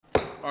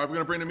All right, we're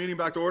going to bring the meeting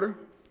back to order.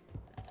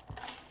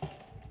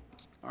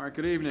 All right,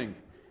 good evening.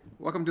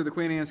 Welcome to the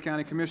Queen Anne's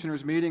County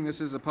Commissioners meeting.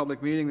 This is a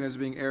public meeting that is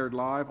being aired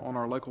live on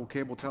our local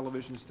cable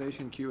television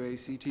station,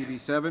 QAC-TV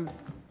 7.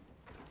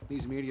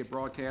 These immediate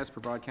broadcasts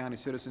provide county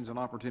citizens an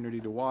opportunity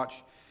to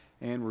watch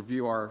and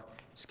review our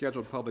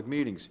scheduled public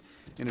meetings.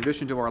 In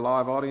addition to our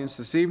live audience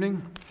this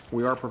evening,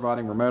 we are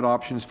providing remote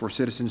options for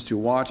citizens to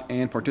watch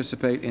and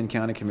participate in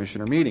county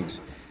commissioner meetings.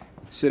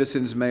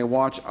 Citizens may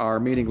watch our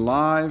meeting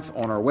live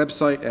on our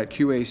website at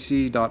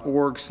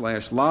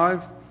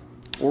qac.org/live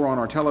or on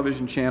our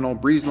television channel,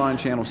 BreezeLine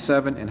Channel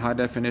 7 and High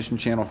Definition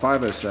Channel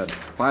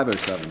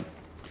 507.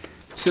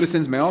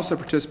 Citizens may also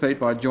participate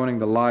by joining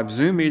the live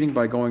Zoom meeting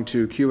by going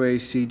to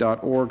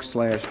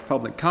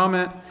qac.org/public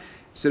comment.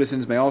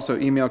 Citizens may also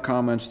email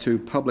comments to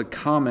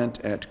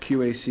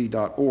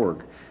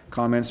publiccomment@qac.org.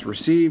 Comments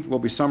received will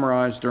be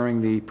summarized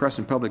during the press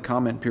and public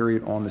comment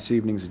period on this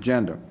evening's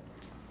agenda.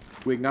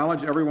 We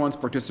acknowledge everyone's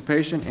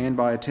participation, and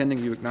by attending,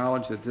 you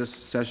acknowledge that this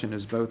session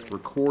is both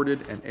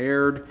recorded and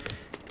aired.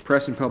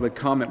 Press and public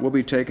comment will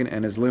be taken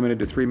and is limited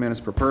to 3 minutes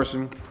per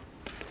person.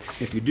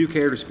 If you do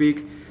care to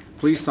speak,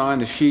 please sign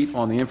the sheet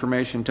on the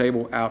information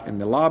table out in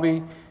the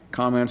lobby.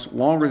 Comments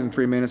longer than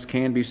 3 minutes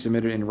can be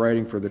submitted in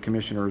writing for the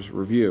Commissioner's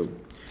review.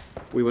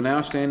 We will now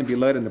stand and be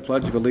led in the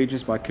Pledge of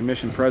Allegiance by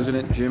Commission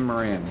President Jim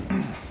Moran.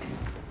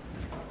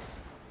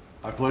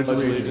 I pledge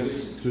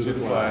allegiance to the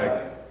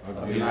flag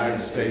of the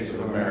United States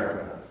of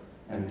America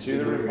and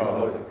to the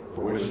republic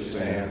for which it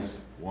stands,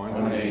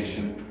 one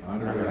nation,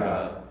 under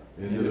God,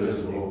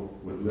 indivisible,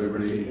 with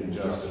liberty and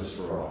justice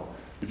for all.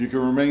 If you can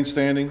remain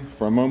standing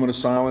for a moment of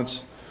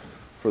silence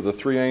for the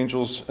 3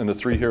 angels and the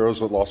 3 heroes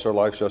that lost their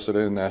lives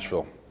yesterday in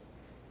Nashville.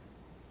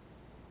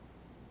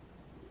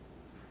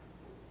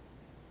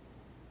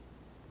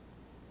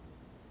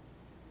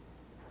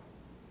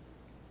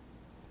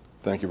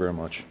 Thank you very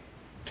much.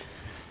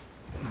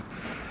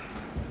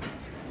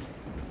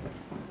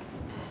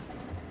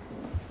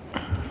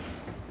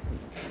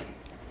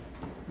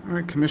 All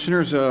right,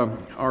 Commissioners,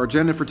 our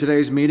agenda for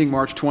today's meeting,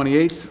 March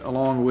 28th,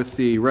 along with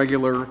the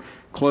regular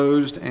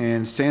closed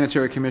and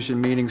sanitary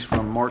commission meetings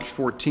from March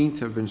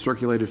 14th have been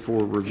circulated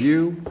for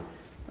review.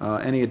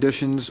 Any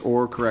additions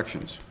or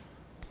corrections?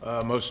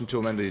 Motion to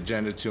amend the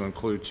agenda to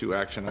include 2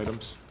 action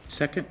items.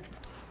 Second.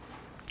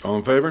 All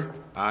in favor?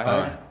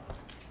 Aye.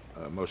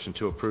 Motion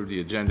to approve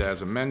the agenda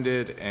as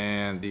amended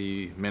and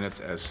the minutes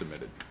as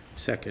submitted.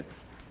 Second.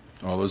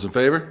 All those in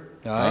favor?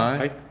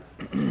 Aye.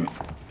 Very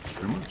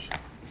much.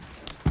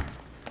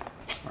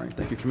 All right,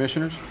 thank you,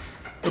 Commissioners.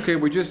 Okay,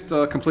 we just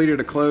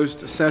completed a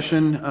closed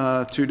session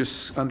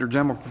under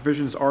General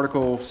Provisions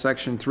Article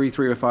Section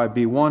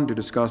 3305B1 to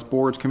discuss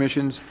boards,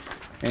 commissions,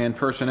 and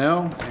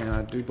personnel. And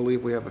I do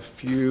believe we have a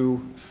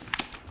few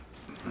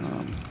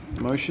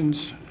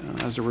motions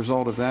as a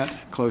result of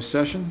that closed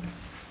session.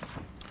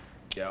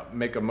 Yeah,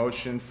 make a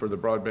motion for the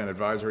Broadband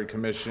Advisory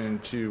Commission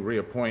to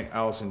reappoint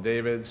Allison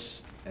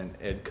Davids and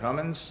Ed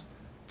Cummins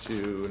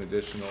to an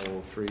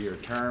additional 3-year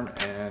term,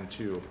 and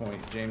to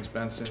appoint James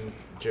Benson,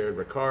 Jared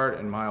Ricard,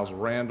 and Miles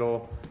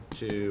Randall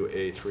to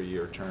a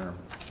 3-year term.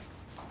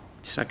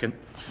 Second.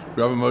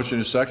 We have a motion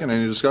and a second.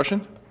 Any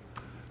discussion?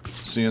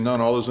 Seeing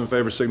none, all those in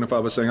favor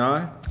signify by saying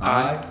aye.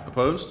 Aye.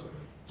 Opposed?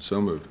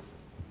 So moved.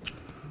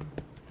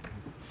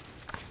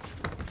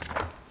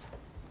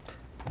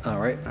 All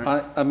right.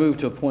 I move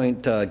to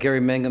appoint Gary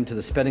Mangum to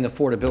the Spending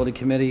Affordability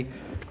Committee.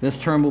 This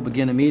term will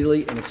begin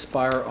immediately and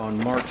expire on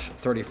March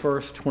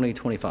 31st,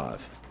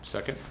 2025.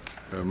 Second.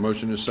 We have a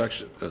motion and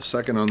a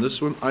second on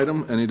this one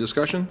item. Any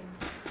discussion?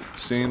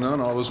 Seeing none,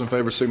 all those in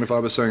favor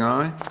signify by saying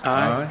aye.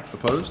 Aye.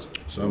 Opposed?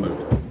 So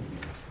moved.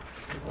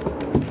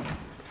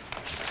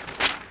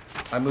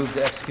 I move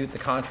to execute the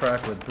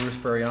contract with Bruce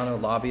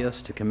Bariano,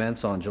 lobbyist, to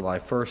commence on July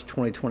 1st,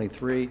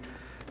 2023,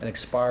 and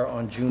expire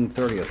on June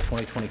 30th,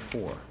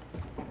 2024.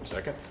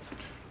 Second.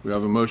 We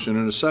have a motion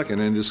and a second.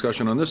 Any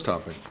discussion on this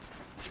topic?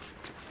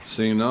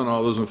 Seeing none,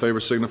 all those in favor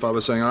signify by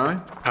saying aye.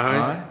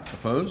 Aye.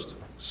 Opposed?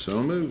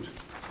 So moved.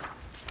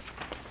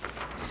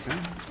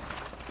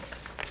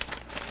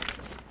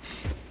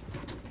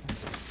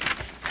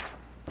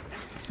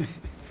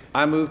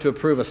 I move to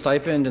approve a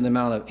stipend in the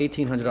amount of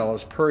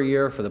 $1,800 per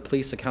year for the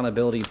Police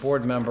Accountability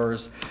Board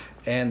members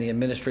and the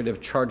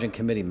Administrative Charging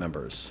Committee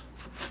members.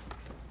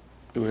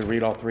 Do we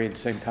read all 3 at the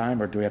same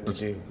time, or do we have to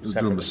do Let's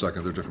do them a separately?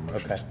 second. They're different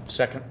motions. Okay.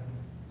 Second.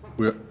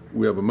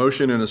 We have a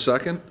motion and a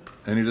second.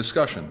 Any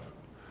discussion?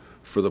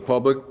 For the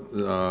public,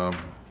 Todd,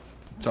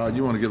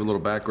 you want to give a little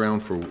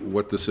background for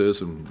what this is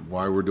and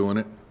why we're doing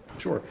it?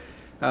 Sure.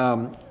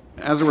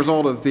 As a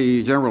result of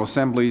the General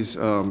Assembly's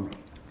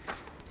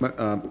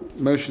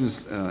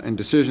motions and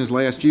decisions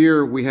last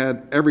year, we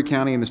had every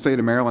county in the state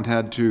of Maryland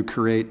had to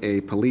create a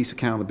police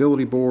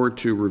accountability board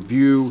to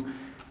review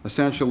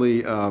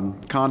essentially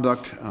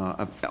conduct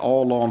of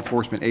all law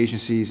enforcement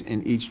agencies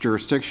in each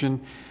jurisdiction.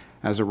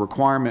 As a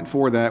requirement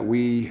for that,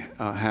 we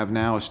have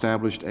now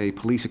established a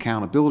police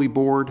accountability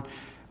board,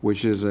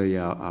 which is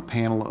a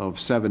panel of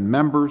 7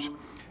 members,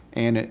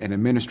 and an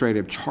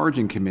administrative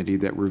charging committee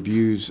that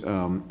reviews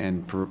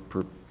and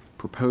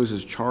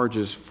proposes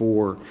charges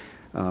for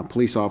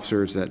police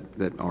officers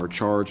that are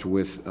charged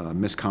with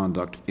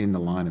misconduct in the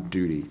line of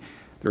duty.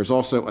 There's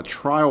also a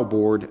trial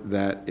board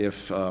that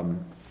if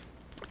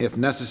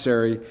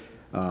necessary,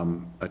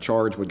 a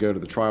charge would go to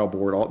the trial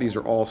board. These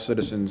are all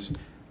citizens,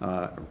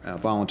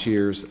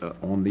 volunteers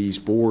on these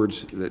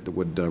boards that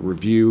would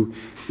review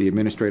the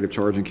administrative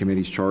charging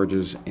committee's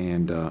charges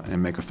and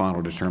make a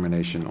final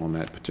determination on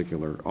that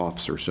particular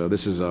officer. So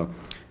this is a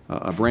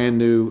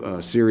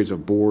brand-new series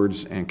of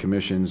boards and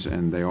commissions,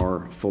 and they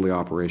are fully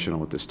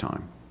operational at this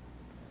time.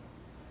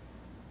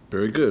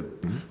 Very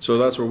good. So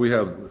that's where we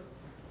have,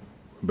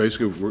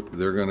 basically,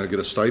 they're going to get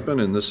a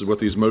stipend, and this is what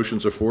these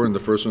motions are for. And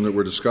the first one that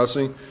we're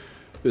discussing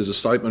is a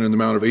stipend in the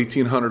amount of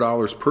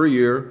 $1,800 per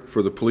year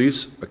for the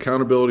police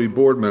accountability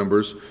board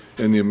members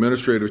and the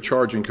administrative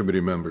charging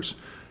committee members.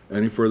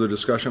 Any further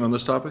discussion on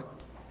this topic?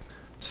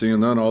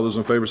 Seeing none, all those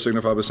in favor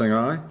signify by saying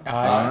aye.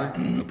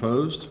 Aye.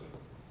 Opposed?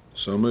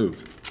 So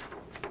moved.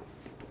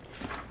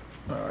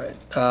 All right.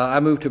 I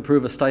move to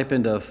approve a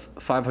stipend of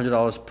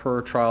 $500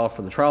 per trial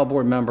for the trial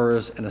board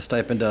members and a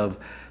stipend of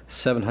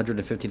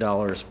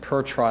 $750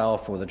 per trial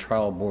for the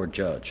trial board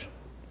judge.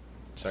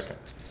 Second.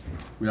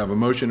 We have a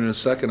motion and a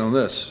second on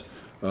this.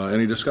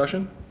 Any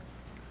discussion?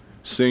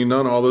 Seeing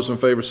none, all those in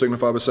favor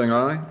signify by saying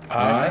aye.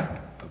 Aye.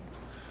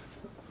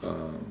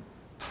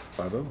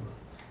 5-0.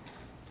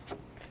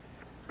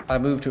 I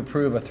move to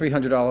approve a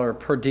 $300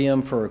 per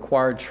diem for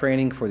required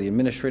training for the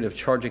administrative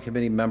charging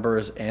committee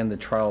members and the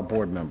trial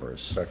board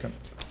members. Second.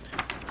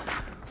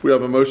 We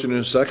have a motion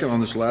and a second on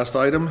this last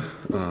item.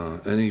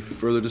 Any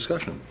further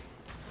discussion?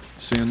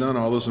 Seeing none,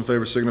 all those in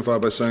favor signify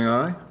by saying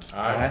aye.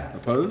 Aye.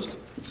 Opposed?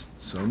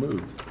 So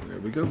moved. There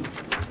we go. All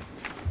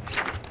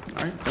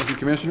right, thank you,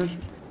 Commissioners.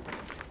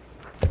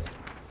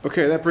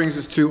 Okay, that brings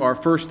us to our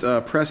first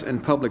press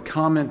and public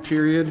comment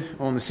period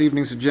on this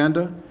evening's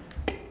agenda.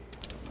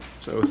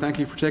 So thank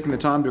you for taking the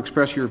time to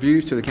express your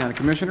views to the County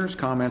Commissioners.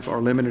 Comments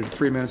are limited to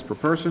 3 minutes per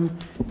person.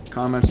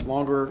 Comments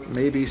longer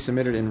may be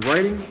submitted in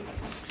writing.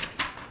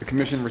 The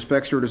Commission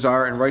respects your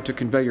desire and right to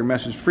convey your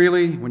message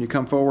freely. When you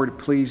come forward,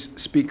 please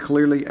speak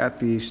clearly at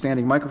the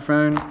standing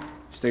microphone.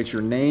 State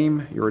your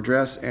name, your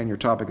address, and your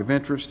topic of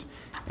interest.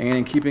 And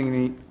in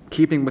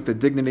keeping with the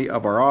dignity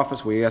of our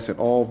office, we ask that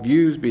all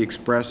views be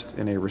expressed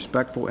in a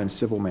respectful and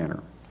civil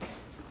manner.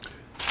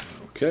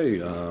 Okay,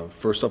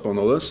 first up on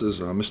the list is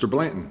Mr.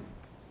 Blanton.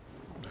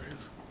 There he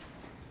is.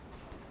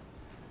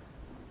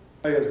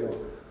 How you guys doing?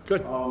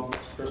 Good.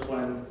 Chris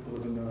Blanton, I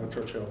live in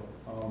Churchill.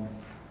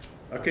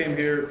 I came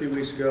here a few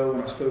weeks ago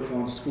and I spoke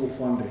on school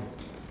funding.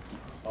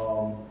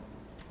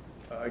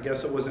 I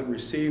guess it wasn't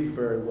received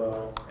very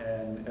well,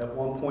 and at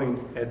one point,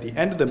 at the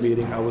end of the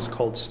meeting, I was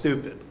called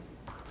stupid.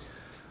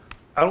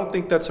 I don't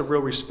think that's a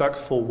real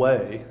respectful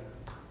way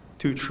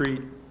to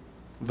treat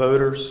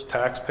voters,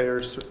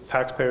 taxpayers,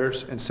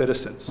 and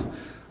citizens.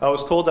 I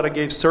was told that I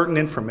gave certain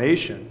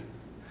information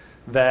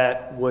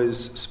that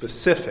was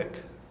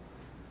specific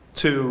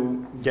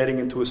to getting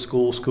into a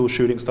school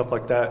shooting, stuff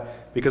like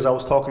that, because I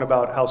was talking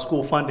about how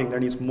school funding, you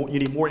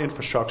need more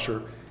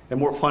infrastructure and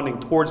more funding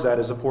towards that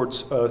as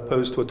opposed to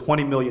a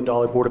 $20 million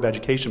Board of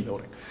Education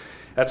building.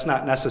 That's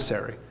not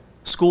necessary.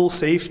 School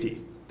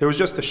safety. There was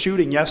just a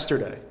shooting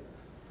yesterday.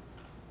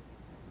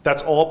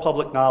 That's all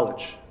public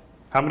knowledge.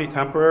 How many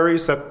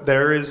temporaries that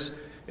there is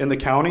in the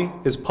county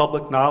is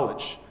public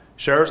knowledge.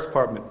 Sheriff's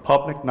Department,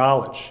 public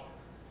knowledge.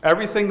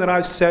 Everything that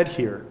I said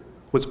here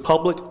was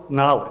public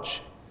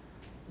knowledge,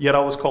 yet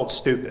I was called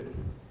stupid.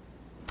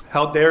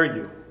 How dare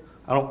you,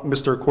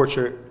 Mr.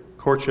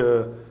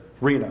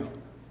 Corchiarino,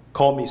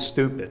 call me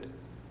stupid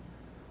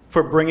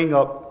for bringing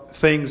up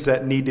things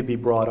that need to be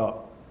brought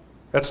up.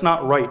 That's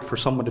not right for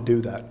someone to do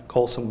that,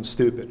 call someone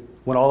stupid,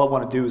 when all I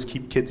want to do is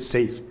keep kids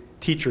safe,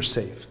 teachers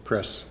safe.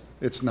 Chris,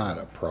 it's not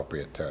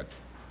appropriate to,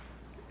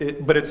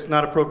 But it's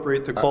not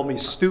appropriate to call me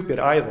stupid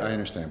either. I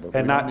understand, but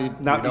and we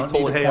not be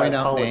told, hey, I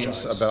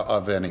apologize. names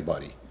of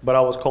anybody. But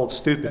I was called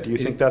stupid. Do you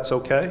think that's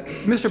okay?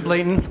 Mr.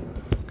 Blayton,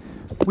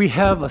 we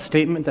have a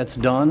statement that's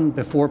done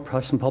before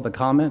press and public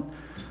comment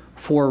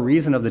for a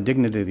reason of the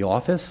dignity of the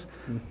office.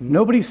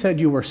 Nobody said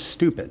you were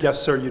stupid.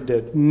 Yes, sir, you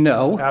did.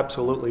 No,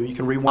 Absolutely. You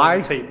can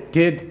rewind I the tape.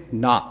 did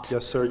not.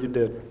 Yes, sir, you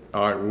did.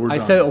 All right, we're I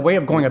done. said a way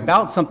of going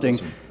about something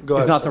Go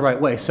is ahead, not sir. the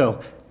right way. So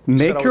said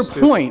make I your was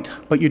stupid. point,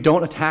 but you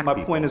don't attack My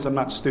people. point is I'm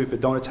not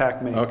stupid. Don't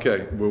attack me.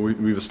 Okay, well,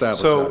 we've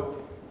established that.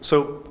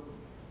 So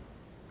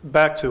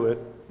back to it.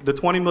 The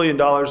 $20 million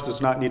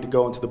does not need to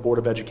go into the Board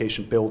of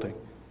Education building.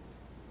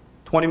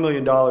 $20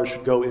 million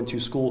should go into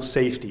school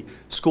safety,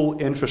 school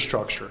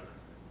infrastructure,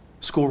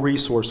 school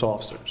resource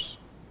officers.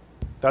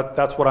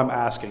 That's what I'm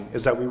asking,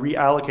 is that we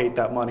reallocate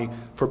that money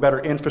for better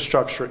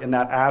infrastructure in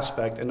that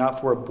aspect and not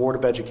for a Board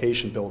of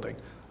Education building.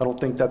 I don't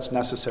think that's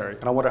necessary.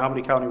 And I wonder how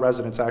many county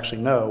residents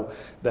actually know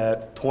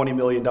that $20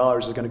 million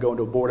is going to go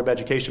into a Board of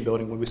Education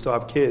building when we still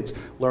have kids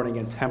learning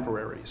in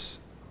temporaries.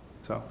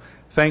 So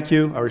thank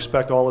you. I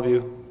respect all of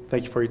you.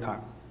 Thank you for your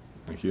time.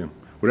 Thank you.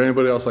 Would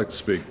anybody else like to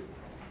speak?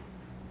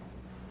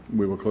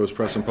 We will close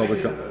press and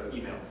public.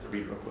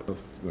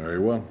 Very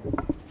well.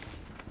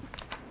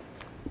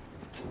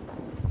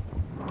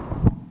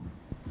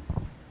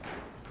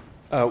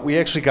 We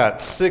actually got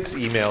 6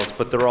 emails,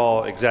 but they're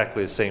all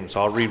exactly the same,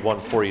 so I'll read one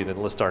for you and then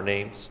list our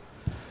names.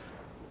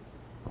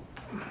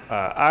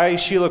 I,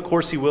 Sheila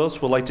Corsi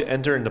Willis, would like to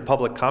enter into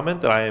public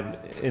comment that I am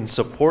in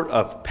support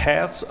of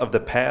Paths of the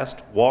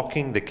Past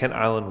walking the Kent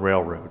Island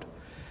Railroad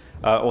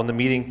on the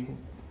meeting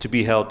to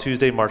be held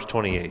Tuesday, March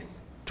 28th,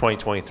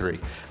 2023.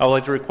 I would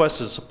like to request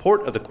the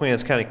support of the Queen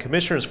Anne's County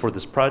Commissioners for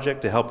this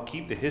project to help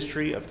keep the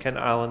history of Kent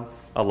Island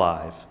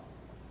alive.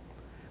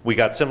 We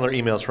got similar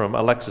emails from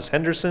Alexis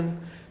Henderson,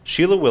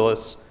 Sheila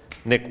Willis,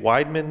 Nick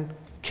Weidman,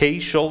 Kay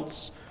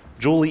Schultz,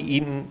 Julie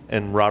Eaton,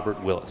 and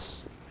Robert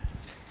Willis.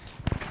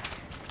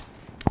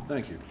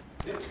 Thank you.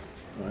 All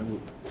right, we'll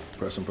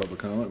press some public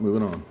comment,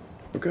 moving on.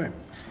 Okay.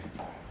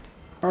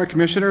 All right,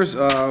 Commissioners,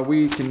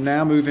 we can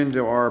now move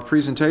into our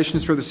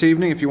presentations for this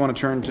evening, if you want to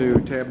turn to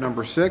tab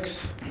number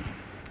 6.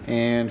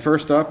 And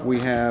first up, we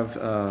have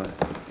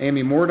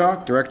Amy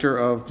Moordock, Director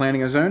of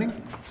Planning and Zoning.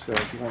 So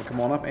if you want to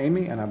come on up,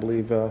 Amy, and I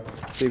believe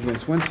Vivian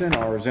Swinson,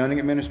 our zoning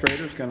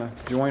administrator, is going to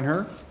join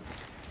her.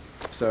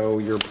 So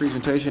your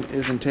presentation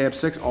is in tab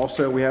 6.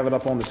 Also, we have it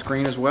up on the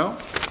screen as well.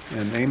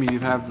 And Amy, you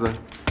have the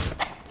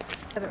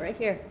Have it right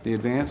here.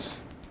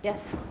 advance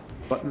Yes.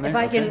 button there? If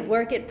I Okay. can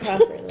work it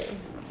properly.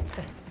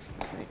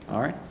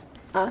 All right.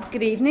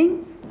 Good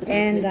evening,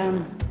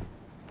 and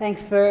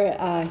thanks for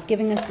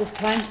giving us this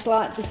time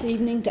slot this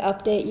evening to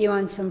update you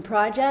on some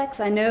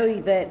projects. I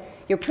know that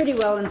you're pretty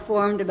well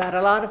informed about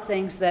a lot of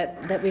things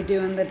that we do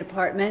in the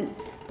department,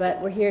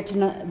 but we're here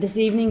this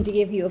evening to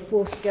give you a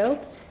full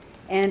scope,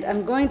 and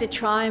I'm going to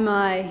try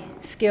my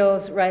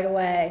skills right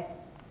away.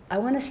 I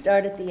want to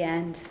start at the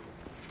end.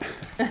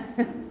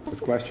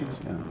 With questions?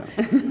 No.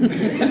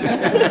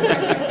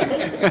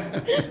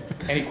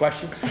 Any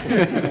questions?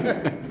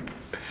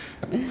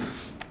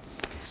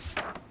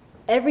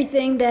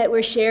 Everything that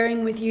we're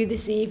sharing with you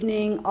this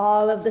evening,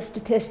 all of the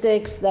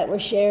statistics that we're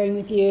sharing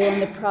with you on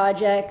the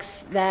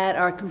projects that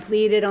are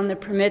completed, on the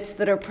permits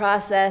that are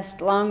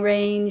processed, long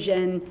range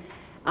and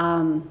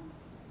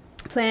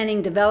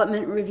planning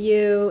development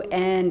review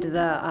and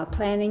the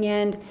planning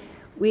end,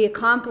 we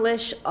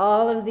accomplish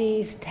all of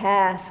these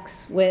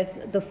tasks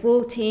with the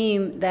full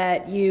team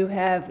that you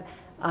have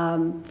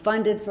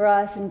funded for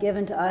us and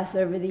given to us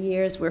over the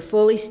years. We're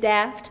fully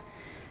staffed,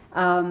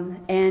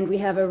 and we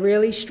have a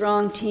really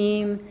strong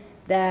team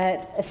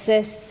that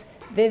assists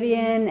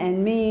Vivian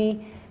and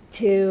me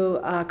to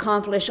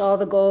accomplish all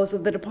the goals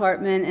of the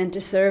department and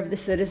to serve the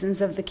citizens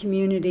of the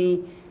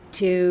community,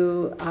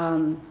 to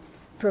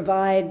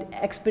provide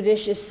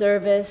expeditious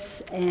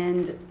service,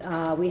 and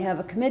we have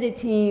a committed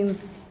team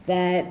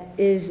that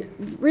is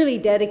really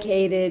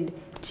dedicated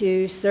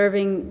to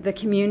serving the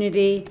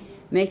community,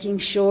 making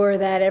sure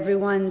that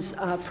everyone's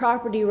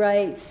property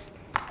rights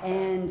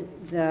and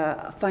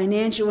the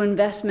financial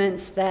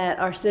investments that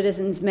our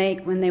citizens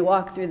make when they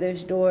walk through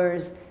those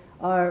doors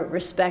are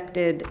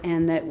respected,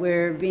 and that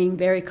we're being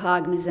very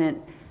cognizant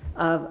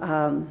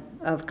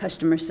of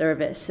customer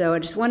service. So I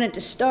just wanted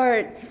to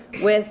start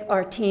with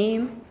our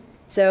team.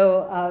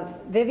 So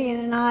Vivian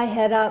and I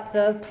head up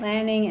the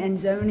planning and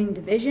zoning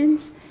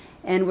divisions,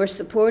 and we're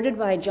supported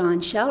by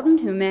John Shelton,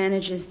 who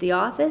manages the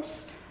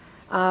office.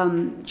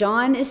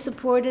 John is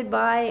supported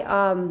by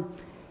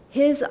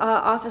his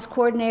office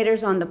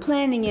coordinators on the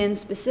planning end,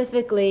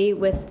 specifically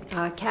with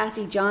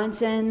Kathy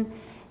Johnson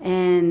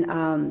and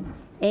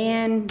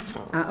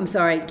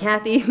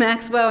Kathy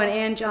Maxwell and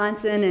Ann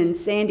Johnson and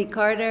Sandy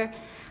Carter.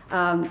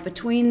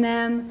 Between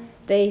them,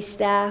 they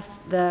staff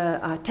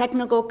the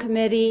technical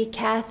committee.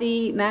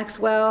 Kathy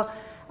Maxwell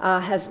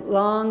has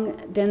long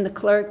been the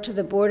clerk to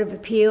the Board of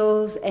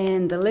Appeals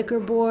and the Liquor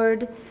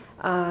Board.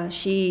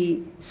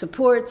 She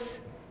supports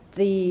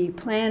the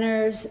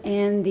planners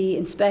and the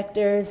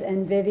inspectors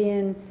and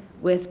Vivian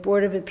with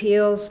Board of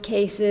Appeals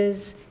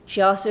cases.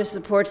 She also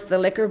supports the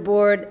Liquor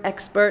Board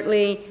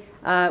expertly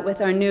with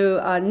our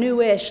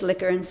newish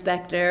liquor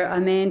inspector,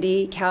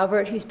 Mandy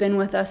Calvert, who's been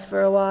with us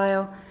for a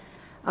while.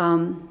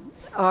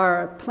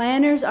 Our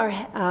planners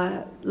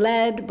are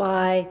led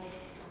by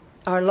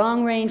our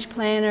long-range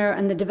planner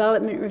on the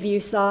development review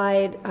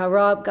side,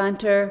 Rob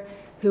Gunter,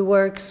 who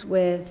works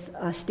with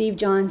Steve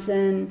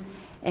Johnson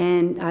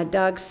and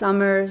Doug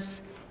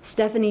Summers.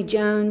 Stephanie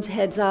Jones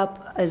heads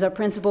up as our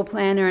principal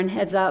planner and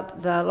heads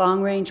up the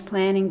long-range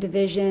planning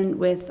division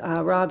with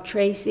Rob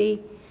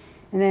Tracy.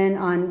 And then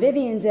on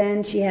Vivian's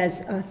end, she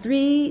has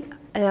 3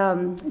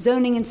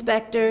 zoning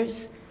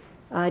inspectors,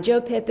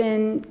 Joe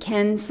Pippin,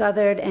 Ken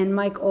Southard, and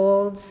Mike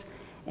Olds.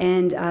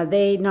 And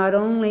they not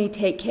only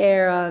take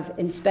care of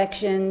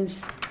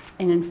inspections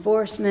and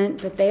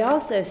enforcement, but they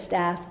also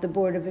staff the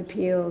Board of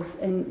Appeals,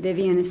 and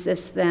Vivian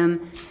assists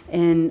them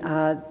in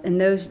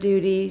those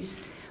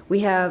duties. We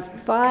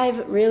have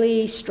 5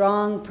 really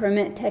strong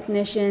permit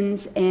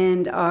technicians,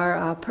 and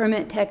our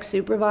permit tech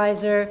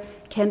supervisor,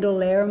 Kendall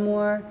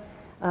Larimore,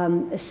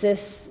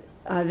 assists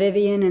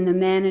Vivian in the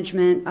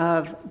management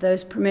of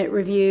those permit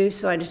reviews.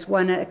 So I just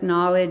want to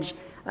acknowledge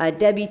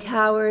Debbie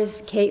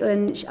Towers,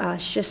 Caitlin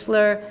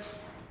Schisler,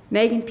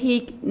 Megan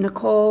Peak,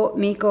 Nicole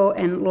Meikle,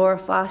 and Laura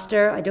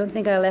Foster. I don't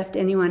think I left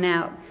anyone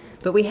out.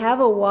 But we have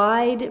a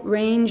wide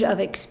range of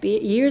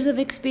years of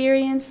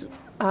experience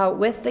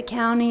with the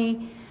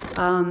county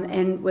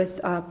and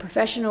with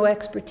professional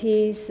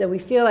expertise, so we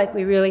feel like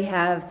we really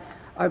have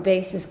our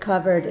bases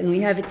covered, and we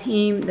have a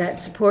team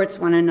that supports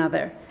one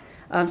another.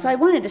 So I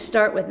wanted to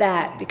start with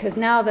that, because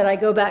now that I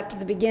go back to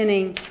the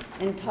beginning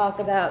and talk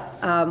about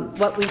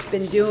what we've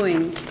been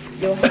doing,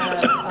 you'll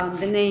have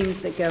the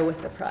names that go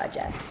with the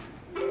projects.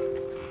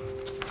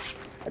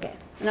 Okay,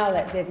 and I'll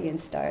let Vivian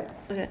start.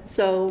 Okay,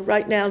 so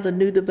right now, the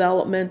new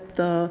development,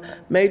 the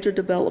major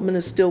development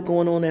is still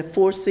going on at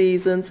Four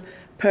Seasons.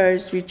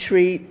 Paris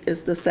Retreat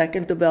is the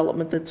second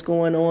development that's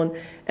going on,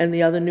 and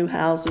the other new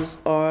houses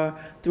are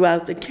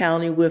throughout the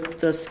county, with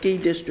the ski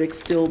district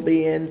still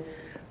being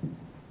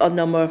a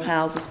number of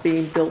houses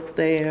being built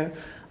there.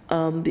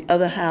 The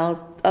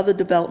other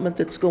development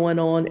that's going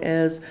on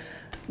is,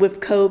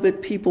 with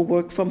COVID, people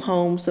work from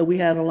home, so we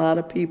had a lot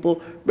of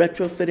people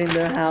retrofitting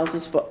their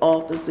houses for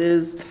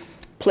offices,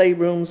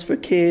 playrooms for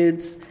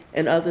kids,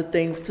 and other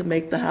things to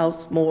make the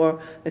house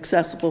more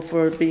accessible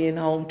for being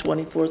home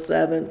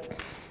 24/7.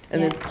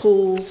 And then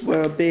pools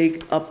were a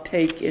big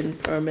uptake in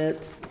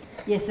permits.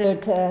 Yes, so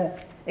to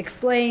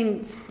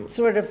explain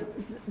sort of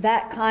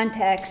that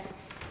context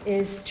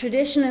is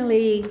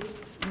traditionally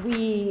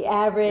we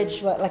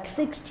average, like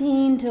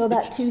 16 to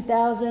about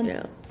 2,000?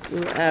 Yeah,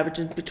 we were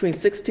averaging between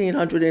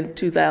 1,600 and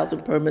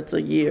 2,000 permits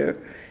a year,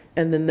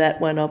 and then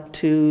that went up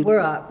to... We're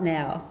up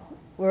now.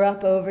 We're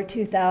up over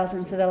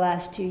 2,000 for the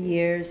last 2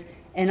 years.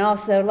 And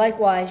also,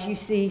 likewise, you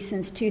see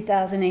since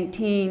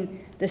 2018,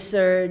 the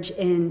surge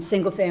in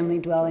single-family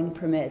dwelling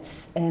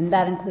permits, and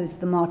that includes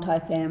the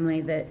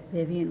multifamily that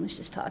Vivian was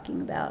just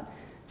talking about.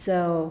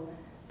 So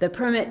the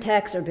permit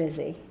techs are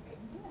busy.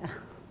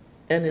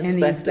 And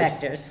And the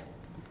inspectors.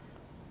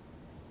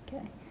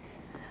 Okay.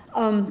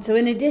 So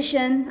in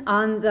addition,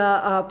 on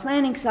the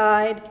planning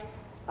side,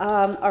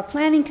 our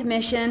planning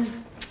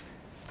commission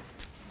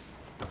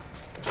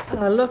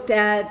looked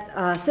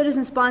at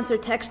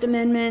citizen-sponsored text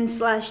amendments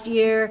last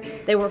year.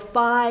 There were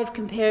 5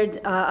 compared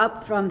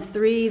up from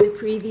 3 the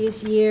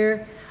previous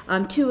year.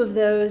 2 of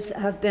those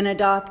have been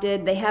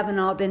adopted. They haven't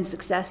all been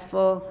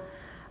successful.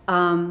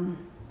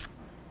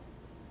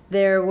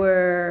 There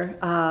were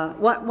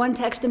one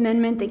text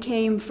amendment that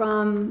came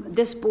from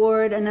this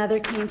board, another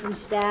came from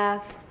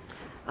staff.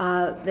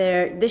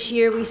 This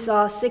year we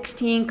saw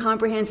 16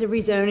 comprehensive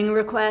rezoning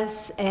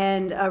requests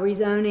and a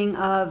rezoning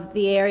of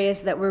the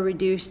areas that were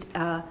reduced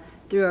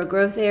through a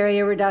growth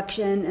area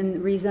reduction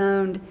and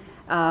rezoned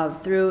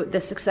through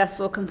the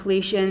successful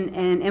completion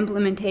and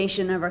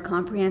implementation of our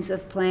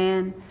comprehensive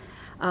plan.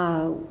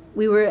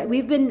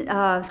 We've been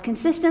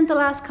consistent the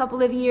last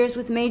couple of years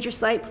with major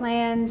site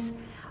plans,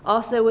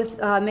 also with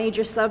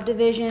major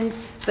subdivisions,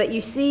 but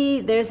you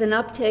see there's an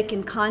uptick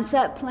in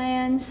concept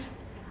plans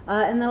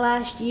in the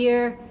last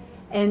year,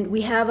 and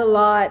we have a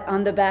lot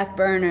on the back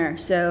burner.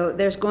 So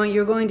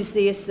you're going to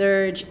see a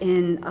surge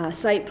in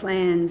site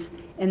plans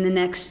in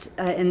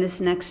this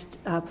next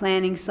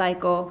planning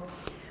cycle.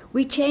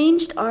 We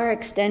changed our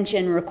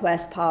extension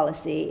request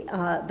policy.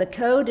 The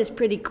code is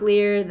pretty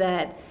clear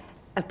that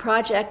a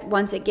project,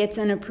 once it gets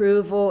an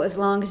approval, as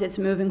long as it's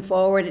moving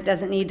forward, it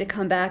doesn't need to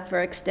come back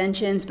for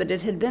extensions, but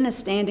it had been a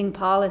standing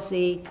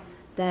policy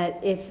that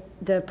if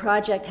the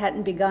project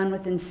hadn't begun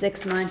within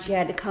 6 months, you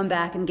had to come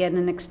back and get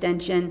an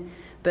extension.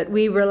 But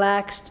we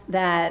relaxed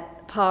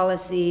that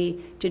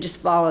policy to just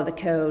follow the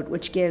code,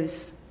 which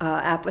gives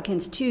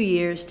applicants 2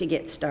 years to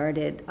get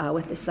started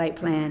with the site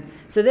plan.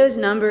 So those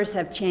numbers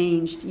have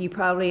changed. You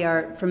probably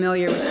are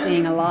familiar with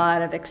seeing a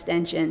lot of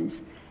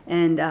extensions,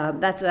 and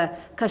that's a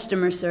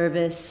customer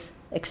service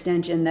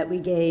extension that we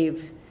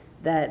gave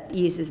that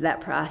eases that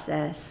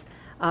process.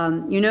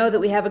 You know that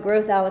we have a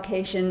growth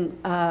allocation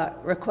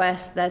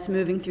request that's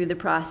moving through the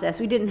process.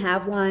 We didn't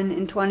have one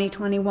in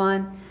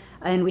 2021,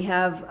 and we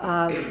have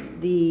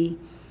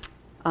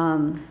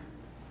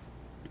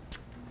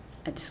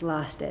I just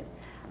lost it.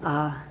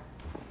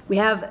 We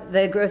have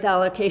the growth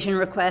allocation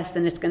request,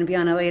 and it's going to be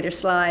on a later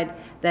slide,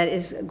 that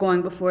is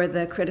going before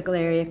the Critical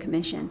Area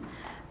Commission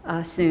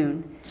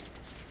soon.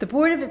 The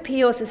Board of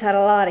Appeals has had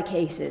a lot of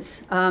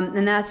cases,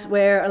 and that's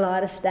where a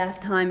lot of staff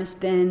time has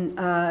been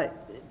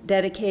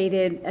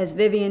dedicated. As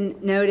Vivian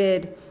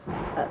noted,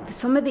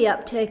 some of the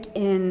uptick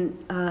in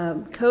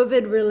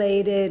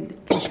COVID-related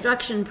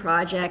construction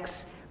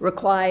projects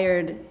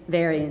required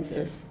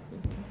variances.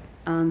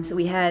 So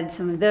we had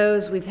some of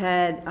those. We've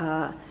had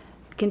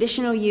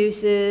conditional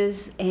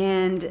uses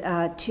and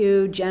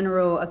 2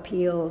 general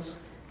appeals.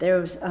 There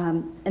was,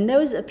 and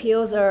those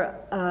appeals are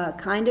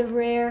kind of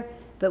rare,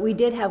 but we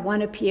did have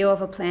 1 appeal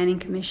of a planning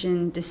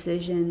commission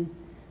decision.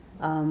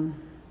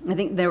 I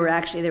think there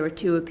were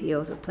 2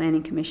 appeals of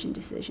planning commission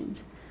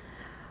decisions.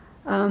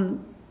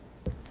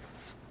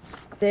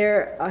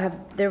 There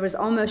was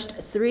almost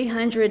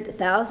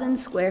 300,000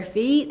 square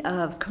feet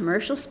of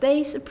commercial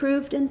space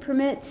approved in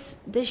permits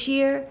this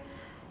year,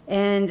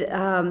 and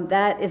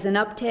that is an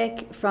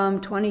uptick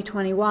from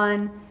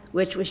 2021,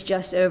 which was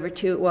just over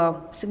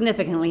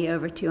significantly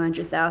over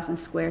 200,000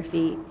 square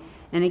feet.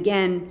 And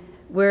again,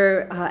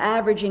 we're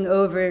averaging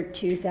over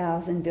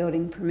 2,000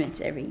 building permits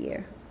every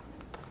year.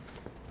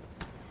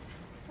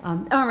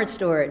 Armored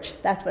storage,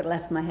 that's what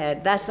left my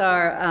head. That's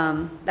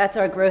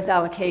our growth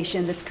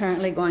allocation that's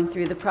currently going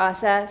through the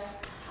process.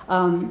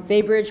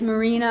 Bay Bridge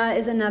Marina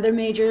is another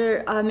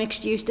major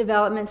mixed-use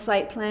development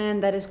site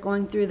plan that is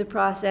going through the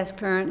process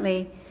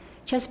currently.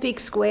 Chesapeake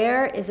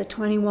Square is a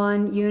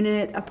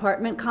 21-unit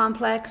apartment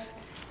complex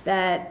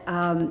that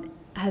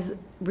has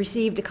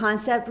received a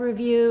concept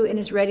review and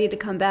is ready to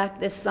come back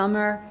this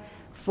summer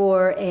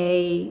for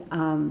a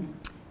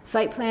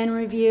site plan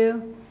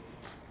review.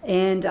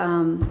 And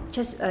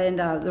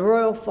the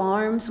Royal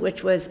Farms,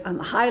 which was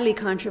a highly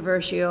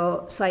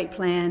controversial site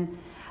plan,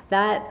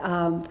 that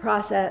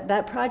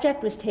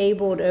project was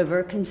tabled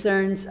over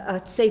concerns,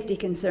 safety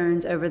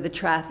concerns over the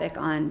traffic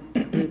on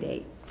Route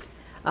 8.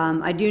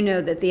 I do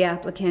know that the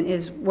applicant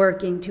is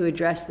working to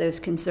address those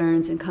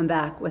concerns and come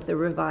back with a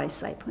revised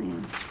site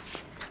plan.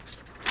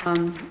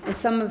 And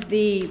some of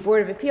the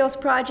Board of Appeals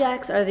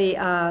projects are the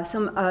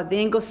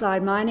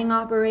Ingleside mining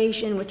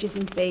operation, which is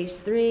in Phase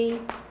 3.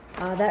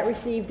 That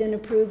received an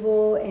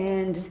approval,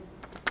 and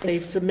They've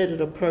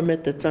submitted a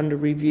permit that's under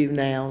review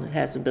now. It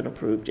hasn't been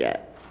approved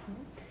yet.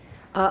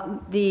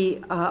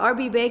 the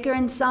R.B. Baker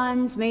and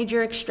Sons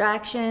major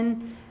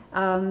extraction,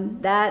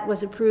 that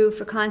was approved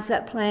for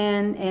concept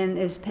plan and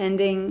is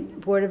pending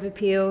Board of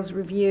Appeals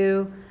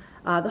review.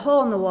 The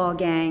Hole in the Wall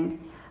Gang,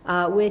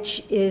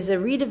 which is a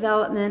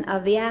redevelopment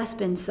of the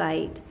Aspen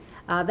site.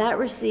 That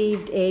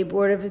received a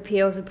Board of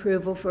Appeals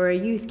approval for a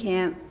youth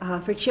camp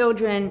for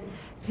children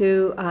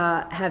who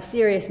have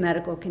serious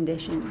medical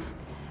conditions.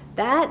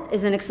 That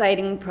is an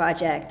exciting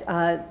project.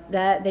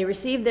 That they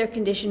received their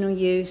conditional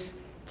use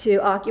to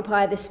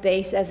occupy the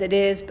space as it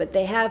is, but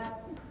they have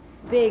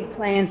big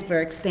plans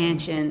for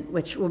expansion,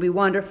 which will be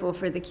wonderful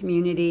for the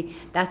community.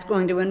 That's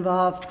going to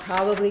involve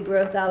probably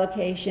growth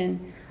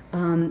allocation,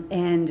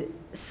 and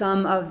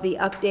some of the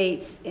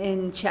updates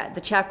in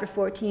the Chapter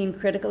 14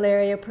 critical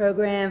area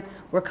program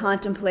were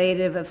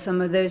contemplative of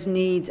some of those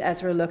needs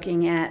as we're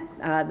looking at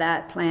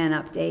that plan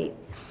update.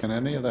 Can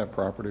any of that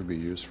property be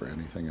used for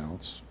anything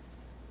else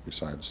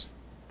besides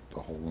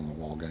the Hole in the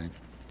Wall Gang?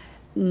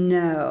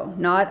 No,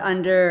 not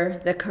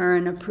under the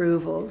current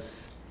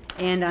approvals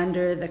and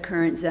under the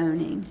current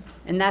zoning.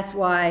 And that's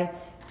why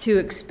to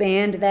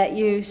expand that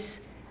use,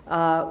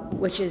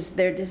 which is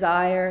their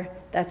desire,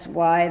 that's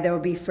why there will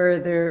be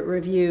further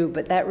review,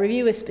 but that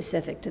review is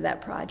specific to that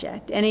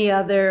project. Any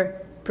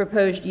other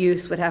proposed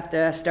use would have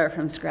to start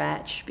from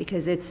scratch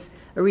because it's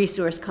a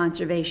resource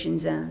conservation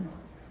zone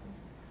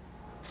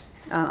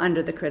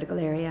under the critical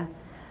area.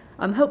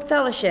 Hope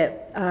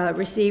Fellowship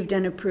received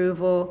an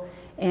approval,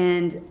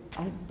 and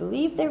I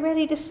believe they're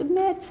ready to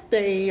submit.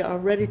 They are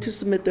ready to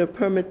submit their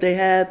permit. They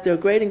have, their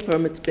grading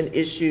permit's been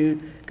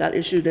issued, got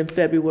issued in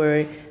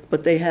February,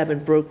 but they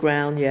haven't broke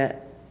ground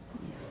yet.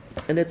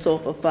 And it's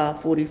off of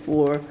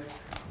 544,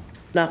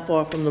 not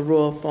far from the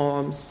Royal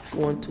Farms,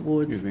 going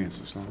towards. Excuse me, it's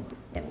the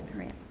Yep,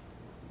 hurry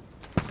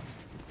up.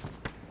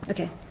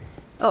 Okay.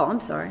 Oh, I'm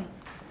sorry.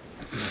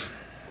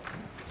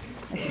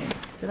 Okay.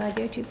 Did I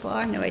go too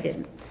far? No, I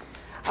didn't.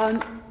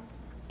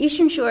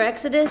 Eastern Shore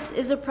Exodus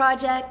is a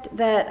project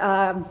that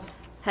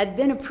had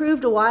been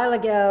approved a while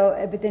ago,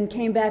 but then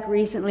came back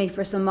recently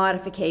for some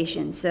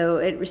modifications. So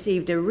it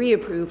received a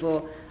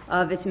reapproval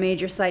of its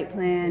major site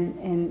plan,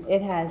 and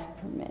it has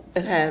permits.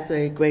 It has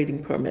a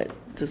grading permit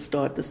to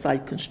start the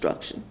site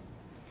construction.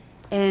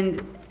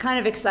 And kind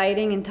of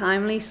exciting and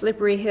timely,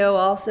 Slippery Hill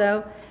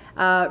also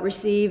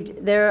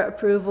received their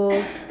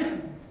approvals.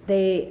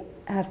 They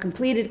have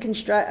completed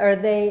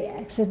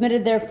they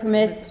submitted their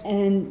permits,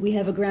 and we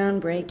have a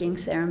groundbreaking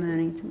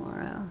ceremony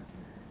tomorrow.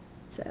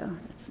 So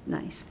that's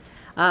nice.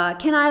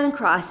 Ken Island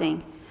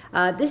Crossing.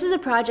 This is a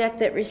project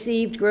that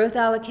received growth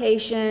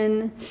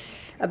allocation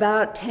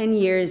about 10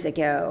 years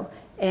ago,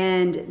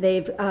 and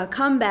they've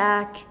come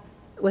back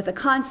with a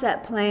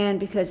concept plan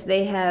because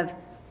they have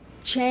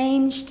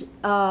changed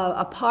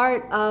a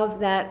part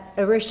of that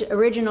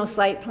original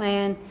site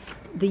plan.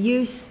 The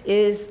use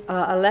is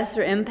a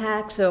lesser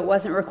impact, so it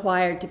wasn't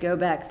required to go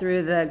back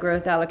through the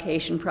growth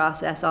allocation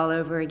process all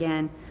over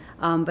again,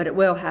 but it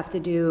will have to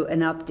do an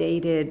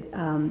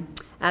updated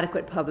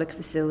adequate public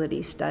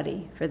facility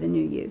study for the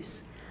new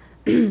use.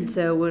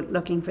 So we're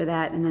looking for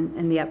that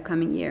in the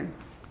upcoming year.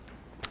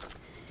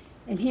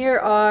 And here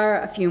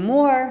are a few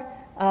more.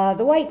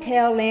 The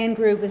Whitetail Land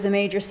Group is a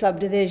major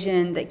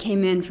subdivision that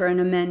came in for an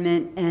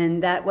amendment,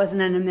 and that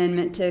wasn't an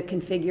amendment to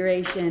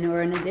configuration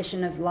or an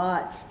addition of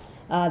lots.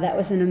 That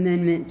was an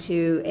amendment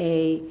to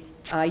a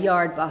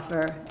yard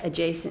buffer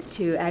adjacent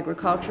to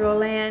agricultural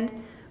land.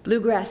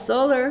 Bluegrass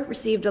Solar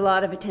received a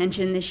lot of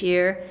attention this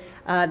year.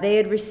 They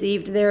had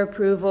received their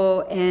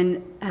approval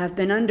and have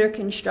been under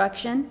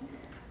construction.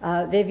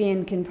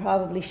 Vivian can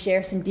probably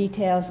share some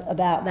details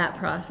about that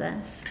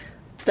process.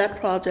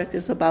 That project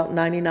is about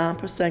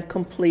 99%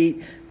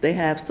 complete. They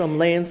have some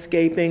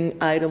landscaping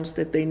items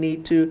that they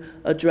need to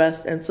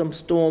address and some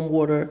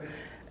stormwater.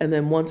 And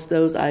then once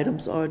those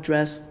items are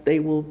addressed, they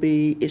will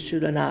be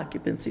issued an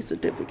occupancy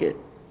certificate.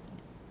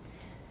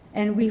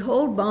 And we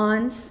hold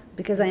bonds,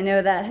 because I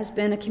know that has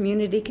been a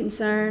community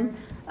concern.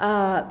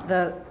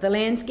 The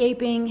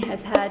landscaping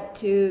has had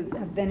to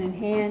have been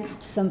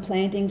enhanced, some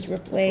plantings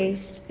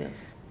replaced.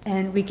 Yes.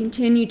 And we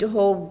continue to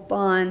hold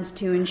bonds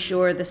to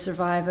ensure the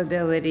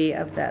survivability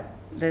of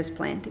those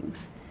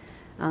plantings.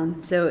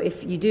 So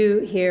if you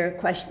do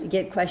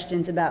get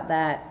questions about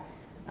that,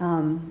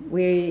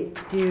 we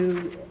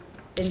do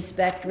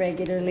inspect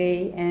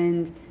regularly,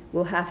 and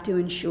we'll have to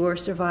ensure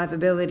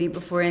survivability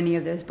before any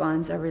of those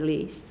bonds are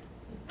released.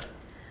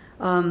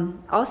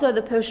 Also,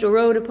 the Postal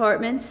Road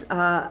Apartments,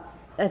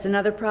 that's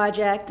another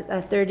project,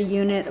 a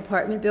 30-unit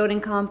apartment building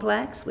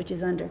complex, which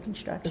is under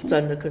construction. It's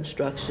under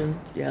construction,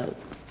 yeah.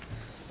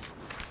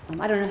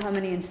 I don't know how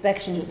many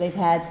inspections they've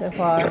had so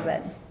far,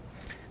 but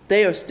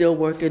They are still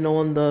working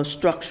on the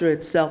structure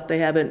itself. They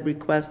haven't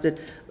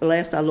requested, the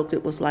last I looked,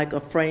 it was like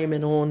a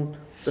framing on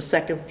the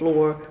second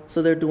floor,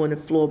 so they're doing it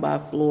floor by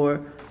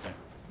floor.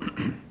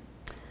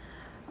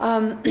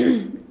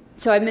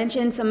 So I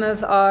mentioned some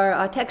of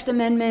our text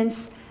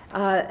amendments.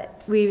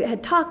 We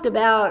had talked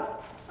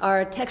about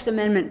our text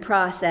amendment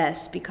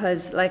process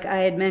because, like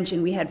I had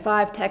mentioned, we had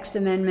 5 text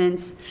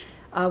amendments.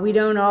 We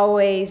don't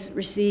always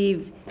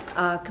receive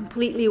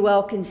completely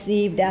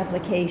well-conceived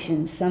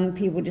applications. Some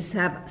people just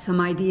have some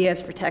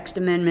ideas for text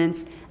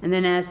amendments, and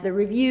then as the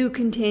review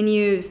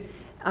continues,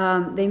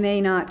 they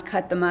may not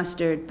cut the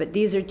mustard, but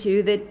these are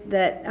 2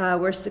 that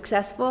were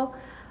successful.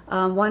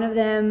 One of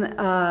them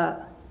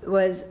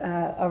was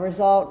a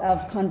result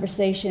of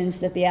conversations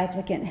that the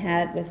applicant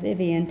had with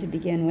Vivian to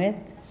begin with.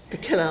 The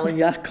Ken Island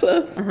Yacht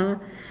Club?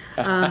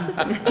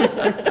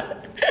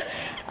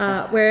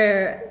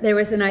 Where there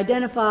was an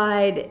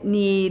identified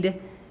need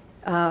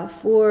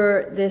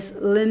for this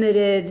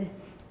limited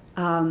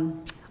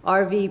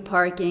RV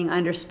parking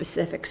under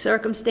specific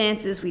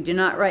circumstances. We do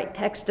not write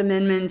text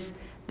amendments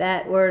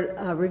that were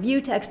review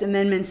text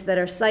amendments that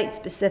are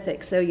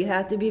site-specific, so you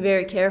have to be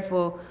very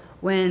careful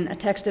when a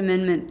text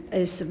amendment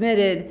is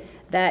submitted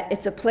that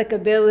its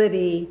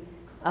applicability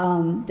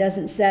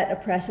doesn't set a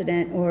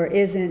precedent or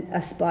isn't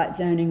a spot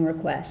zoning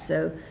request.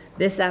 So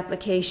this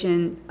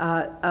application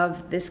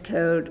of this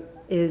code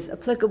is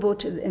applicable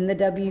in the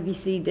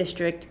WVC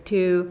district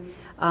to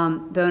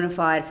bona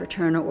fide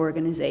fraternal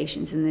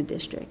organizations in the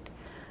district.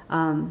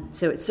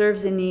 So it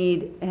serves a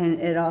need, and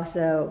it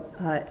also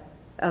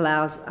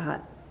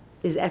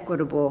is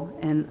equitable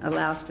and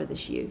allows for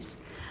this use.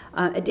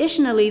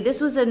 Additionally,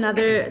 this was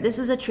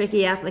a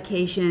tricky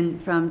application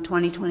from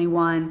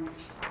 2021,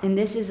 and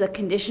this is a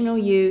conditional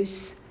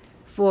use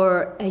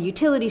for a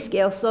utility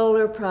scale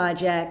solar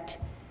project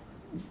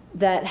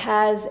that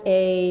has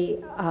a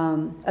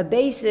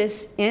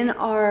basis in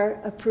our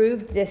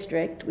approved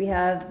district. We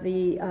have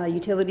the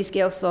utility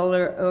scale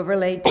solar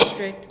overlay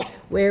district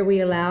where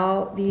we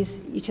allow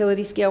these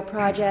utility scale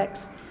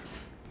projects.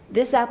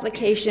 This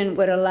application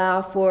would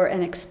allow for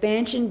an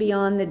expansion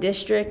beyond the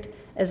district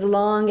as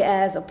long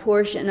as a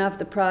portion of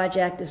the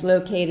project is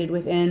located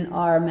within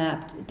our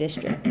mapped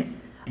district.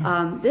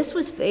 This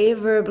was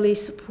favorably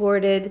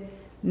supported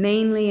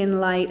mainly in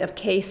light of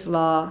case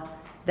law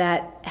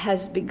that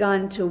has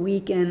begun to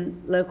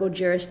weaken local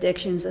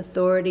jurisdictions'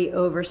 authority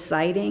over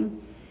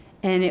siting,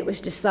 and it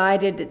was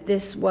decided that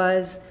this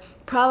was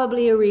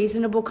probably a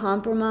reasonable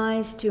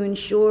compromise to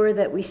ensure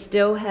that we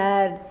still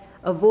had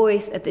a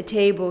voice at the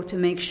table to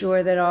make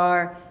sure that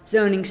our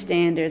zoning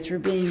standards were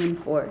being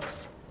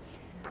enforced.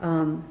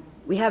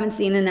 We haven't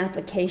seen an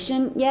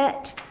application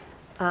yet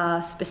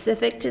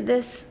specific to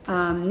this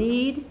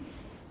need,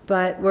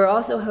 but we're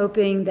also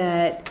hoping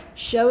that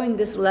showing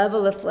this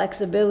level of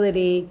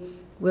flexibility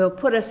will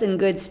put us in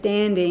good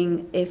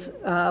standing if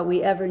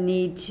we ever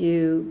need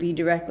to be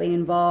directly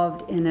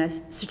involved in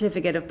a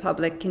certificate of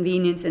public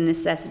convenience and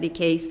necessity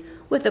case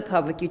with a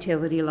public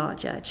utility law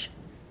judge,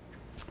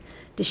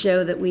 to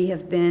show that we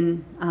have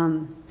been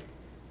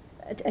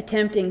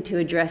attempting to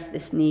address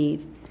this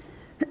need.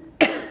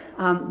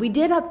 We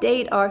did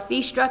update our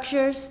fee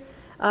structures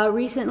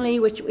recently,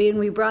 when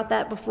we brought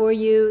that before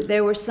you.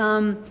 There were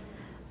some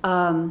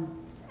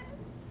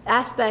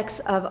aspects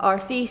of our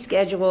fee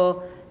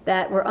schedule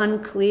that were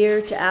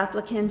unclear to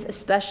applicants,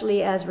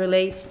 especially as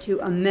relates to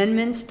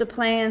amendments to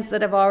plans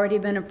that have already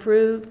been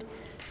approved.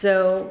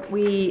 So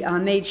we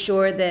made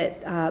sure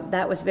that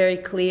that was very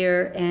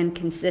clear and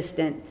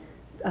consistent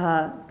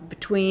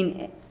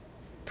between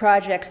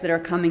projects that are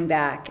coming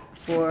back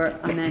for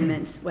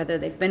amendments, whether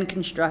they've been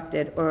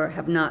constructed or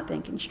have not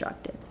been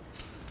constructed.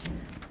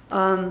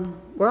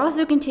 We're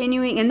also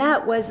continuing, and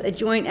that was a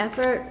joint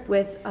effort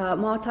with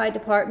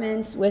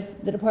multi-departments,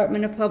 with the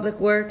Department of Public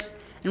Works,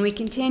 and we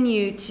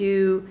continue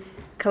to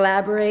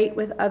collaborate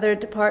with other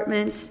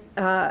departments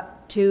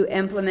to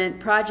implement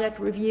project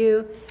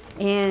review.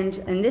 And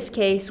in this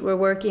case, we're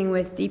working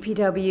with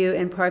DPW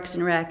and Parks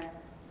and Rec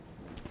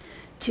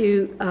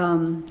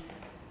to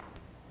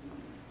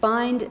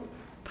find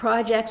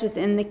projects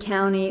within the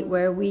county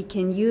where we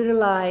can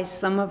utilize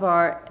some of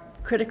our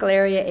critical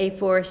area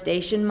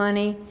afforestation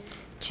money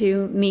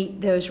to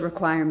meet those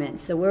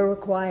requirements. So we're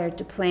required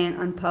to plant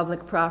on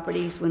public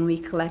properties when we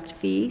collect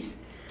fees.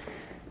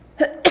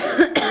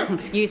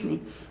 Excuse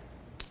me.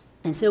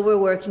 And so we're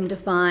working to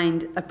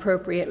find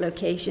appropriate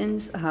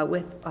locations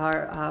with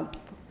our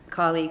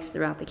colleagues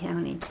throughout the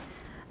county.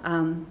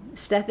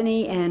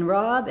 Stephanie and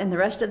Rob and the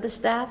rest of the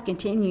staff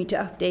continue to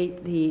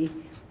update the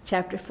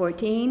Chapter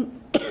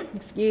 14.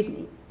 Excuse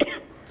me.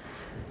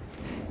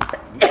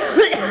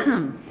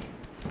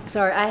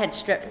 Sorry, I had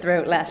strep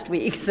throat last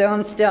week, so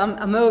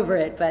I'm over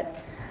it,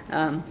 but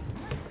I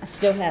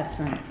still have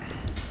some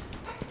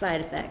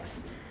side effects.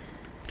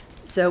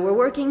 So we're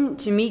working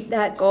to meet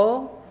that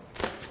goal.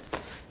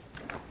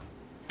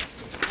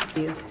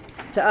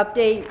 To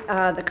update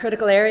the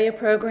critical area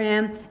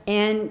program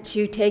and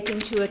to take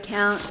into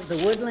account the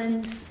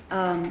Woodlands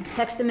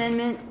text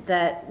amendment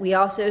that we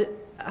also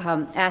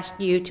asked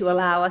you to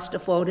allow us to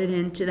fold it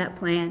into that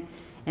plan.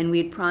 And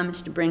we'd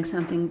promised to bring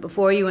something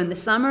before you in the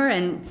summer,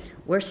 and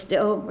we're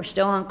still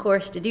on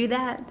course to do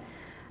that.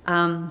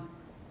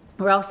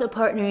 We're also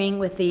partnering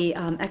with the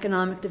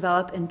Economic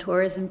Development and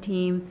Tourism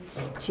team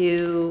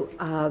to,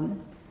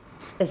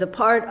 as a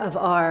part of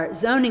our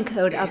zoning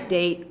code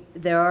update,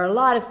 there are a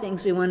lot of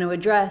things we want to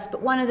address,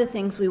 but one of the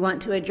things we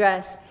want to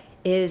address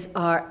is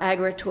our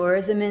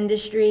agritourism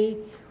industry.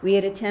 We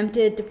had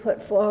attempted to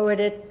put forward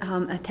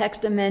a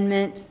text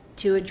amendment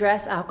to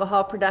address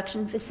alcohol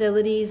production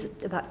facilities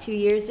about 2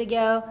 years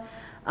ago.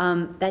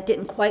 That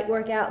didn't quite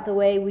work out the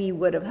way we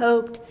would have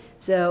hoped.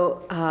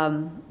 So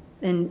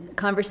in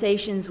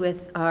conversations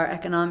with our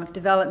economic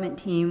development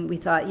team, we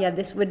thought, yeah,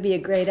 this would be a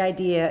great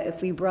idea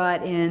if we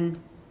brought in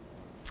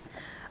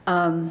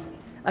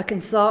a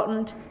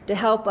consultant to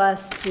help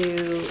us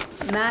to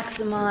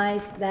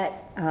maximize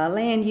that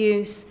land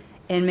use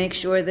and make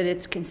sure that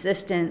it's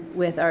consistent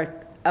with our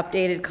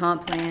updated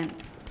comp plan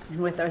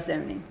and with our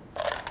zoning.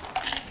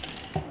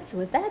 So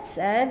with that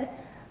said,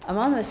 I'm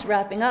almost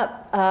wrapping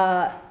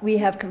up. We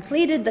have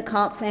completed the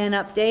comp plan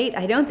update.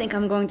 I don't think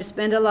I'm going to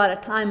spend a lot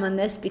of time on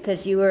this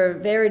because you were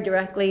very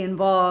directly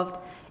involved.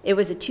 It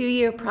was a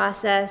 2-year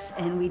process,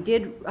 and we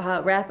did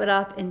wrap it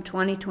up in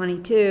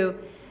 2022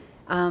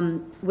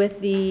 with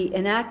the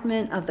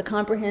enactment of the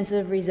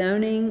comprehensive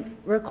rezoning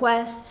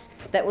requests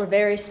that were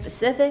very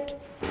specific.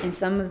 And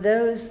some of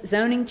those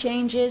zoning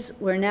changes,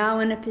 we're now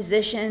in a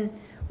position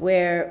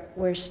where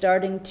we're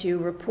starting to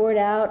report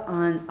out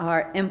on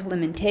our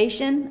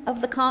implementation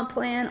of the comp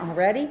plan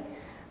already.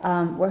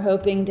 We're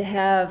hoping to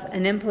have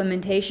an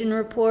implementation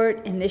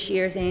report in this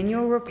year's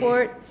annual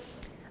report.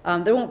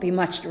 There won't be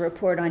much to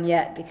report on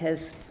yet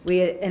because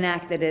we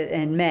enacted it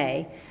in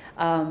May.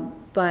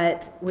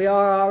 But we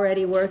are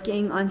already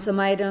working on some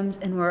items,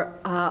 and we're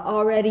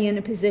already in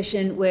a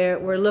position where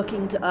we're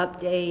looking to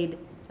update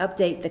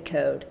the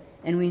code.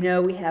 And we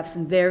know we have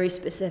some very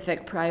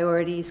specific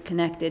priorities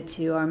connected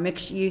to our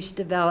mixed-use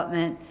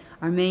development,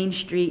 our Main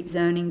Street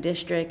zoning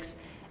districts,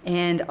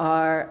 and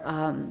our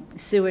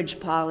sewage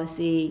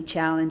policy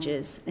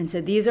challenges. And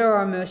so these are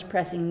our most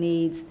pressing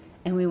needs,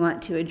 and we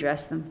want to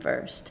address them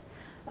first.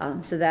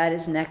 So that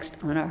is next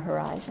on our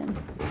horizon.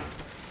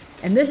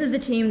 And this is the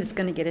team that's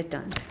going to get it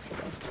done.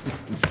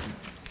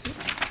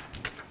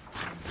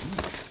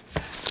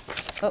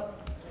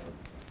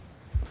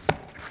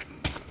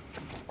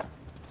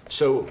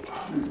 So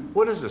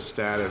what is the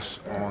status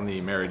on the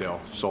Marydale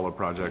solar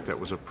project that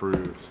was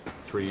approved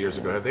 3 years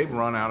ago? Have they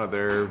run out of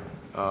their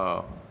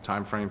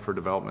timeframe for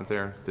development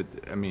there?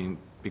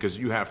 Because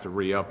you have to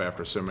re-up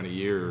after so many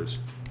years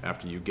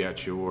after you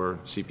get your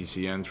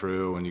CPCN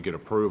through and you get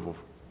approval.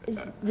 Is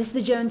this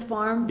the Jones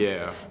Farm?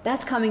 Yeah.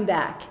 That's coming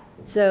back.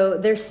 So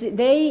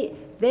they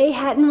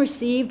hadn't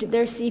received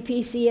their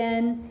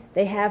CPCN.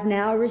 They have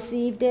now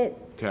received it.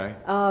 Okay.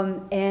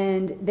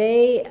 And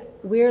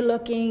we're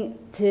looking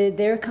to,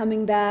 they're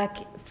coming back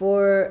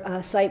for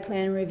a site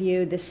plan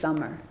review this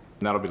summer. And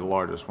that'll be the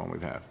largest one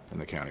we've had in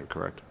the county,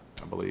 correct?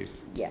 I believe.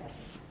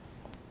 Yes.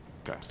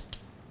 Okay.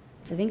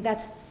 So I think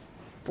that's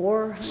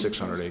 400.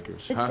 600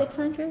 acres. It's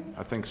 600?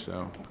 I think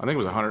so. I think it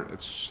was 100.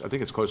 I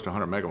think it's close to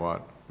 100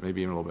 megawatt,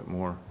 maybe even a little bit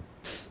more.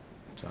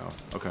 So,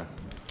 okay.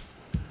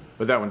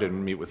 But that one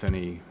didn't meet with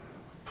any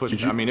push.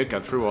 It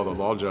got through all the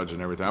law judge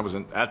and everything. I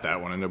wasn't at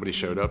that one and nobody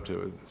showed up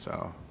to it,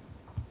 so.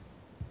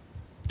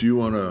 Do you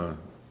want to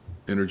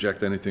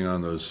interject anything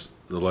on the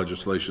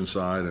legislation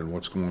side and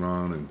what's going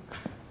on and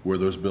where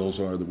those bills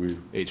are that we?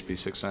 HB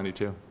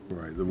 692?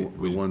 Right,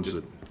 the ones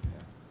that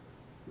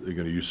they're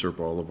going to usurp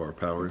all of our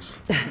powers,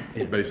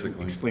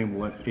 basically. Explain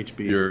what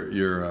HB.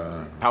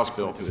 Your House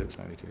Bill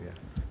 692, yeah.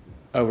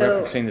 Oh,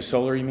 referencing the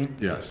solar, you mean?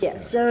 yes.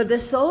 Yes. So the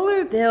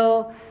solar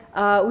bill,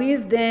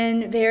 we've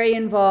been very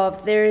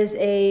involved. There is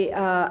a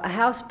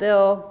House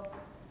Bill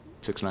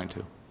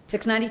 692.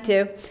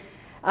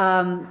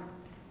 692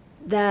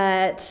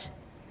 that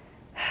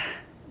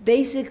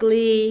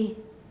basically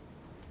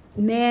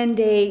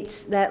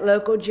mandates that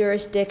local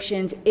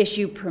jurisdictions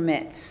issue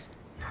permits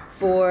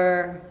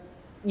for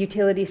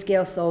utility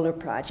scale solar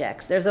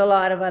projects. There's a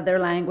lot of other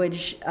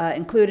language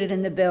included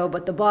in the bill,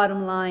 but the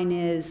bottom line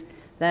is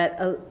that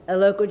a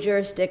local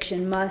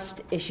jurisdiction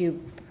must issue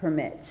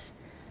permits.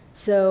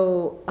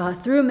 So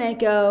through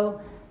MACO,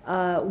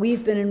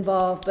 we've been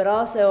involved, but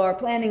also our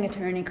planning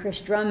attorney, Chris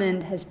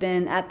Drummond, has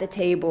been at the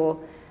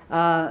table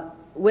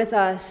with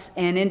us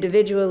and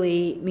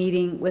individually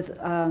meeting with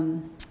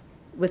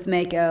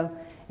MACO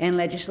and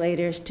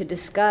legislators to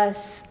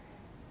discuss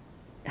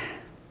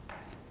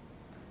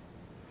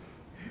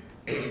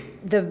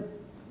the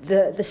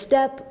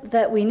step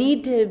that we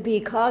need to be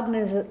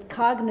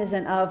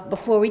cognizant of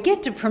before we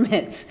get to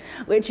permits,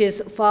 which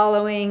is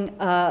following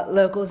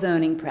local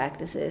zoning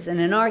practices. And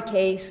in our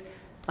case,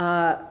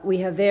 we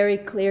have very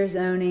clear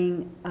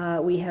zoning,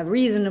 we have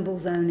reasonable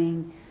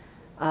zoning.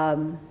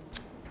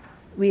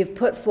 We have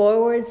put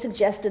forward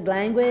suggested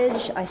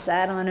language. I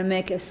sat on a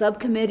MACO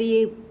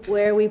subcommittee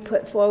where we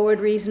put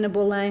forward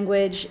reasonable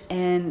language,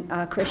 and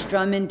Chris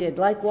Drummond did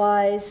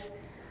likewise.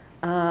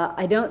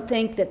 I don't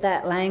think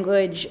that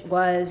language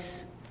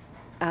was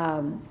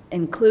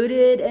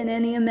included in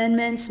any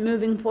amendments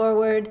moving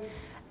forward,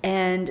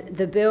 and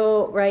the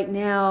bill right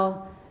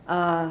now,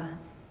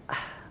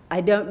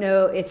 I don't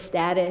know its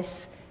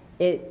status.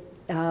 It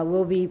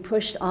will be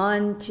pushed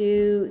on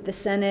to the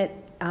Senate,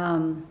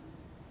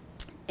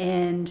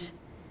 and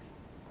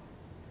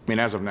I mean,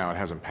 as of now, it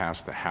hasn't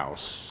passed the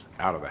House,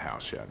 out of the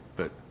House yet.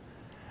 But,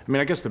 I mean,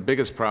 I guess the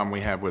biggest problem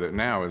we have with it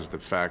now is the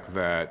fact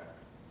that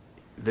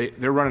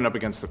they're running up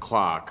against the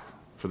clock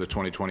for the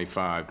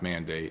 2025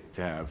 mandate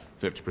to have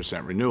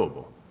 50%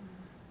 renewable.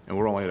 And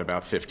we're only at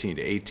about 15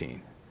 to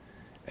 18.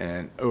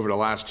 And over the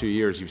last 2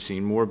 years, you've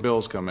seen more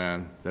bills come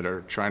in that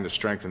are trying to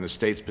strengthen the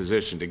state's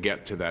position to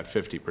get to that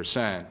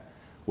 50%,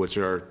 which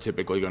are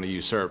typically going to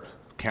usurp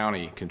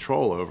county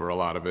control over a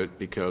lot of it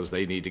because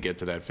they need to get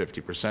to that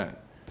 50%.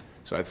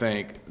 So I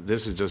think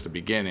this is just the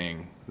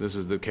beginning. This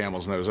is the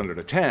camel's nose under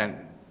the tent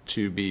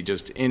to be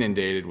just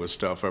inundated with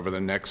stuff over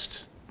the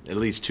next at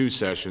least 2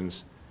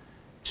 sessions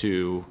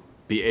to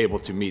be able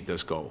to meet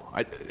this goal.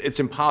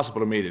 It's impossible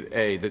to meet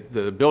it.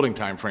 The building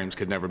timeframes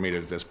could never meet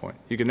it at this point.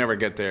 You could never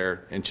get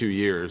there in 2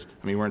 years.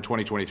 I mean, we're in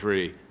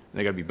 2023, and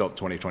they got to be built in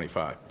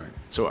 2025. Right.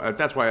 So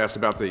that's why I asked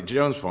about the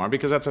Jones Farm,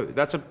 because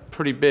that's a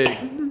pretty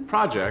big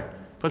project,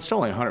 but it's still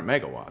only 100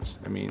 megawatts.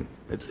 I mean,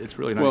 it's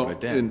really not even a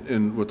dent.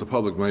 And what the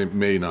public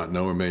may not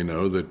know or may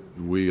know, that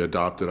we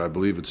adopted, I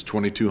believe it's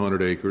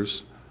 2,200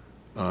 acres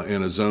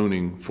in a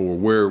zoning for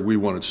where we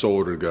wanted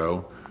solar to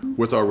go,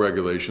 with our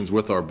regulations,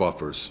 with our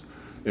buffers.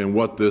 And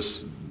what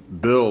this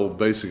bill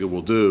basically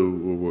will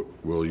do,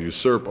 will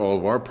usurp all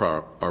of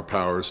our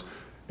powers,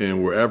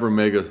 and wherever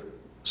mega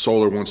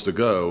solar wants to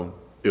go,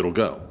 it'll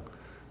go.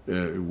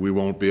 We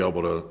won't be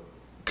able to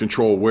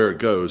control where it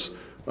goes.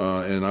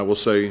 And I will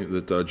say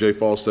that Jay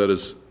Falstad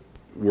has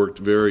worked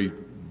very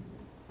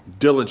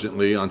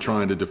diligently on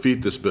trying to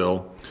defeat this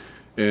bill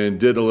and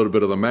did a little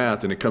bit of the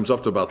math, and it comes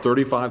up to about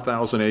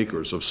 35,000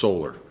 acres of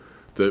solar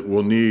that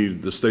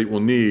the state will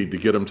need to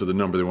get them to the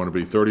number they want to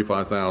be,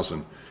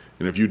 35,000.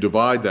 And if you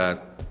divide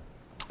that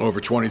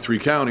over 23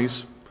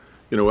 counties,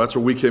 that's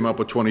where we came up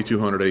with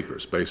 2,200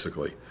 acres,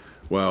 basically.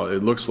 Well,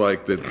 it looks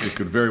like that it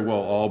could very well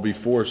all be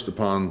forced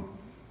upon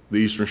the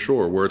Eastern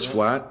Shore, where it's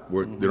flat,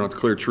 where they don't have to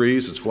clear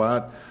trees, it's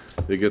flat,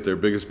 they get their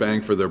biggest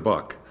bang for their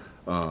buck.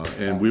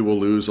 And we will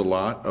lose a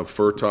lot of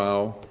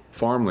fertile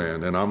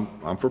farmland. And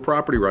I'm for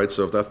property rights,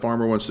 so if that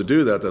farmer wants to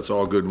do that, that's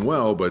all good and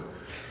well, but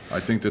I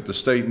think that the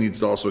state needs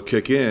to also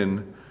kick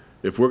in.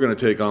 If we're going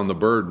to take on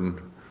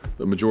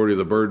the majority of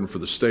the burden for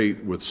the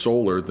state with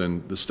solar,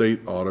 then the state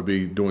ought to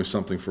be doing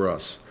something for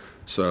us.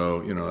 So,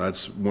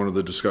 that's one of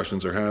the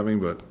discussions they're having,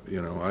 but,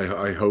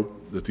 I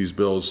hope that these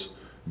bills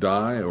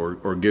die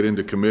or get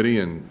into committee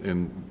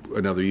in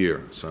another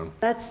year, so.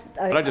 That's,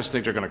 But I just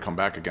think they're going to come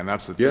back again.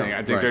 That's the thing. Yeah,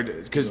 I think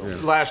right.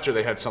 because last year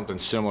they had something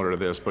similar to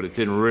this, but it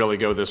didn't really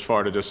go this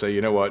far to just say, you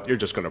know what, you're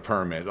just going to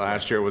permit.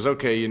 Last year it was,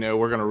 okay,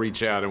 we're going to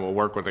reach out and we'll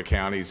work with the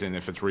counties, and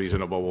if it's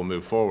reasonable, we'll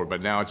move forward.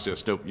 But now it's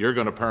just, nope, you're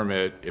going to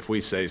permit if we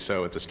say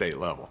so at the state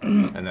level.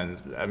 And then,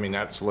 I mean,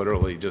 that's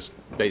literally just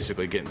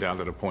basically getting down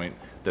to the point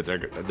that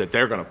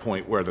they're going to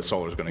point where the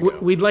solar's going to go.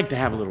 We'd like to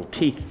have a little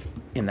teeth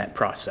in that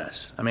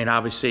process. I mean,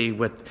 obviously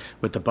with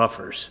the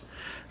buffers.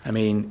 I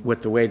mean,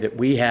 with the way that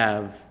we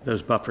have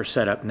those buffers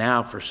set up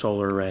now for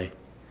solar array,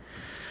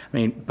 I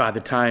mean, by the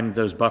time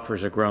those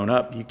buffers are grown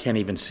up, you can't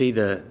even see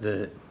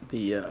the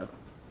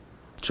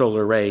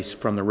solar arrays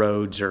from the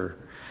roads,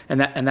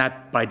 and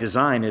that by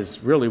design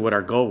is really what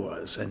our goal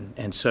was.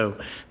 And so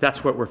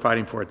that's what we're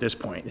fighting for at this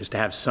point, is to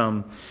have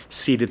some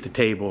seat at the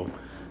table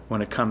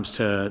when it comes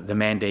to the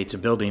mandates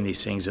of building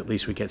these things. At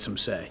least we get some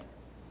say.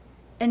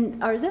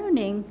 and our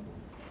zoning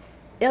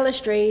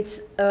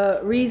illustrates a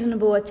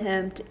reasonable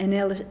attempt and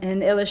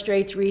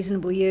illustrates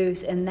reasonable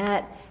use, and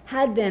that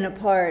had been a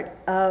part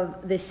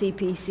of the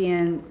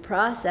CPCN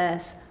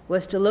process,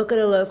 was to look at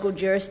a local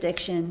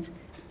jurisdiction's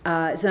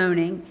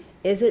zoning.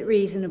 Is it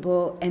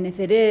reasonable? And if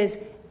it is,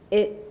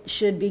 it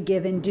should be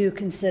given due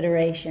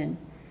consideration.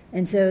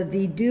 And so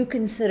the due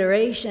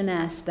consideration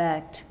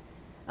aspect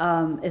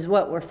is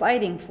what we're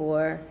fighting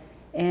for,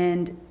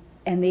 and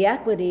the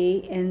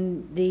equity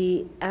in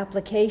the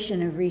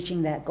application of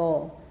reaching that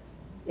goal.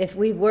 If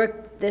we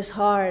work this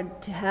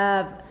hard to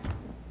have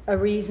a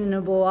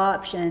reasonable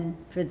option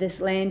for this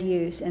land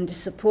use and to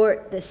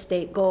support this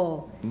state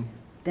goal,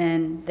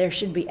 then there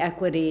should be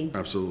equity.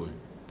 Absolutely.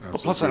 Well,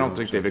 plus, I don't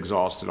think they've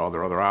exhausted all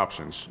their other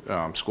options,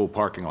 school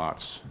parking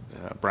lots,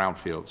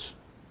 brownfields.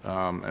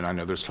 And I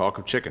know there's talk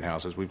of chicken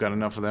houses. We've got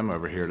enough of them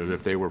over here that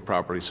if they were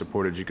properly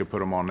supported, you could put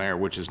them on there,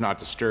 which is not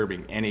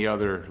disturbing any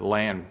other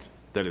land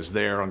that is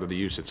there under the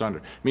use it's under.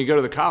 I mean, you go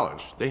to the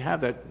college, they have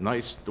that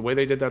nice, the way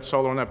they did that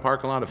solar in that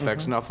parking lot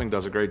affects nothing,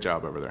 does a great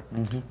job over there.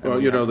 Well,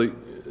 you know,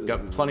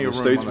 Got plenty of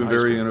the room on state's the been high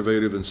very school.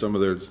 innovative in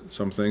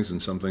some things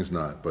and some things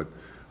not. But,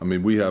 I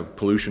mean, we have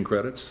pollution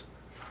credits,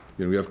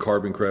 you know, we have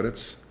carbon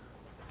credits,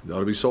 there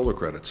ought to be solar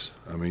credits.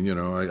 I mean, you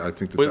know, I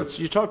think that Well, that's.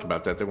 you talked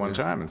about that one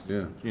time, and,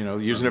 yeah. you know,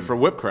 using it for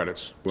whip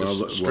credits, Well, just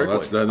well, strictly.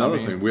 that's another I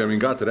mean, thing. We haven't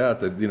got to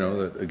that, you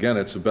know, that, again,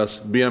 it's the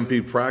best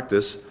BMP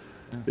practice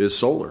is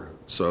solar.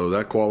 So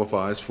that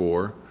qualifies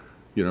for,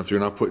 you know, if you're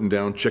not putting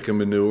down chicken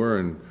manure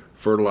and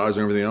fertilizer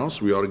and everything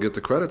else, we ought to get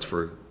the credits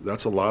for,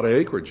 that's a lot of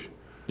acreage.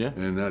 Yeah.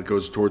 And that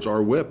goes towards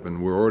our WIP,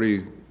 and we're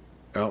already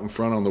out in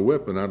front on the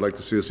WIP, and I'd like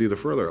to see us either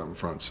further out in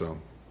front, so.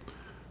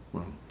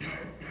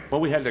 Well,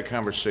 we had that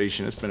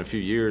conversation, it's been a few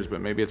years,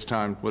 but maybe it's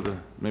time with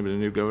maybe the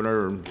new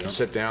governor, or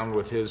sit down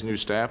with his new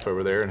staff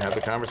over there and have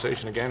the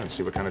conversation again and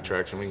see what kind of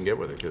traction we can get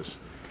with it, because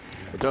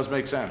it does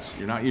make sense.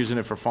 You're not using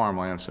it for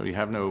farmland, so you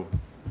have no,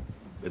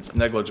 it's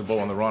negligible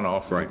on the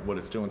runoff, Right. what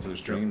it's doing to the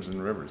streams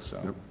and rivers, so.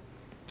 Yep.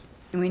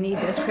 And we need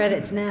those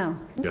credits now.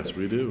 Yes,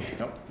 we do.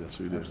 Yep. Yes,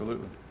 we do.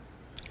 Absolutely.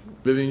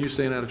 Vivian, you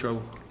staying out of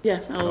trouble?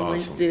 Yes, I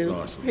always Awesome, do.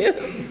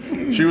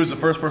 awesome. She was the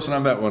first person I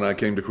met when I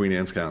came to Queen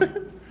Anne's County.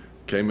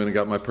 Came in and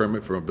got my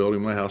permit for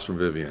building my house from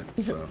Vivian,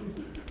 so.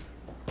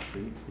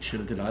 You should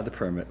have denied the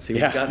permit. See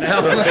what Yeah. you got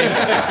now?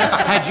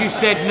 Had you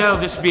said no,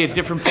 this would be a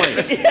different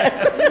place. You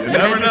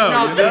never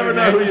know. You never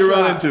know who you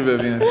run into,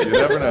 Vivian. You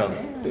never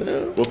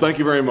know. Well, thank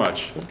you very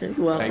much. Okay,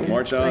 well,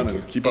 March on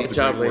and keep up the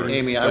job, great work.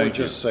 ladies. Amy, I would Thank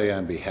you. just say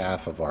on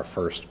behalf of our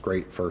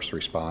great first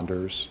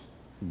responders,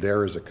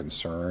 there is a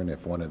concern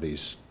if one of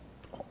these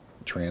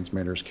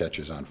transmitters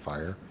catches on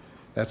fire,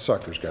 that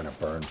sucker's gonna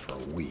burn for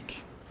a week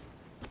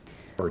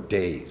or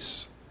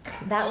days.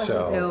 That was a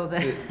So, bill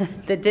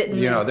that didn't.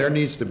 You know, there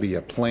needs to be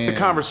a plan. The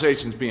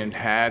conversation's being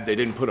had, they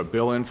didn't put a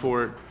bill in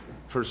for it,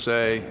 per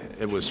se.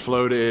 It was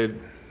floated,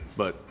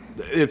 but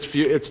it's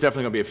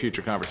definitely gonna be a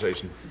future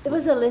conversation. There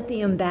was a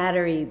lithium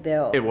battery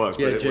bill. It was,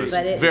 but it was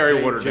But it-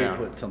 very watered Jay down.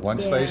 put something-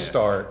 Once Yeah. they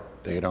start,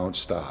 they don't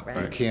stop.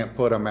 You Right. can't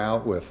put them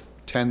out with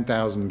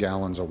 10,000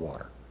 gallons of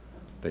water.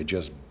 They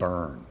just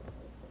burn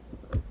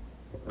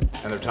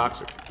And they're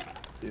toxic.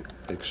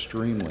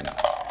 extremely.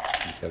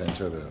 You get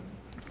into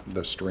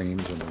the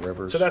streams and the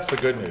rivers. So that's the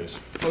good news.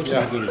 Most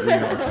of the green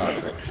are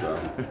toxic, so.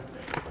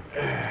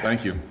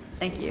 Thank you.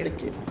 Thank you.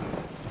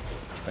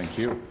 Thank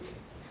you.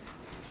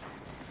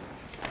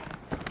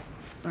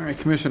 All right,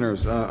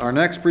 Commissioners, our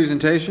next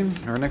presentation,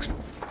 our next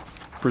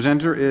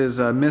presenter is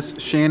Miss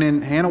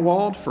Shannon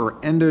Hannawald for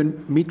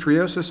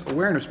Endometriosis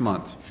Awareness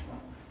Month.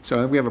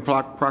 So we have a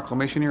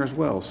proclamation here as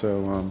well,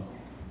 so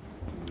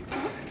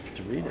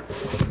To read it.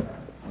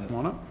 come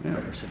on up. Yeah.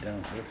 Better sit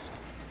down first.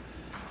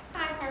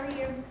 Hi, how are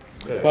you?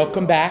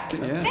 Welcome back.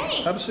 Yeah,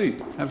 Have a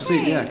seat. have a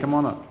seat, yeah, come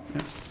on up.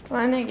 Yeah. Well,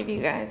 I'm gonna give you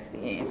guys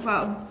the,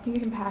 well, you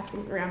can pass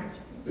these around.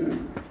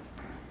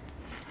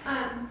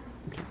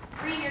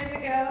 3 years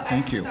ago,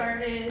 I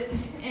started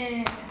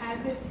an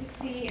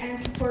advocacy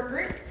and support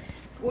group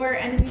for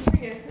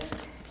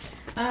endometriosis.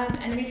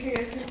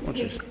 Endometriosis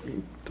takes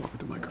Talk with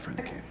the microphone,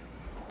 okay.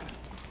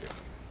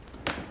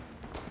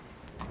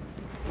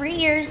 3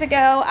 years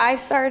ago, I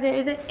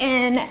started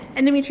an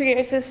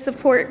endometriosis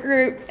support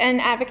group and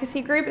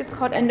advocacy group. It's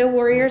called Endo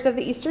Warriors of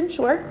the Eastern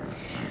Shore.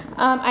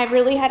 I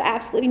really had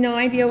absolutely no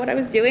idea what I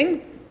was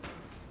doing,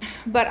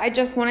 but I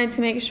just wanted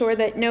to make sure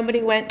that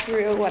nobody went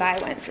through what I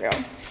went through.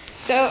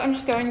 So I'm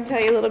just going to tell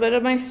you a little bit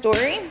of my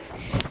story.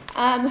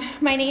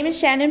 My name is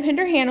Shannon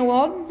Pinder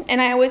Hannawald,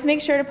 and I always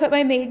make sure to put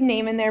my maiden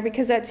name in there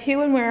because that's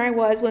who and where I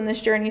was when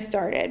this journey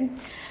started.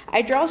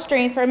 I draw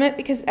strength from it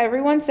because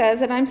everyone says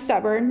that I'm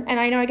stubborn, and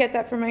I know I get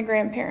that from my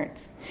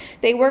grandparents.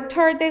 They worked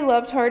hard, they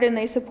loved hard, and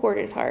they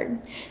supported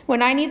hard.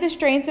 When I need the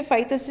strength to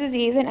fight this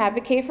disease and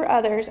advocate for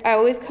others, I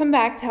always come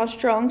back to how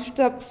strong,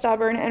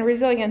 stubborn, and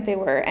resilient they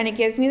were, and it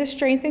gives me the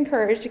strength and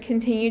courage to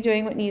continue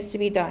doing what needs to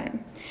be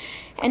done.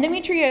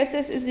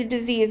 Endometriosis is a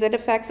disease that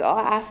affects all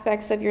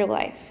aspects of your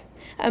life.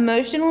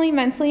 Emotionally,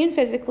 mentally, and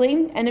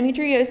physically,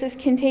 endometriosis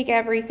can take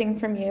everything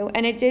from you,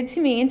 and it did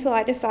to me until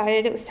I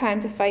decided it was time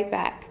to fight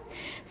back.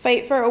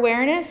 Fight for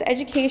awareness,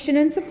 education,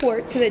 and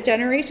support so that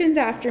generations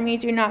after me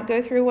do not go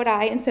through what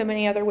I and so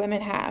many other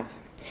women have.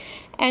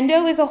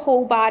 Endo is a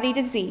whole body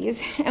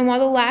disease, and while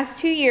the last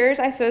 2 years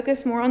I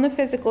focused more on the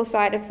physical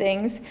side of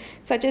things,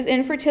 such as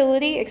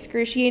infertility,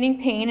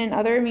 excruciating pain, and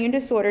other immune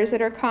disorders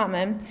that are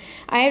common,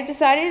 I have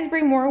decided to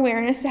bring more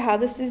awareness to how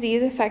this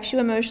disease affects you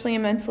emotionally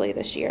and mentally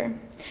this year.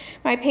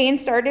 My pain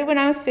started when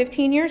I was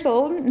 15 years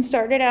old and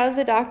started out as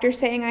a doctor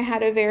saying I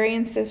had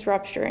ovarian cyst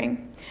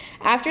rupturing.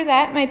 After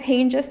that, my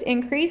pain just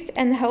increased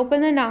and the help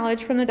and the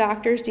knowledge from the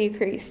doctors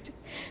decreased.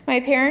 My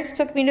parents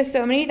took me to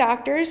so many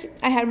doctors.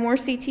 I had more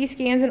CT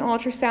scans and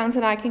ultrasounds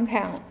than I can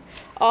count,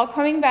 all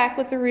coming back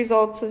with the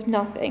results of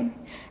nothing.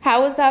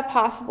 How was that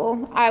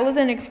possible? I was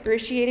in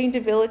excruciating,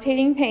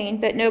 debilitating pain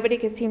that nobody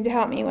could seem to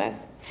help me with.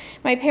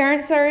 My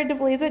parents started to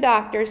believe the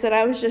doctors that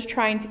I was just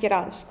trying to get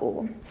out of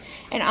school.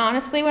 And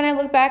honestly, when I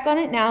look back on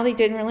it now, they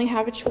didn't really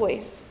have a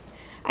choice.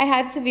 I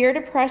had severe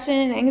depression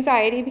and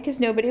anxiety because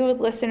nobody would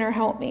listen or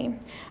help me.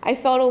 I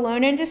felt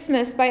alone and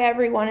dismissed by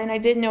everyone, and I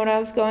didn't know what I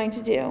was going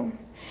to do.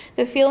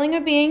 The feeling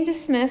of being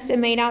dismissed and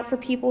made out for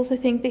people to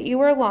think that you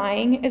were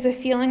lying is a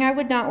feeling I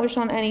would not wish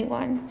on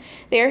anyone.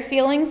 They are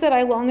feelings that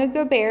I long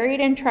ago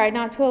buried and tried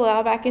not to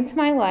allow back into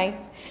my life.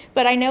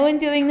 But I know in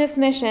doing this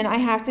mission, I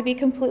have to be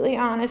completely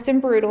honest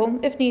and brutal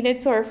if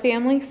needed so our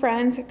family,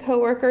 friends,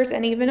 coworkers,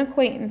 and even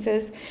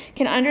acquaintances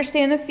can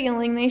understand the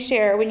feeling they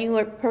share when you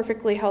look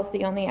perfectly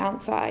healthy on the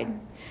outside.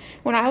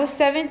 When I was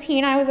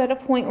 17, I was at a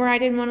point where I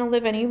didn't want to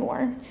live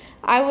anymore.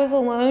 I was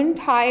alone,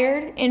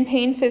 tired, in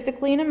pain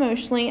physically and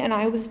emotionally, and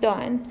I was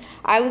done.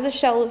 I was a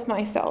shell of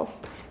myself,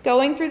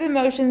 going through the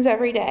motions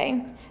every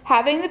day.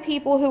 Having the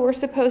people who were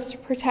supposed to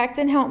protect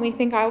and help me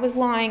think I was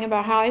lying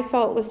about how I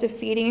felt was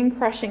defeating and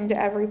crushing to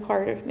every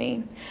part of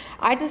me.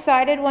 I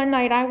decided one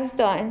night I was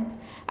done.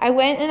 I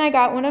went and I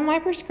got one of my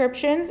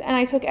prescriptions, and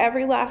I took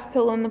every last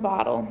pill in the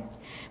bottle.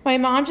 My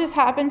mom just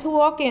happened to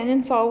walk in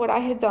and saw what I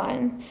had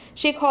done.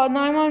 She called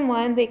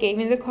 911. They gave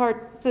me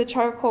the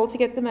charcoal to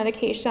get the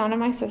medication out of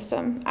my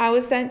system. I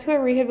was sent to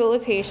a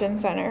rehabilitation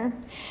center.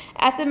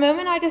 At the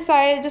moment I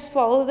decided to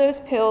swallow those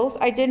pills,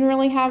 I didn't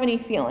really have any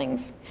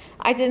feelings.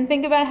 I didn't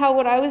think about how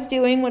what I was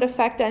doing would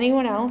affect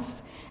anyone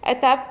else.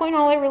 At that point,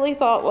 all I really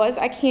thought was,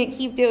 I can't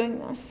keep doing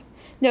this.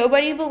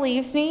 Nobody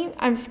believes me,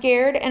 I'm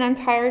scared, and I'm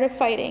tired of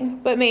fighting.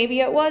 But maybe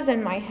it was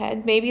in my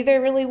head. Maybe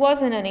there really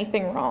wasn't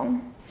anything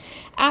wrong.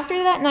 After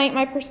that night,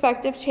 my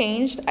perspective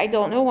changed. I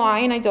don't know why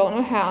and I don't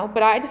know how,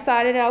 but I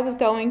decided I was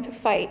going to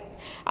fight.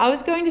 I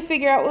was going to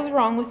figure out what was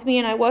wrong with me,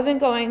 and I wasn't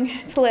going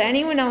to let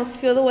anyone else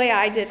feel the way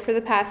I did for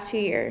the past 2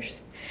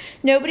 years.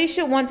 Nobody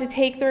should want to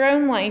take their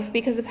own life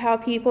because of how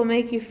people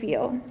make you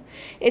feel.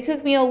 It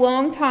took me a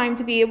long time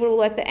to be able to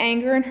let the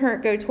anger and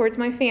hurt go towards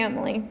my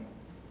family.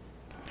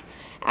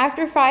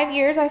 After 5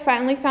 years, I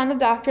finally found a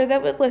doctor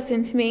that would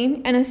listen to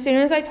me, and as soon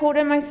as I told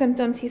him my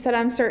symptoms, he said,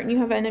 "I'm certain you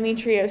have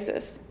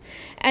endometriosis."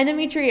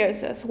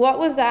 Endometriosis, what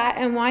was that,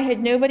 and why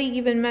had nobody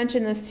even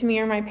mentioned this to me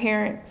or my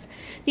parents?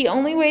 The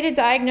only way to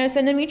diagnose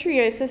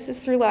endometriosis is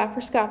through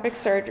laparoscopic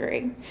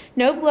surgery.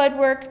 No blood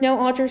work, no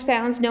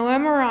ultrasounds, no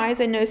MRIs,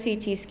 and no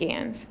CT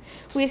scans.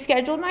 We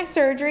scheduled my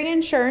surgery,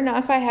 and sure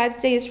enough, I had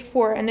stage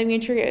 4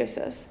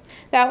 endometriosis.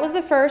 That was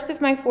the first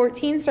of my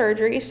 14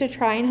 surgeries to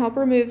try and help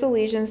remove the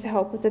lesions to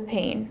help with the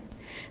pain.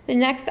 The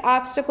next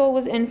obstacle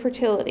was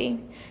infertility.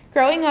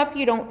 Growing up,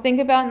 you don't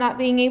think about not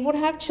being able to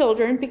have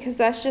children because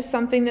that's just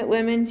something that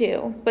women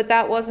do, but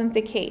that wasn't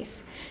the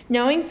case.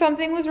 Knowing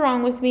something was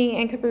wrong with me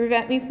and could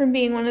prevent me from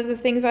being one of the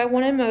things I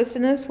wanted most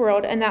in this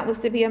world, and that was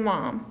to be a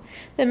mom.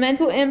 The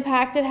mental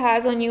impact it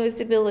has on you is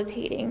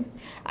debilitating.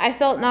 I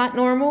felt not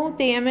normal,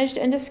 damaged,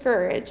 and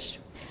discouraged.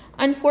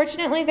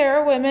 Unfortunately, there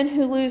are women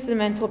who lose the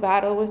mental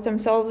battle with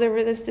themselves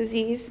over this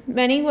disease.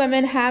 Many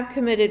women have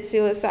committed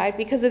suicide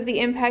because of the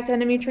impact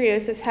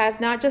endometriosis has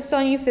not just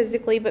on you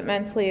physically, but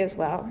mentally as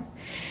well.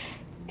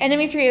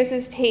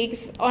 Endometriosis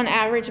takes, on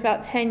average,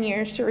 about 10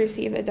 years to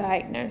receive a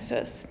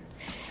diagnosis.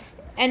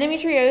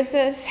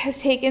 Endometriosis has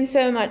taken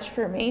so much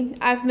for me.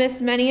 I've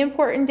missed many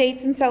important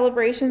dates and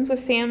celebrations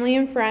with family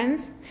and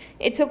friends.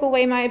 It took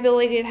away my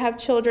ability to have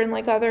children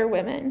like other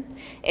women.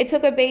 It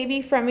took a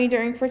baby from me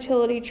during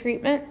fertility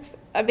treatments,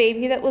 a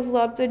baby that was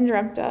loved and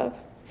dreamt of.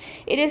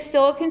 It is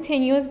still a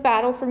continuous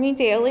battle for me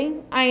daily.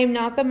 I am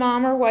not the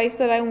mom or wife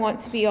that I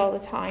want to be all the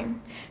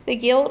time. The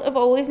guilt of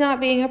always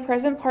not being a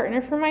present partner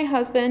for my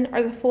husband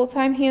or the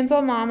full-time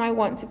hands-on mom I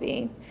want to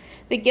be.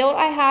 The guilt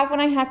I have when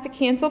I have to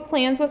cancel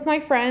plans with my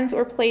friends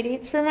or play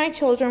dates for my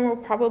children will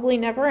probably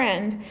never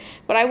end,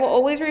 but I will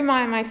always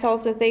remind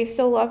myself that they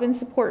still love and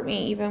support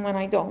me even when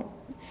I don't.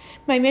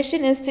 My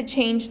mission is to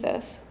change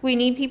this. We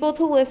need people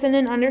to listen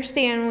and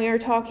understand when we are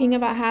talking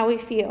about how we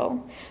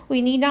feel.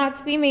 We need not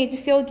to be made to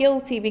feel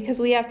guilty because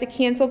we have to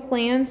cancel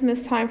plans,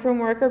 miss time from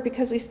work, or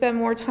because we spend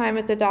more time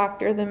at the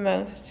doctor than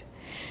most.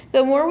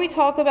 The more we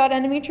talk about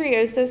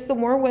endometriosis, the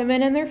more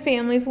women and their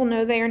families will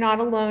know they are not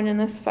alone in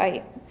this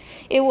fight.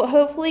 It will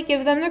hopefully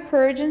give them the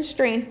courage and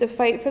strength to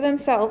fight for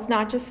themselves,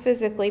 not just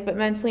physically, but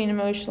mentally and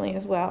emotionally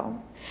as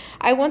well.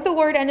 I want the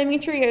word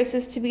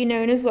endometriosis to be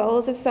known as well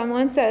as if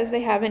someone says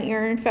they have an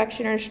ear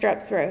infection or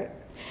strep throat.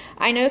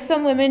 I know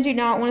some women do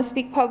not want to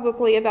speak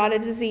publicly about a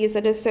disease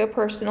that is so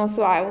personal,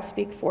 so I will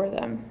speak for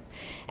them.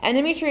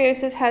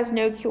 Endometriosis has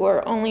no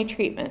cure, only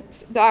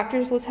treatments.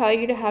 Doctors will tell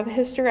you to have a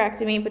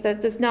hysterectomy, but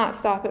that does not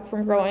stop it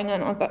from growing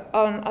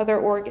on other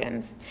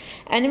organs.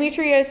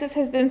 Endometriosis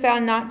has been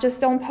found not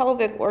just on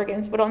pelvic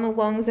organs, but on the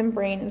lungs and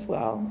brain as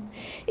well.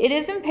 It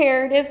is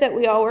imperative that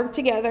we all work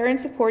together and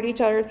support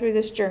each other through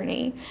this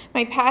journey.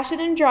 My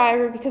passion and drive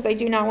are because I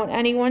do not want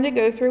anyone to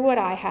go through what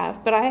I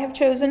have, but I have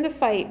chosen to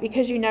fight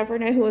because you never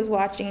know who is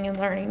watching and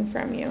learning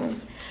from you.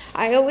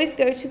 I always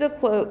go to the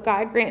quote,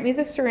 God grant me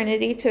the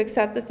serenity to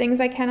accept the things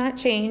I cannot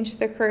change,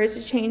 the courage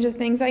to change the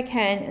things I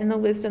can, and the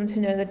wisdom to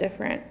know the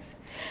difference.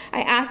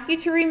 I ask you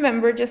to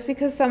remember just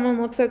because someone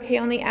looks okay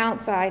on the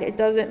outside, it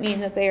doesn't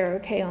mean that they are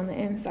okay on the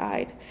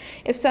inside.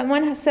 If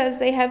someone says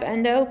they have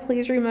endo,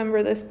 please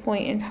remember this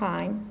point in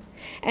time.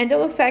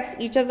 Endo affects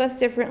each of us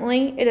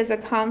differently. It is a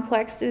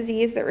complex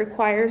disease that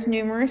requires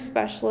numerous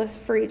specialists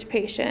for each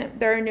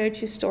patient. There are no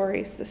two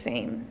stories the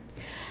same.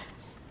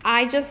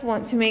 I just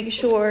want to make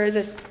sure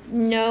that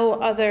no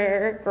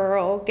other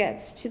girl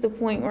gets to the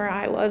point where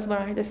I was when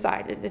I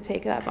decided to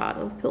take that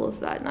bottle of pills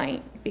that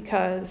night,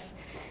 because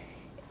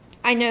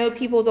I know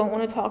people don't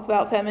want to talk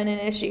about feminine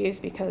issues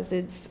because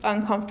it's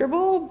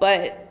uncomfortable,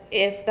 but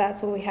if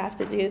that's what we have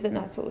to do, then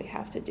that's what we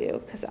have to do,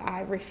 because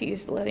I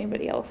refuse to let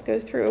anybody else go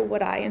through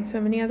what I and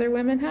so many other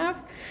women have.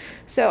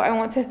 So I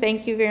want to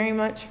thank you very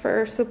much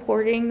for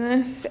supporting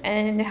this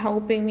and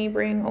helping me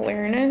bring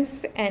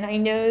awareness. And I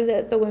know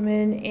that the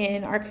women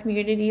in our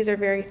communities are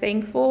very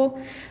thankful.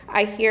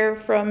 I hear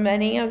from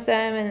many of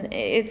them, and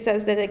it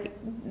says that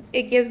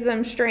it gives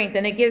them strength,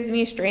 and it gives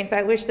me strength.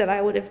 I wish that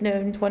I would have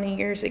known 20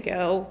 years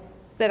ago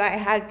that I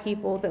had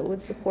people that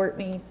would support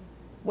me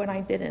when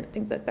I didn't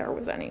think that there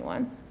was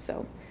anyone.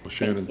 So, Well,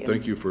 Shannon,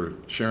 thank you for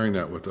sharing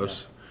that with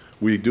us.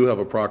 We do have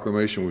a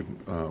proclamation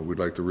we'd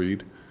like to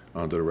read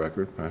onto the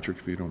record. Patrick,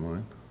 if you don't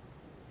mind.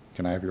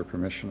 Can I have your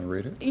permission to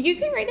read it? You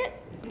can read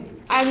it.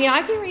 I mean,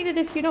 I can read it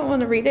if you don't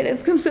want to read it.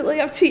 It's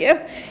completely up to you.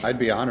 I'd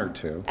be honored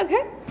to.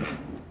 Okay.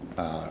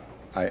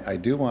 I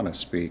do want to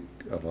speak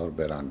a little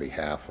bit on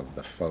behalf of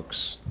the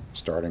folks,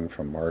 starting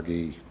from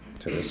Margie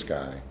to this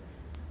guy.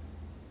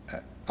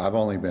 I've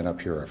only been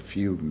up here a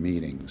few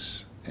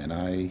meetings, and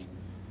I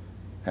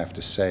have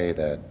to say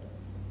that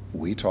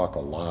we talk a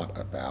lot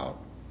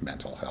about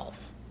mental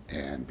health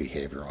and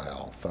behavioral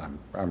health.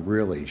 I'm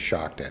really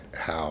shocked at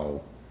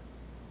how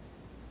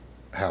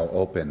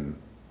open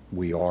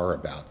we are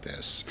about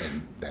this,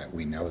 and that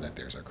we know that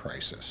there's a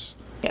crisis.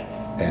 Yes.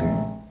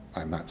 And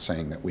I'm not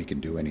saying that we can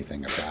do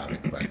anything about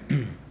it, but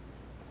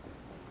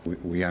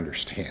we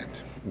understand.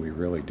 We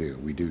really do.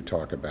 We do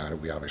talk about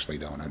it. We obviously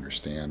don't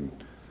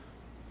understand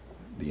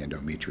the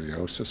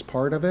endometriosis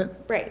part of it.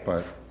 Right.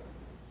 But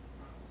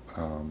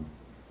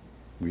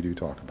we do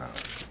talk about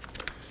it.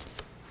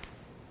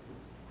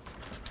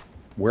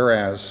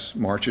 Whereas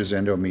March is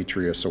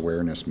Endometriosis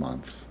Awareness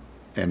Month,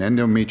 and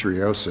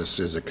endometriosis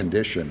is a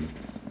condition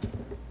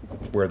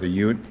where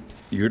the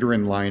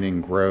uterine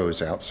lining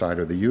grows outside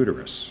of the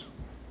uterus,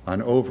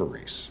 on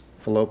ovaries,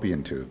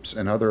 fallopian tubes,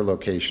 and other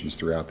locations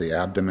throughout the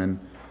abdomen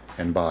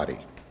and body.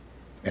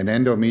 And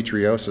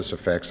endometriosis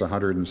affects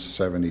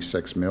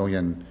 176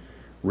 million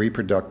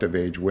reproductive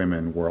age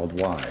women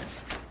worldwide.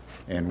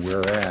 And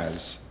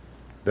whereas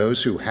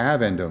those who have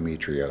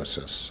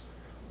endometriosis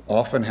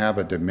often have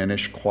a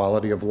diminished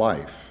quality of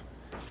life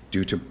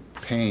due to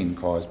pain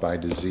caused by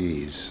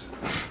disease,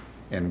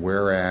 and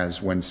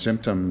whereas when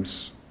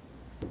symptoms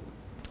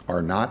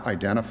are not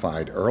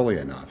identified early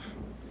enough,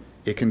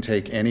 it can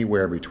take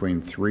anywhere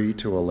between 3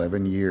 to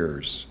 11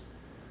 years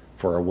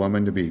for a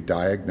woman to be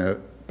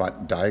diagnosed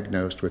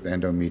with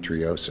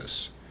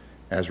endometriosis,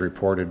 as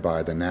reported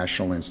by the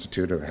National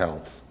Institute of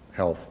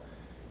Health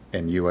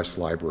and U.S.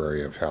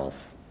 Library of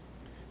Health.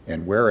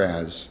 And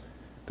whereas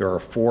there are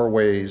 4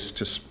 ways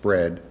to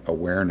spread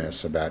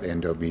awareness about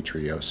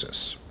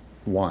endometriosis.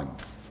 1,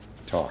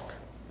 talk.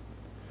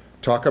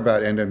 Talk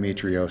about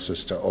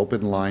endometriosis to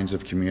open lines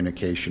of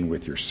communication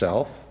with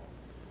yourself,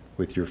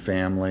 with your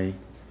family,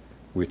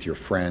 with your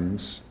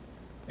friends,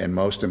 and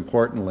most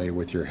importantly,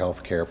 with your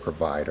healthcare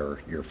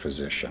provider, your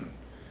physician.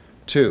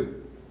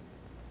 2,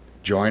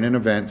 join an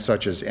event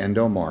such as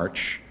Endo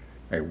March,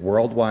 a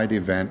worldwide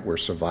event where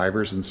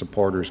survivors and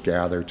supporters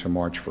gather to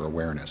march for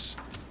awareness.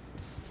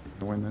 You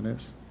know when that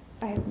is?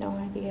 I have no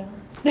idea.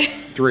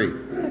 3,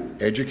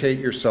 educate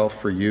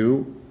yourself for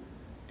you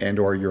and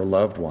or your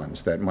loved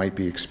ones that might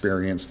be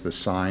experiencing the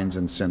signs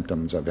and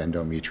symptoms of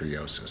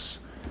endometriosis.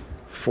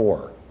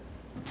 4,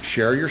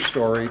 share your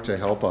story to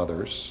help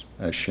others,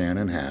 as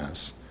Shannon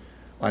has.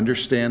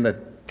 Understand that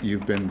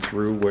you've been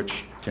through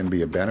which can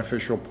be a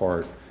beneficial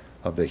part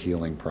of the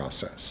healing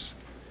process.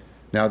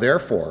 Now,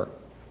 therefore,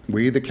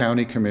 we, the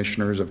County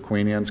Commissioners of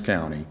Queen Anne's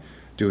County,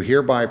 do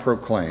hereby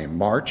proclaim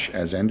March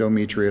as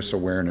Endometriosis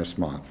Awareness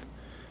Month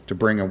to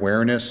bring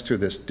awareness to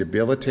this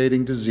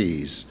debilitating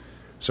disease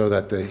so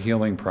that the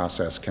healing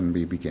process can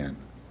begin.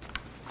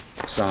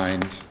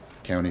 Signed,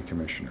 County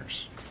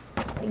Commissioners.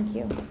 Thank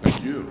you.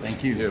 Thank you.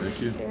 Thank you. Yeah,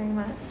 thank you. Very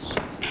much.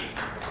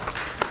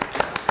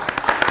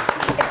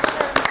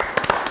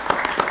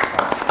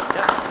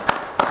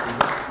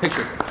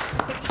 Picture.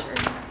 Picture.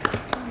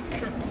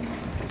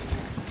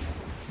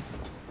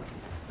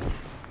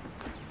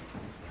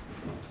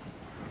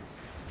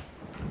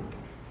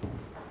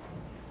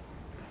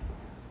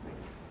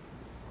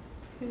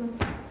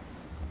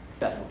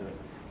 Beth will do it.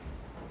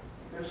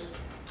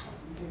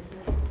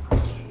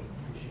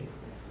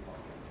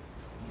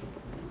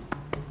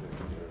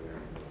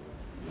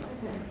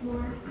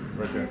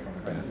 Right there in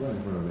front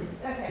of me.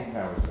 Okay.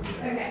 That was the-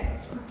 Okay.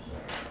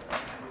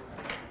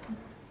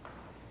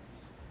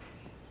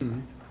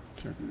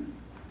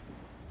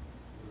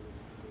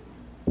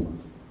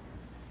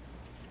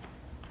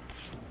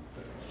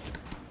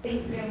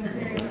 Thank you very much.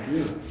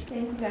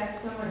 Thank you guys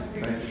so much for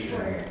your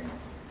support.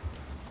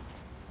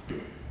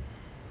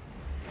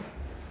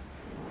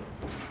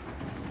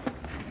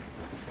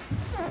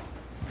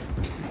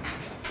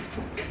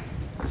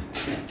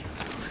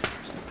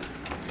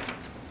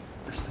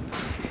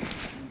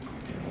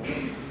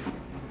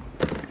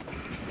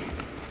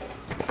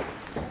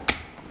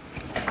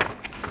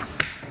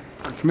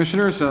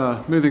 Commissioners,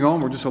 moving on,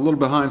 we're just a little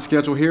behind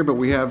schedule here, but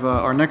we have,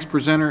 our next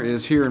presenter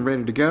is here and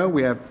ready to go.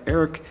 We have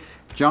Eric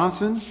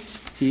Johnson.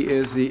 He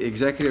is the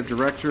Executive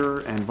Director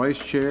and Vice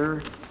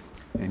Chair,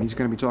 and he's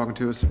going to be talking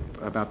to us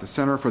about the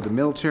Center for the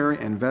Military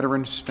and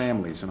Veterans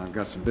Families. And I've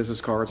got some business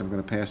cards I'm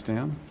going to pass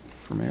down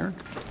from Eric.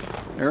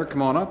 Eric,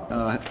 come on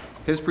up.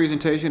 His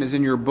presentation is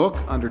in your book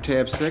under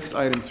tab 6,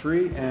 item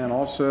 3, and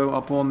also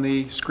up on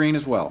the screen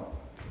as well.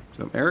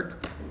 So, Eric?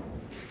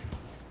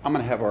 I'm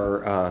going to have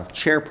our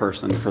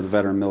chairperson for the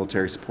Veteran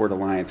Military Support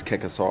Alliance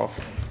kick us off.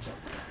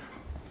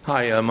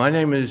 Hi, my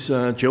name is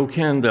Joe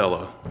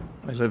Candela.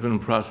 I live in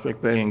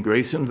Prospect Bay in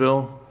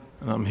Graysonville,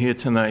 and I'm here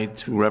tonight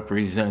to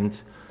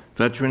represent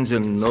Veterans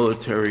and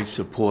Military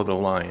Support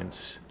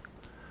Alliance,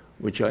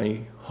 which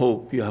I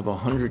hope you have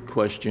 100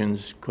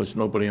 questions because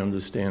nobody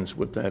understands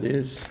what that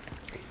is.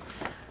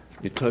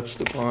 You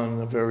touched upon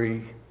a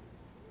very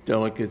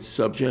delicate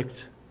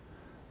subject.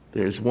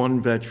 There's one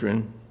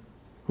veteran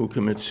who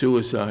commits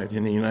suicide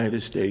in the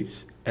United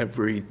States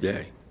every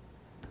day.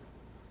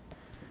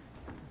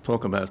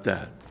 Talk about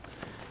that.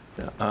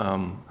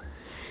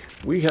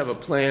 We have a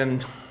plan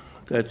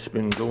that's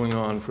been going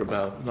on for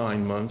about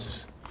 9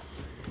 months.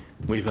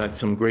 We've had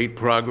some great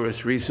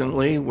progress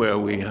recently where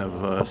we have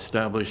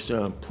established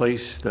a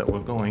place that we're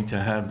going to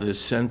have this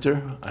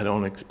center. I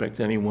don't expect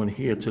anyone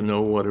here to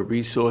know what a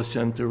resource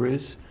center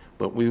is,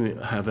 but we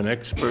have an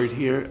expert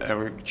here,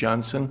 Eric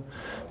Johnson,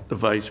 the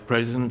vice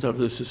president of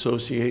this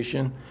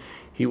association.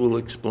 He will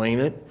explain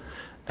it,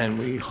 and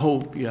we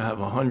hope you have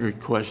 100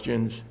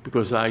 questions,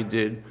 because I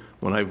did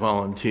when I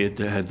volunteered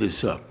to head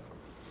this up.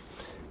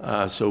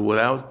 So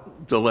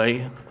without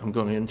delay, I'm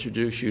going to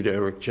introduce you to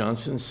Eric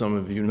Johnson. Some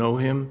of you know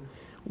him.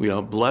 We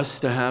are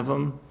blessed to have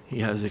him. He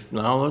has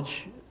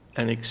knowledge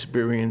and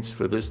experience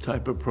for this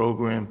type of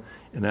program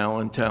in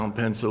Allentown,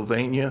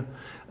 Pennsylvania,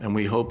 and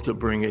we hope to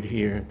bring it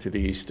here to the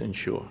Eastern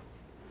Shore.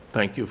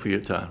 Thank you for your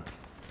time.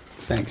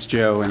 Thanks,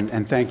 Joe,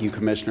 and thank you,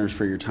 commissioners,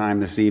 for your time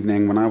this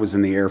evening. When I was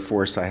in the Air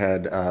Force, I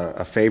had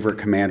a favorite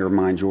commander of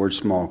mine, George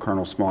Small,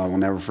 Colonel Small. I will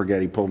never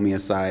forget, he pulled me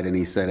aside and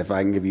he said, if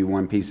I can give you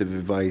one piece of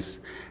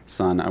advice,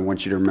 son, I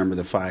want you to remember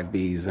the 5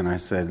 Bs. And I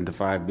said, the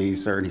 5 Bs,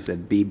 sir? And he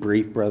said, be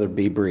brief, brother,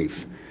 be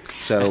brief.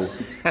 So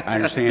I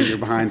understand you're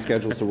behind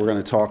schedule, so we're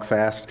going to talk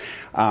fast.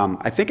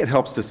 I think it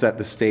helps to set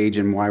the stage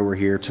and why we're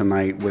here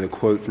tonight with a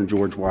quote from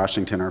George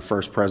Washington, our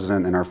first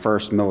president and our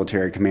first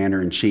military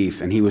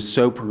commander-in-chief, and he was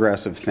so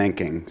progressive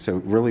thinking. So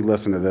really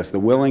listen to this. The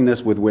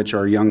willingness with which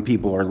our young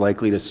people are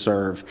likely to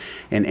serve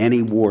in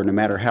any war, no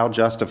matter how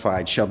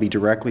justified, shall be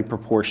directly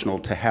proportional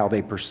to how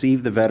they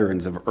perceive the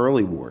veterans of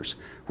early wars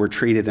were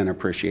treated and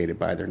appreciated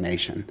by their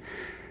nation.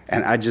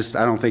 And I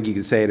don't think you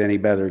can say it any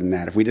better than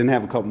that. If we didn't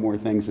have a couple more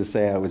things to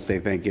say, I would say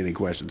thank you, any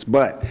questions.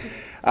 But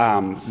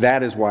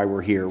that is why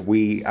we're here.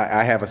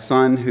 I have a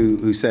son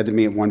who said to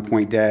me at one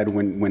point, Dad,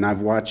 when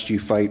I've watched you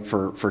fight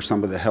for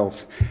some of the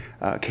health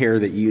care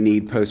that you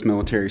need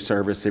post-military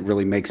service, it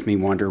really makes me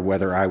wonder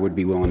whether I would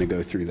be willing to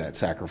go through that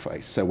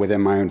sacrifice. So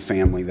within my own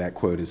family, that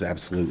quote is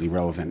absolutely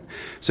relevant.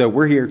 So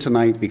we're here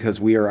tonight because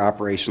we are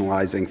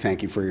operationalizing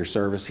Thank You for Your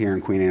Service here in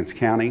Queen Anne's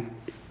County.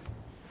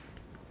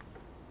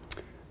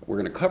 We're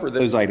going to cover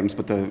those items,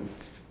 but the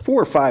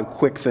 4 or 5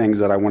 quick things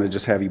that I want to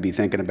just have you be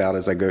thinking about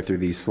as I go through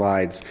these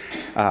slides.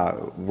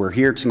 We're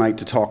here tonight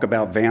to talk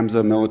about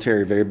VAMSA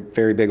military, very,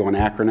 very big on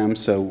acronyms.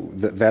 So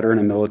the Veteran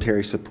and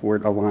Military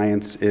Support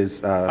Alliance is...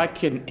 If I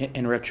can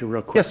interrupt you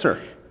real quick. Yes,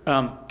 sir.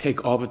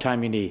 Take all the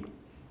time you need.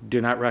 Do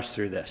not rush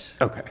through this.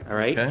 Okay. All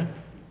right? Okay?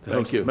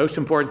 Thank you. Most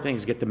important thing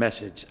is get the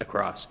message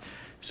across.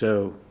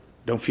 So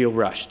don't feel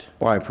rushed.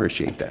 Well, I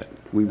appreciate that.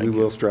 We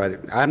will strive it.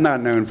 I'm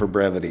not known for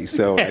brevity,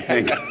 so I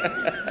think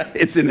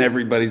it's in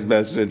everybody's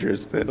best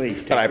interest that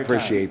Please, take but I your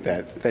appreciate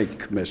that. Thank you,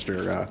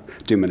 Commissioner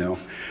Dumino.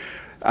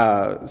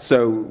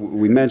 So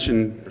we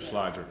mentioned... Your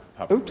slides are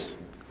up. Oops.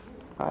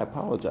 I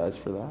apologize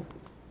for that.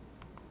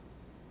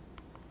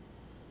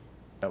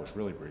 That was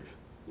really brief.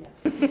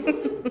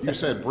 You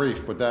said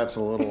brief, but that's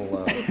a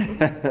little...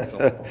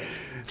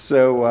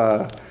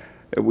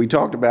 We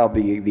talked about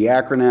the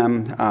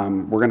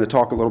acronym. We're going to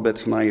talk a little bit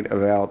tonight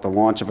about the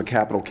launch of a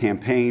capital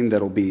campaign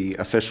that'll be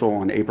official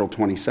on April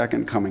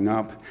 22nd coming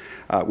up.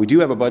 We do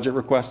have a budget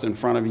request in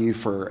front of you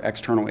for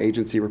external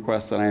agency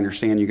requests that I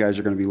understand you guys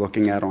are going to be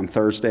looking at on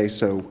Thursday.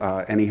 So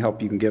any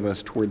help you can give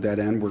us toward that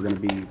end, we're going to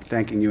be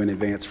thanking you in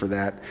advance for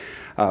that.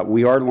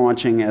 We are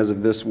launching, as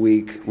of this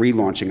week,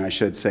 relaunching, I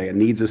should say, a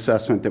needs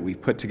assessment that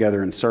we've put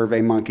together in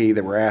SurveyMonkey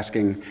that we're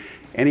asking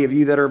any of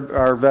you that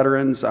are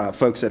veterans,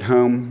 folks at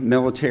home,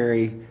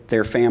 military,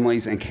 their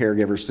families, and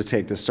caregivers to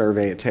take this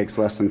survey. It takes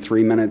less than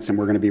 3 minutes, and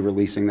we're going to be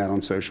releasing that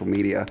on social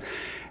media.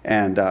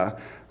 And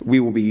we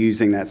will be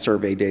using that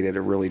survey data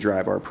to really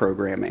drive our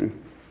programming.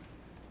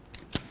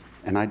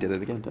 And I did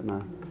it again, didn't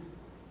I?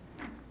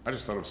 I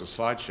just thought it was a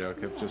slideshow. I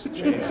kept just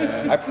changing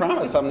it. I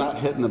promise I'm not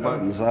hitting the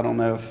buttons. I don't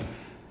know if...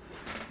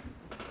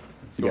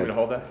 You want me to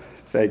hold that?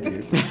 Thank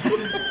you.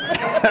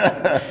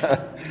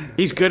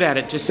 He's good at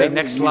it. Just say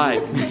next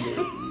slide.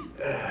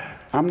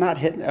 I'm not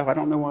hitting... Oh, I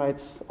don't know why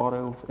it's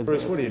auto...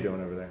 Bruce, what are you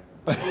doing over there?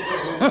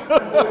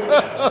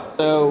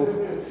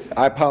 So,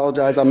 I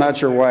apologize. I'm not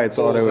sure why it's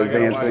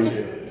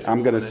auto-advancing.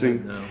 I'm going to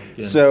assume.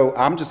 So,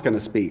 I'm just going to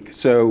speak.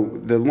 So,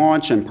 the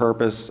launch and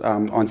purpose,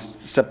 on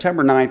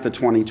September 9th of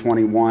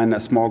 2021, a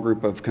small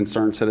group of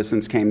concerned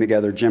citizens came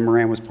together. Jim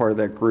Moran was part of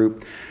that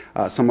group,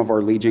 some of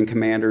our Legion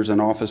commanders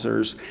and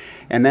officers.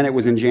 And then it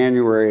was in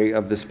January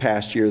of this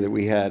past year that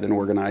we had an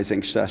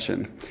organizing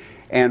session.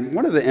 And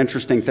one of the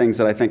interesting things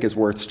that I think is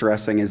worth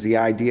stressing is the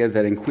idea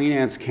that in Queen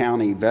Anne's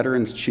County,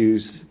 veterans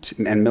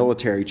and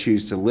military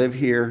choose to live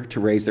here,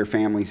 to raise their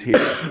families here,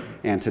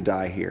 and to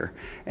die here.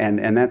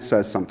 And that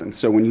says something.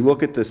 So when you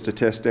look at the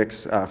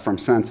statistics from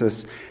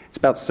census, it's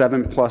about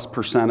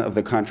 7+% of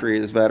the country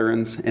is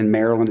veterans. In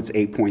Maryland, it's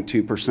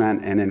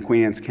 8.2%. And in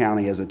Queen Anne's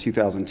County, as of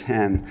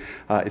 2010,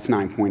 it's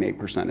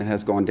 9.8%. It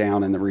has gone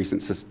down in the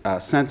recent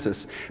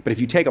census. But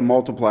if you take a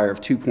multiplier of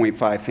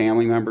 2.5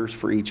 family members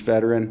for each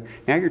veteran,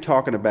 now you're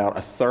talking about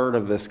a third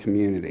of this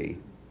community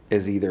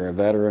is either a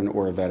veteran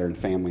or a veteran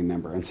family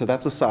member. And so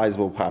that's a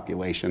sizable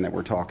population that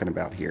we're talking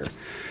about here.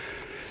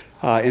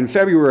 In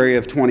February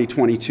of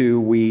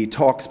 2022, we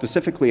talked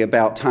specifically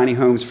about tiny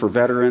homes for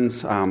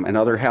veterans and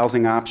other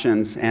housing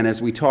options. And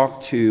as we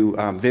talked to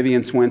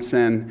Vivian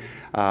Swinson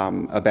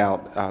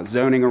about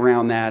zoning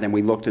around that, and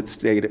we looked at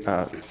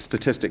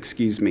statistics,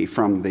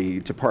 from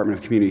the Department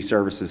of Community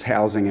Services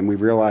Housing, and we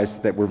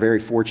realized that we're very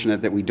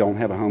fortunate that we don't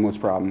have a homeless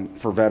problem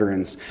for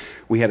veterans.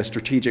 We had a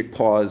strategic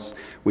pause.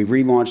 We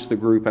relaunched the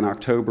group in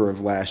October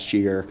of last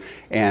year,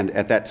 and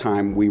at that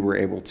time, we were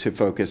able to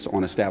focus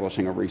on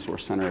establishing a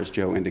resource center, as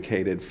Joe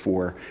indicated,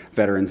 for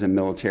veterans and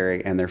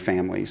military and their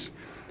families.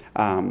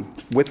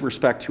 With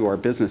respect to our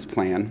business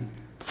plan,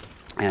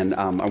 and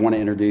I want to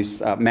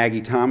introduce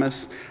Maggie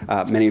Thomas.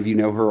 Many of you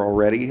know her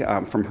already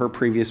from her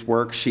previous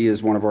work. She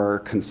is one of our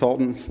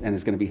consultants and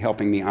is going to be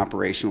helping me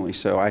operationally.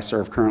 So I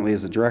serve currently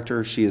as a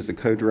director. She is the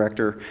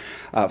co-director.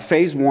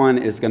 Phase 1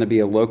 is going to be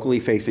a locally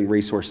facing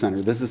resource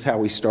center. This is how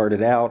we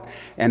started out,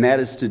 and that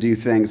is to do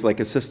things like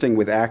assisting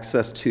with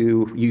access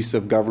to use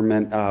of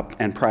government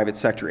and private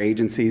sector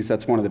agencies.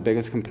 That's one of the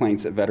biggest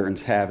complaints that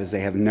veterans have, is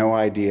they have no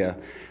idea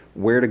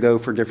where to go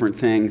for different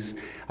things.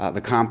 The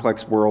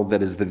complex world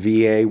that is the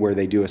VA, where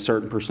they do a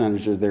certain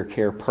percentage of their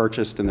care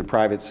purchased in the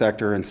private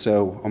sector. And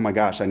so, oh my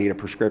gosh, I need a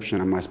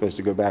prescription. Am I supposed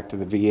to go back to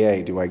the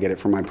VA? Do I get it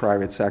from my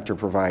private sector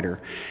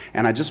provider?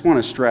 And I just want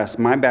to stress,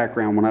 my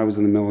background when I was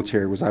in the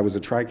military was I was a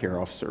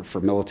TRICARE officer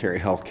for military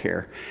health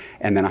care,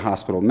 and then a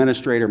hospital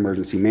administrator,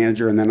 emergency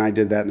manager, and then I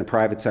did that in the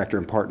private sector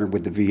and partnered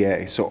with the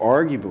VA. So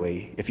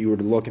arguably, if you were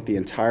to look at the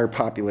entire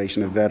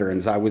population of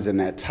veterans, I was in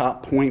that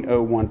top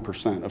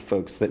 0.01% of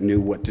folks that knew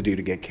what to do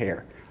to get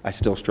care. I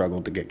still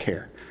struggled to get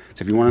care.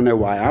 So if you want to know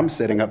why I'm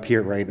sitting up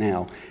here right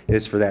now, it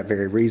is for that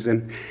very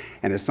reason.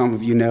 And as some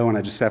of you know, and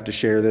I just have to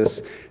share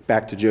this,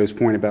 back to Joe's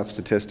point about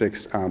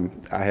statistics,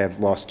 I have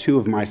lost 2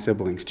 of my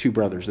siblings, 2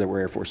 brothers that were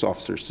Air Force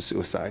officers, to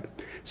suicide.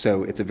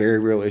 So it's a very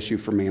real issue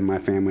for me and my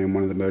family, and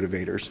one of the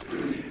motivators.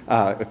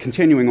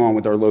 Continuing on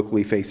with our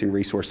locally facing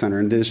resource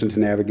center, in addition to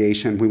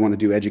navigation, we want to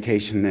do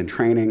education and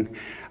training,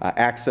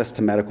 access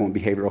to medical and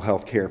behavioral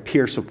health care,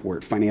 peer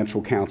support,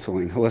 financial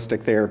counseling,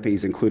 holistic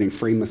therapies, including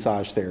free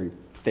massage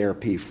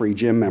therapy, free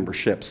gym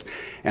memberships,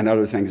 and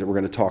other things that we're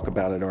going to talk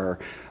about at our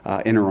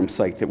interim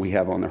site that we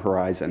have on the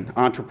horizon.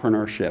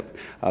 Entrepreneurship.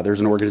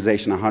 There's an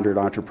organization, 100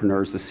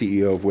 entrepreneurs, the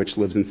CEO of which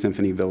lives in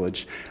Symphony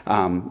Village.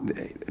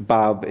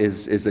 Bob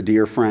is a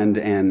dear friend,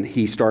 and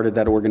he started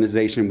that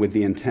organization with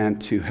the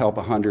intent to help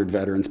 100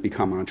 veterans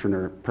become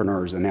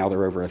entrepreneurs, and now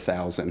they're over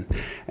 1,000.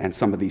 And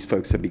some of these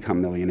folks have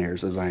become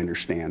millionaires, as I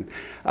understand.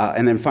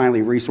 And then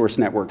finally, resource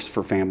networks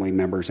for family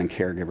members and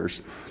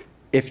caregivers.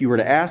 If you were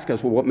to ask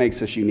us, well, what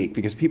makes us unique?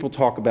 Because people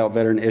talk about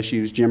veteran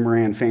issues. Jim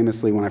Moran,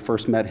 famously, when I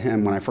first met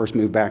him, when I first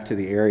moved back to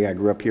the area, I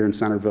grew up here in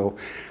Centerville,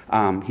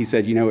 he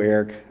said, you know,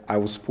 Eric, I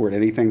will support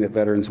anything that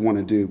veterans want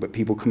to do, but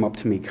people come up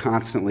to me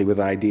constantly with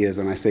ideas,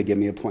 and I say, give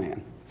me a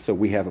plan. So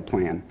we have a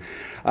plan.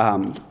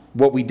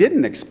 What we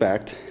didn't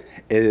expect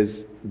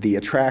is the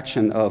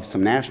attraction of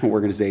some national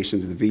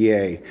organizations, the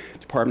VA,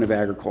 Department of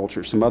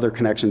Agriculture, some other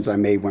connections I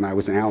made when I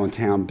was in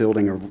Allentown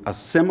building a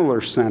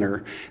similar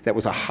center that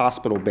was a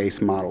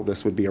hospital-based model.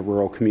 This would be a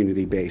rural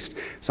community-based,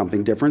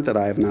 something different that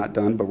I have not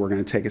done, but we're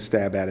going to take a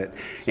stab at it.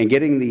 And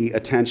getting the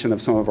attention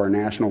of some of our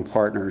national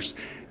partners,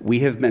 we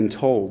have been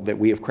told that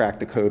we have cracked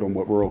the code on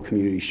what rural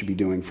communities should be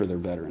doing for their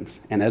veterans.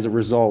 And as a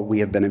result, we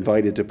have been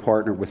invited to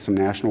partner with some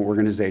national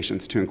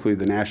organizations, to include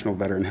the National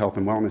Veteran Health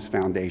and Wellness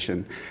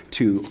Foundation,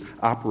 to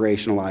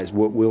operationalize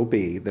what will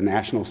be the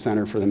National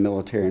Center for the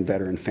Military and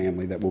Veteran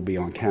Family that will be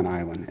on Kent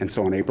Island. And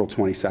so on April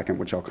 22nd,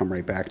 which I'll come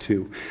right back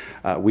to,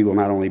 we will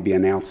not only be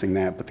announcing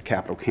that, but the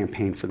capital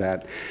campaign for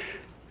that.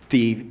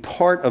 The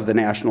part of the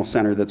National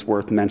Center that's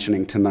worth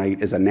mentioning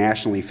tonight is a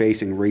nationally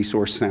facing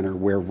resource center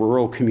where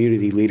rural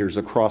community leaders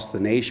across the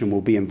nation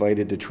will be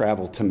invited to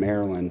travel to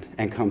Maryland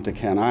and come to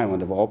Kent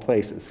Island, of all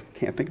places.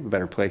 Can't think of a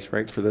better place,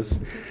 right, for this?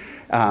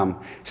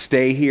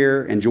 Stay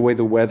here, enjoy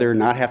the weather,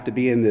 not have to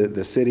be in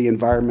the city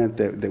environment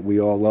that we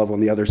all love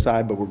on the other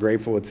side, but we're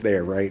grateful it's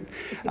there, right?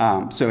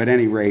 So at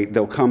any rate,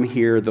 they'll come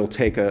here, they'll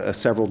take a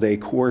several-day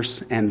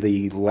course, and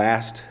the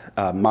last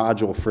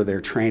module for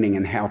their training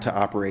and how to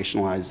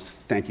operationalize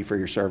thank you for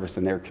your service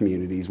in their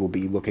communities will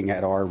be looking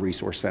at our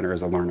resource center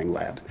as a learning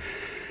lab.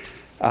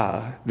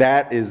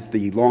 That is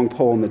the long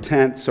pole in the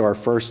tent. So our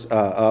first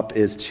up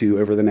is to,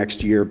 over the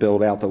next year,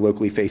 build out the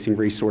locally facing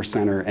resource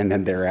center, and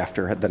then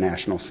thereafter at the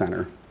National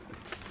Center.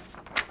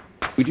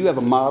 We do have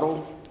a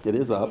model. It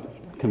is up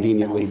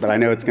conveniently, but I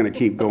know it's going to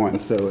keep going,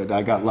 so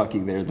I got lucky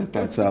there that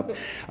that's up.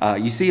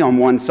 You see on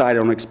one side, I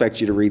don't expect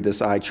you to read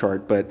this eye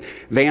chart, but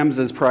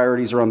VAMS's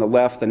priorities are on the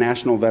left, the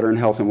National Veteran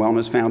Health and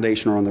Wellness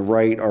Foundation are on the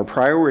right. Our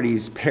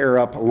priorities pair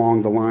up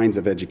along the lines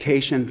of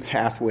education,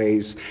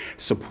 pathways,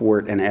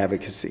 support, and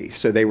advocacy.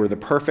 So they were the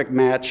perfect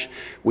match.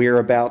 We are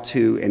about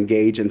to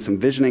engage in some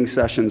visioning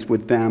sessions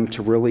with them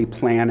to really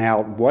plan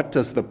out what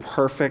does the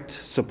perfect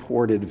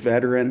supported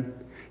veteran,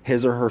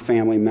 his or her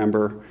family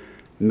member,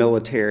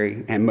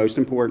 military, and most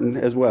important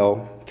as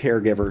well,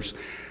 caregivers,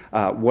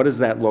 what does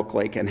that look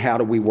like, and how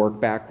do we work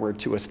backward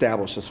to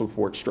establish a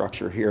support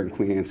structure here in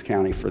Queen Anne's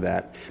County for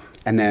that?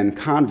 And then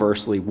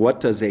conversely, what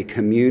does a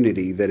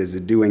community that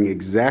is doing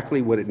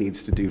exactly what it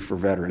needs to do for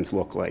veterans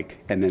look like,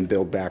 and then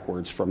build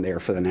backwards from there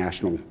for the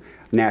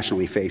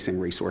nationally facing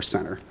resource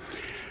center.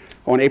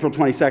 On April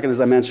 22nd, as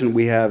I mentioned,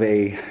 we have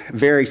a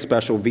very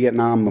special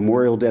Vietnam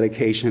memorial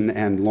dedication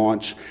and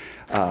launch.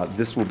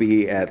 This will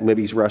be at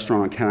Libby's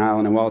Restaurant on Kent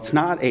Island. And while it's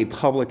not a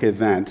public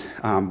event,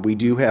 we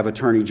do have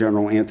Attorney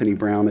General Anthony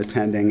Brown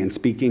attending and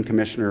speaking.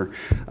 Commissioner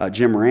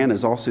Jim Moran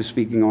is also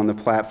speaking on the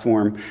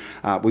platform.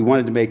 We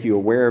wanted to make you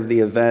aware of the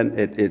event.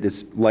 It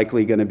is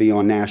likely going to be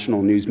on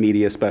national news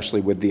media,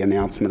 especially with the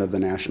announcement of the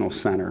National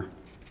Center.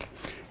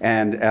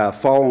 And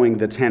following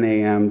the 10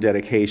 a.m.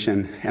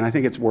 dedication, and I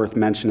think it's worth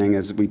mentioning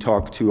as we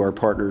talk to our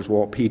partners,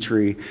 Walt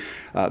Petrie,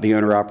 the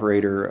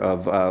owner-operator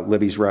of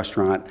Libby's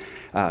Restaurant,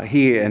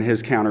 he and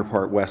his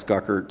counterpart, Wes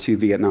Guckert, two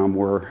Vietnam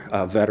War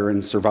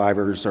veterans,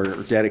 survivors,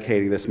 are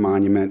dedicating this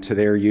monument to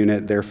their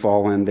unit, their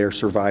fallen, their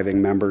surviving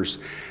members.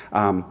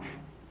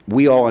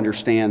 We all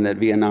understand that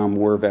Vietnam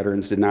War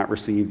veterans did not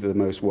receive the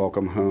most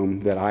welcome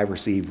home that I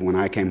received when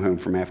I came home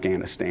from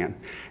Afghanistan.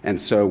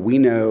 And so we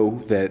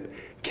know that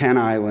Kent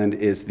Island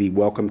is the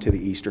welcome to the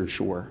Eastern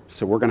Shore.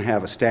 So we're going to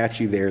have a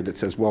statue there that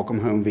says welcome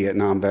home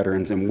Vietnam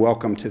veterans and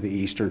welcome to the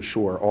Eastern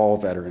Shore, all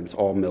veterans,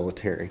 all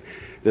military.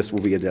 This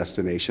will be a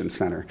destination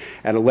center.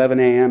 At 11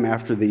 a.m.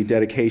 after the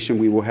dedication,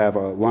 we will have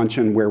a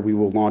luncheon where we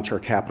will launch our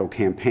capital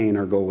campaign.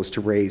 Our goal is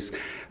to raise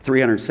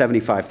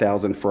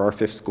 $375,000 for our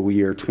fiscal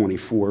year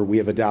 24. We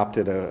have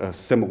adopted a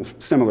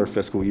similar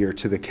fiscal year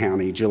to the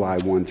county, July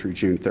 1 through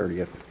June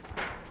 30th.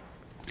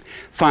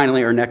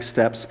 Finally, our next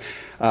steps.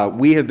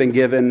 We have been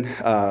given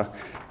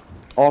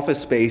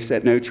office space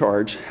at no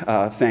charge,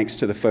 thanks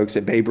to the folks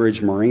at Bay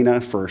Bridge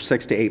Marina for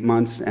 6 to 8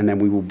 months, and then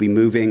we will be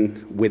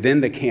moving within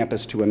the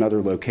campus to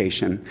another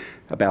location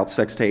about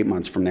 6 to 8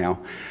 months from now.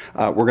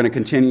 We're going to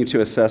continue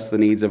to assess the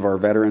needs of our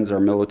veterans, our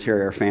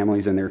military, our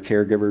families, and their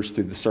caregivers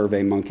through the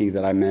SurveyMonkey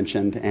that I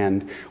mentioned,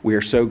 and we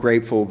are so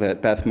grateful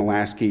that Beth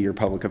Mulaski, your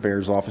public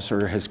affairs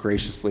officer, has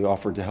graciously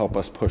offered to help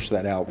us push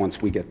that out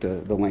once we get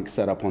the link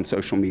set up on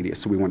social media,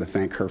 so we want to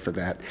thank her for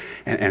that.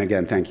 And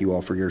again, thank you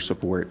all for your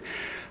support.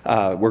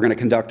 We're going to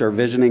conduct our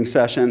visioning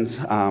sessions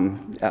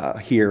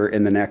here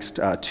in the next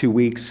 2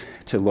 weeks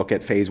to look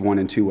at phase 1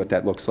 and 2, what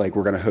that looks like.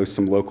 We're going to host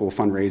some local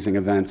fundraising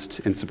events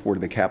in support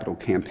of the capital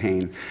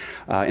campaign.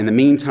 In the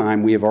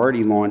meantime, we have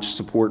already launched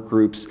support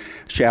groups.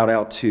 Shout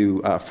out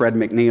to Fred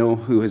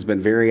McNeil, who has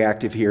been very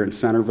active here in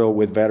Centerville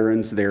with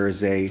veterans. There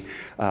is a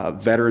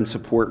veteran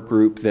support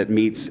group that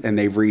meets and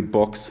they read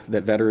books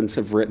that veterans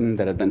have written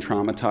that have been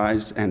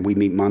traumatized, and we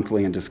meet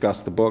monthly and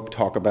discuss the book,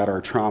 talk about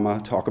our trauma,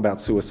 talk about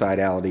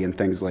suicidality and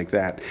things like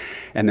that.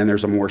 And then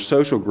there's a more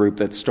social group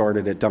that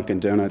started at Dunkin'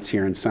 Donuts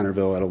here in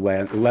Centerville at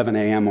 11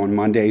 a.m. on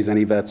Mondays.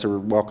 Any vets are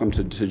welcome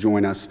to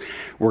join us.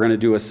 We're going to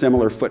do a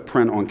similar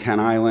footprint on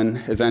Kent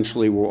Island.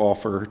 Eventually, we'll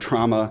offer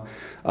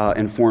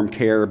trauma-informed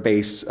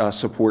care-based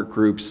support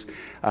groups.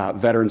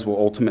 Veterans will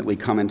ultimately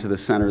come into the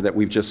center that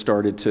we've just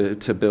started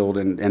to build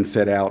and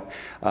fit out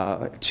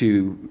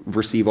to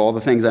receive all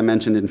the things I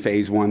mentioned in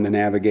phase one, the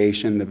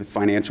navigation, the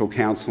financial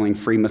counseling,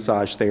 free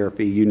massage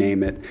therapy, you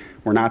name it.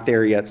 We're not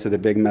there yet, so the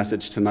big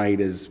message tonight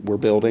is we're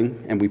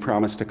building, and we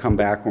promise to come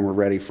back when we're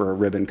ready for a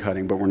ribbon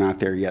cutting, but we're not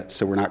there yet.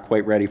 So we're not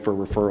quite ready for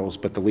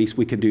referrals, but the least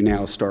we can do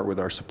now is start with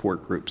our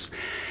support groups.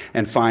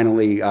 And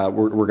finally,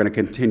 we're going to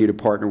continue to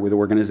partner with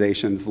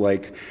organizations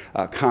like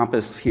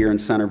Compass here in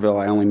Centerville.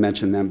 I only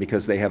mention them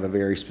because they have a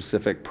very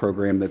specific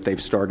program that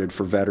they've started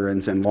for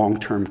veterans, and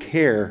long-term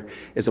care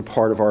is a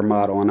part of our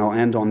model. And I'll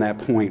end on that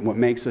point. What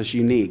makes us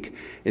unique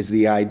is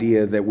the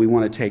idea that we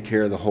want to take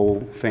care of the whole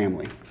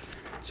family.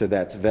 So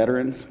that's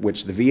veterans,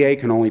 which the VA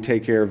can only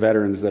take care of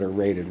veterans that are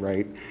rated,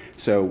 right?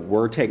 So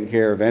we're taking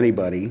care of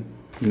anybody,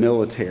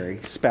 military,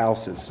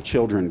 spouses,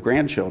 children,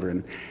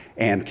 grandchildren,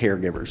 and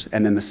caregivers.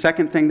 And then the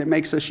second thing that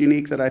makes us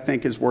unique that I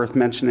think is worth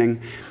mentioning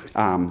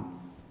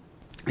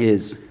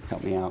is,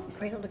 help me out.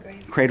 Cradle to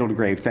grave. Cradle to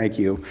grave, thank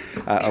you.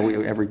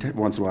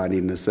 Once in a while I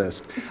need an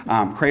assist.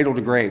 Cradle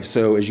to grave.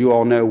 So as you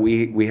all know,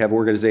 we have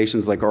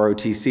organizations like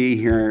ROTC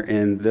here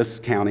in this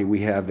county. We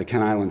have the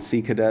Kent Island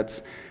Sea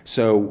Cadets.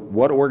 So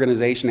what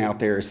organization out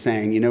there is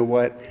saying, you know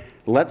what,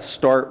 let's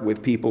start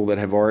with people that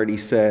have already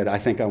said, I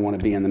think I want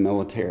to be in the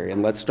military,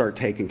 and let's start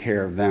taking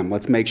care of them.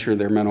 Let's make sure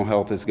their mental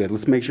health is good.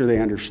 Let's make sure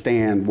they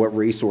understand what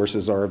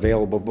resources are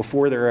available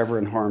before they're ever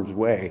in harm's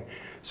way.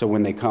 So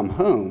when they come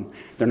home,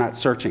 they're not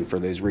searching for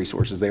those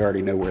resources. They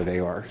already know where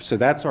they are. So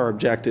that's our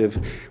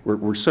objective.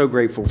 We're so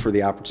grateful for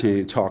the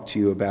opportunity to talk to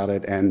you about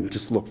it, and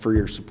just look for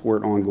your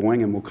support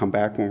ongoing, and we'll come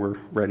back when we're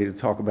ready to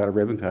talk about a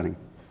ribbon cutting.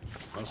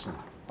 Awesome.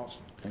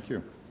 Thank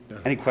you.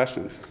 Any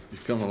questions?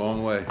 You've come a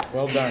long way.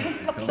 Well done.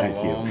 You've come Thank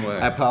a you. long way.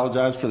 I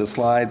apologize for the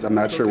slides. I'm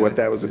not sure what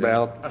that was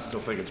about. I still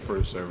think it's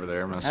Bruce over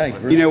there.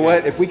 You know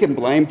what? If we can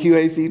blame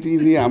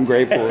QACTV, I'm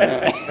grateful.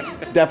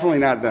 Definitely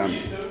not them.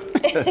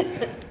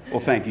 Well,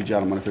 thank you,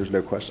 gentlemen, if there's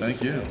no questions.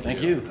 Thank you.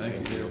 Thank you.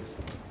 Thank you.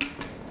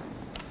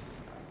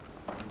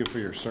 Thank you for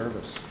your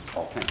service.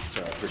 Oh, thank you,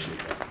 sir. I appreciate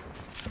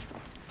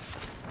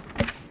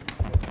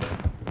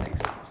that.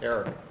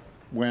 Eric,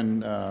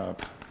 when the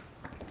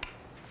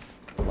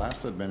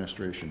last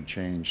administration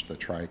changed the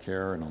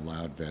TRICARE and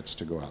allowed vets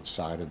to go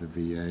outside of the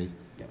VA,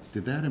 Yes.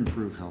 did that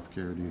improve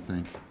healthcare, do you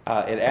think?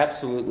 It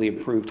absolutely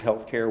improved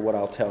healthcare. What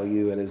I'll tell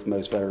you, and as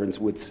most veterans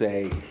would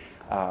say,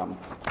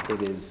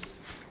 it is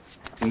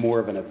more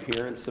of an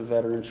appearance of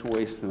veteran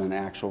choice than an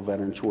actual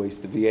veteran choice.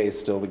 The VA is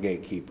still the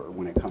gatekeeper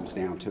when it comes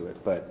down to it.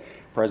 But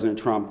President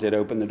Trump did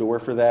open the door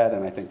for that,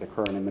 and I think the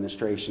current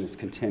administration is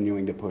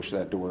continuing to push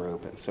that door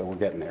open. So we're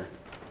getting there.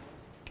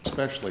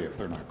 Especially if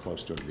they're not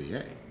close to a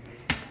VA.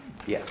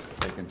 Yes.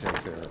 They can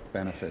take their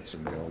benefits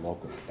and go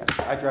local. Yes.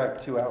 I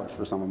drive 2 hours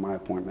for some of my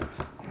appointments,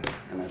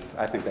 and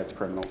I think that's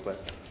criminal, but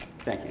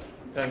thank you.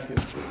 Thank you.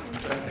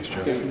 Thanks,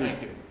 Joe.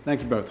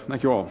 Thank you both.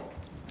 Thank you all.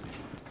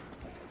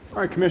 All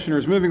right,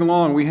 Commissioners, moving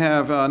along, we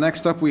have,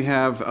 next up, we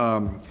have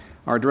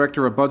our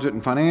Director of Budget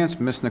and Finance,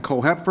 Ms.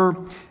 Nicole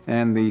Hepfer,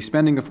 and the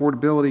Spending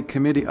Affordability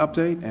Committee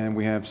update, and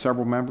we have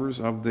several members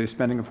of the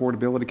Spending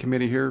Affordability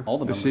Committee here All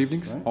the this members,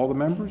 evening. right? All the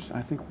members?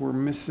 I think we're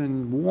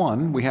missing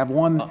one. We have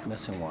one. Oh,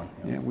 missing one.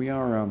 Yeah, we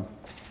are.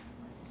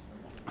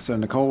 So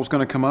Nicole's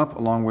going to come up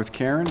along with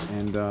Karen,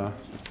 and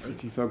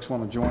if you folks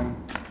want to join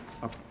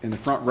up in the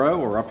front row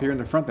or up here in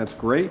the front, that's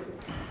great.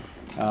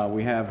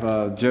 We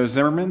have Joe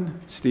Zimmerman,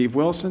 Steve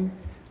Wilson,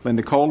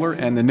 Linda Kohler,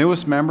 and the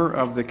newest member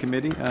of the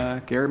committee,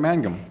 Gary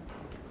Mangum.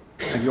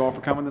 Thank you all for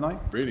coming tonight.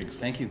 Greetings.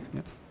 Thank you.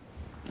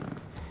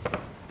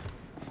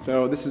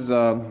 So this is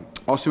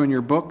also in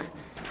your book,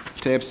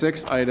 tab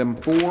 6, item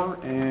 4,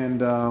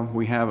 and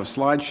we have a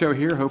slideshow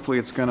here. Hopefully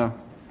it's going to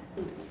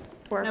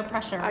No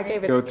pressure. I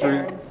gave it go to through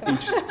Karen, so.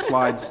 each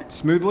slide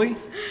smoothly.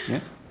 Yeah.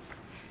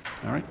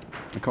 All right,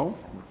 Nicole?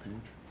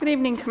 Good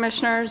evening,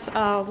 Commissioners.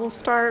 We'll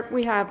start,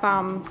 we have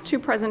 2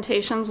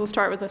 presentations. We'll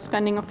start with the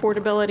spending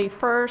affordability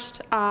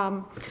first.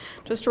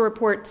 Just a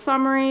report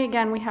summary.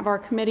 Again, we have our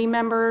committee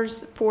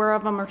members. 4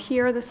 of them are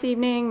here this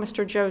evening.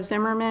 Mr. Joe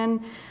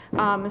Zimmerman,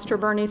 Mr.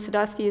 Bernie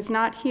Sadusky is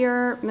not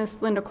here, Ms.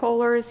 Linda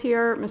Kohler is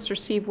here, Mr.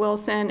 Steve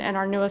Wilson, and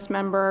our newest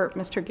member,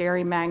 Mr.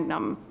 Gary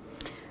Mangum.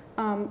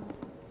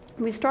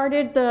 We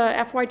started the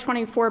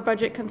FY24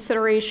 budget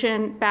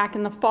consideration back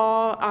in the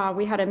fall.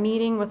 We had a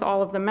meeting with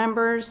all of the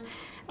members.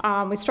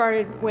 We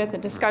started with a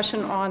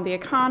discussion on the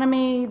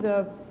economy,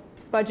 the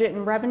budget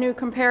and revenue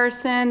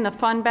comparison, the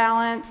fund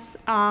balance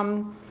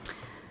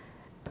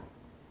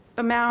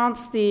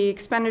amounts, the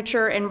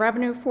expenditure and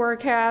revenue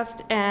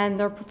forecast, and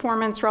their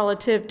performance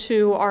relative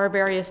to our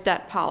various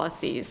debt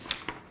policies.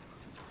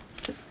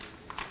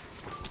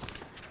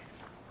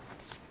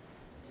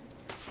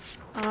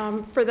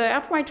 For the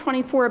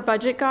FY24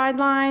 budget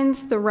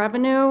guidelines, the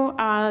revenue,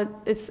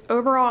 its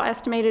overall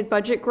estimated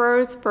budget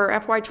growth for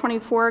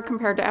FY24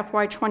 compared to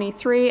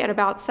FY23 at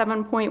about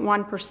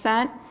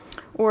 7.1%,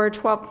 or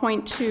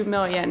 12.2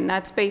 million.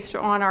 That's based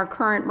on our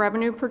current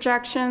revenue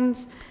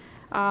projections.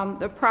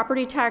 The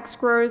property tax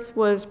growth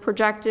was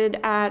projected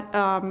at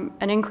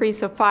an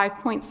increase of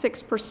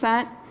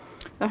 5.6%.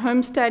 The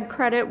homestead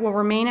credit will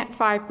remain at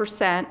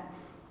 5%.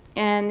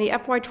 And the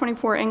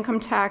FY24 income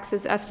tax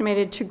is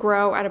estimated to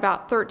grow at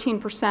about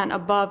 13%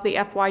 above the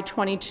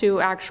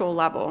FY22 actual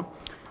level.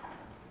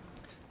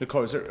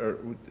 Nicole,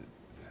 do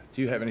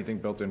you have anything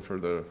built in for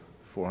the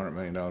 $400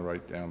 million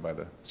write-down by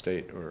the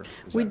state, or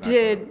is We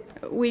that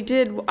not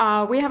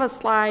did. We have a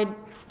slide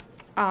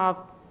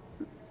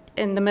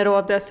in the middle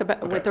of this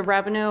with the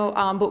revenue,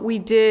 but we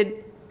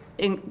did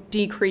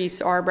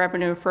decrease our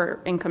revenue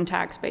for income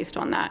tax based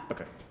on that.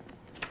 Okay.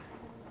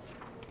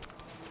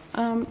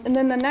 And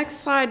then the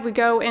next slide, we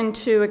go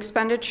into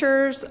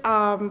expenditures.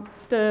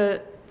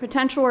 The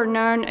potential or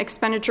known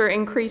expenditure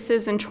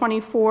increases in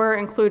 '24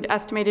 include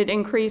estimated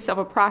increase of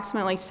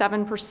approximately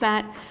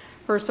 7%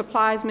 for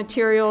supplies,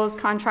 materials,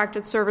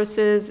 contracted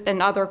services,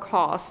 and other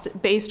costs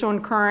based on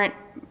current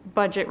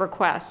budget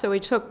requests. So we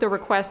took the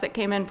requests that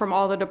came in from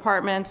all the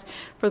departments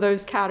for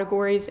those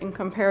categories and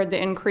compared the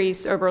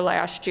increase over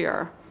last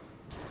year.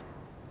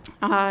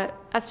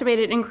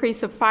 Estimated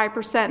increase of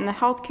 5% in the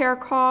healthcare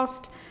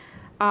cost.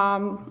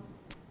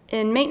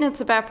 In maintenance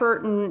of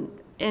effort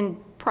in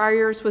prior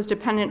years was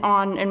dependent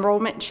on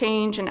enrollment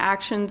change and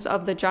actions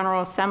of the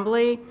General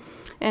Assembly,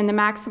 and the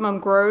maximum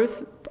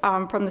growth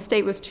from the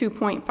state was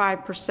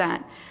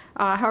 2.5%.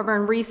 However,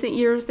 in recent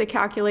years, the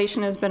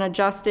calculation has been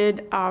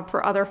adjusted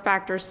for other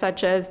factors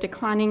such as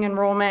declining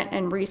enrollment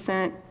and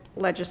recent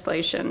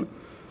legislation.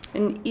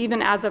 And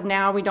even as of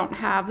now, we don't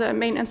have the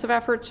maintenance of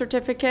effort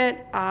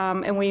certificate,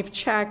 and we've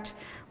checked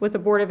with the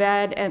Board of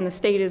Ed, and the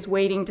state is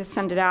waiting to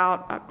send it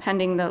out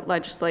pending the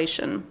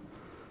legislation.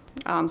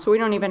 So we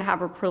don't even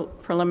have a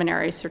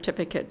preliminary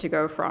certificate to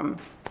go from.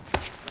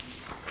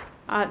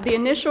 The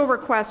initial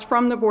request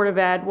from the Board of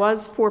Ed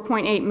was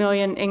 $4.8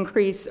 million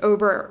increase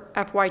over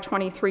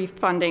FY23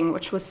 funding,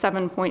 which was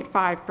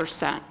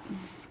 7.5%.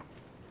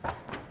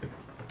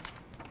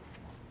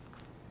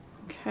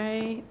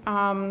 Okay.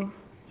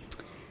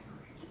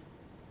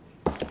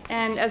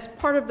 And as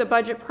part of the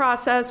budget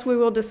process, we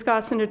will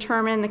discuss and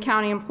determine the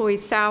county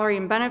employee's salary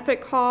and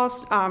benefit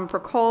costs for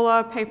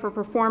COLA, pay for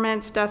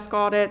performance, desk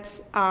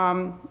audits,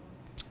 and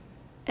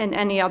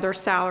any other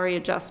salary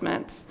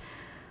adjustments.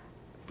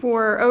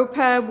 For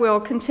OPEB, we'll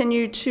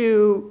continue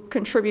to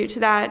contribute to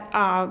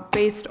that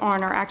based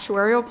on our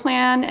actuarial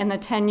plan and the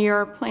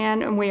 10-year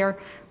plan, and we are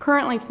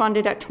currently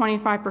funded at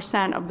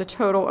 25% of the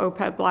total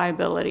OPEB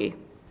liability.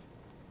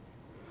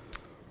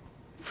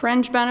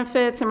 Fringe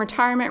benefits and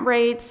retirement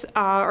rates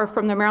are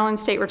from the Maryland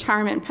State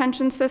Retirement and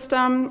Pension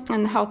System,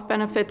 and the health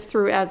benefits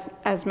through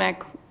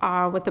ESMIC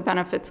with the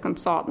benefits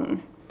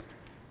consultant.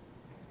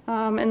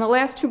 In the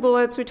last two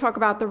bullets, we talk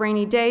about the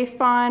rainy day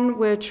fund,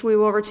 which we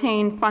will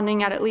retain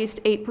funding at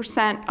least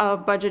 8%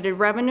 of budgeted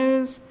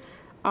revenues.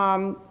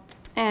 And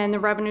the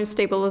revenue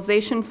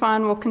stabilization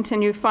fund will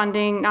continue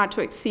funding not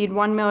to exceed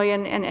 $1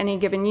 million in any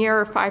given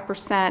year, or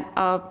 5%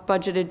 of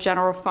budgeted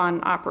general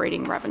fund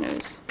operating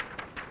revenues.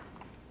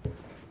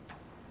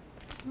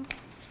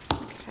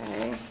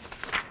 Okay.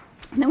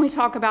 And then we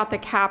talk about the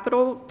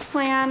capital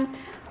plan.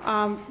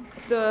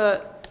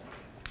 The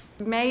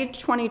May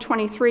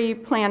 2023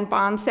 planned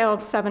bond sale of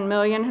 $7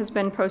 million has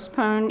been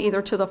postponed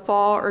either to the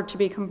fall or to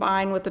be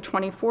combined with the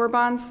 '24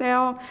 bond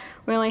sale.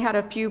 We only had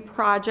a few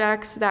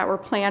projects that were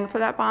planned for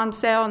that bond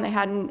sale, and they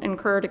hadn't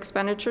incurred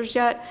expenditures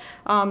yet.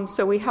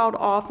 So we held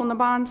off on the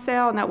bond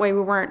sale, and that way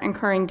we weren't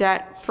incurring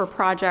debt for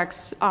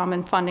projects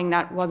and funding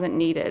that wasn't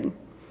needed.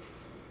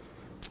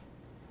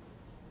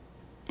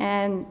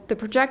 And the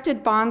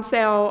projected bond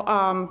sale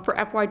for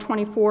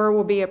FY24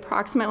 will be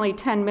approximately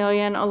 $10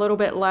 million, a little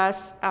bit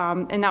less,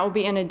 and that will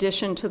be in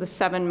addition to the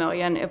 $7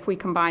 million if we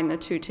combine the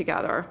two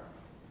together.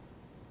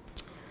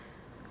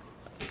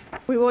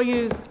 We will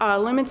use a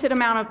limited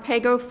amount of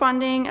PAYGO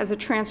funding as a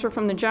transfer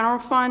from the general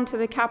fund to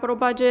the capital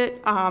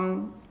budget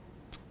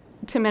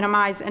to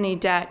minimize any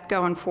debt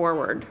going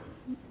forward.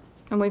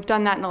 And we've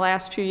done that in the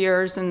last few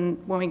years,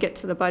 and when we get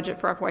to the budget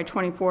for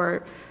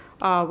FY24,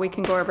 we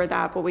can go over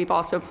that, but we've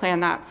also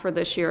planned that for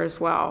this year as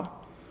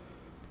well.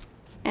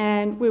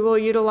 And we will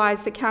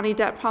utilize the county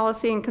debt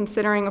policy in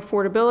considering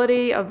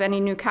affordability of any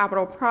new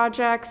capital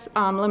projects,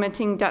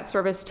 limiting debt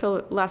service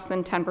to less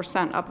than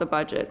 10% of the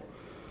budget,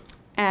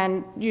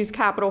 and use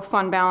capital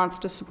fund balance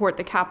to support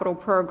the capital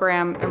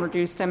program and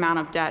reduce the amount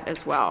of debt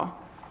as well.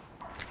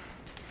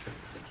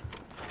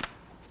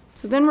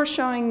 So then we're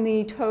showing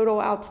the total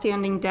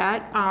outstanding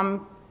debt.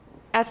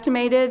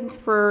 Estimated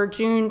for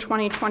June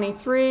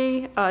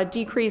 2023, a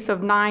decrease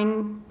of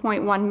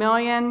 $9.1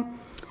 million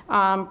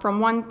from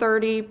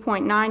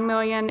 $130.9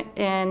 million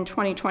in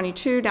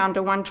 2022 down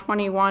to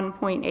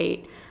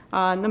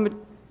 $121.8. The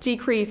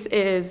decrease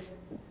is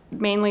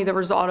mainly the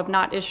result of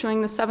not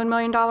issuing the $7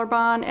 million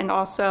bond and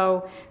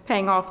also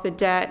paying off the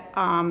debt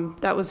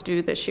that was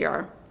due this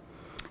year.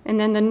 And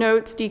then the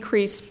notes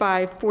decreased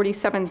by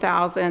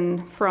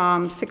 $47,000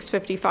 from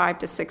 $655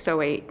 to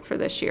 $608 for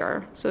this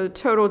year. So the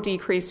total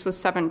decrease was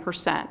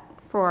 7%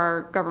 for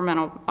our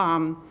governmental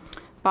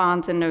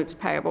bonds and notes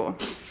payable.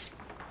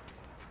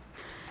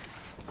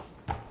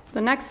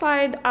 The next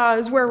slide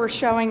is where we're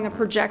showing the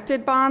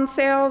projected bond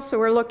sales. So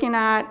we're looking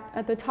at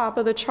the top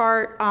of the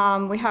chart,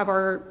 we have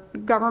our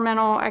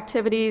governmental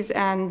activities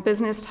and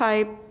business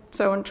type.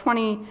 So in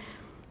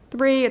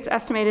 23, it's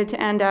estimated to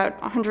end at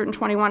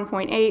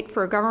 121.8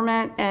 for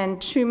government and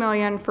 $2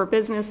 million for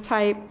business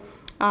type.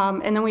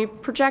 And then we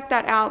project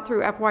that out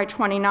through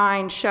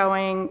FY29,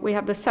 showing we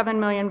have the $7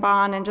 million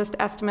bond and just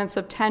estimates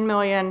of $10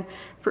 million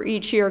for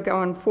each year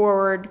going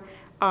forward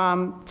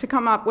to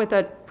come up with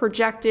a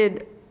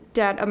projected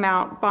debt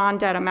amount,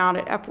 bond debt amount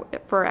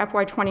for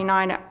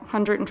FY29 at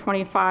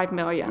 $125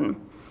 million.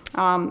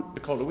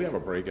 Nicole, do we have a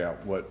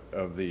breakout what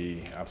of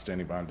the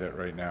outstanding bond debt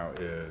right now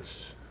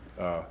is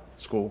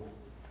school?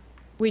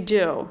 We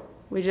do.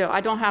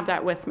 I don't have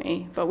that with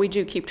me, but we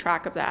do keep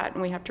track of that,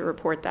 and we have to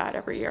report that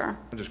every year.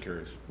 I'm just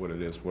curious what it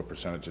is, what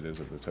percentage it is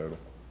of the total.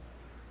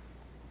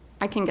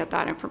 I can get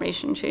that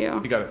information to you.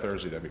 If you got it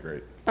Thursday, that'd be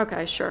great.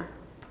 Okay, sure.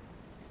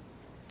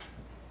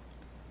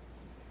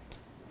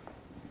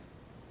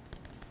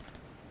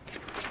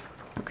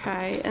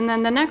 Okay, and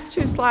then the next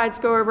two slides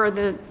go over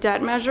the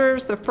debt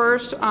measures. The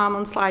first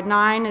on slide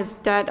 9 is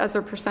debt as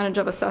a percentage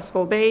of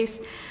assessable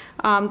base.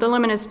 The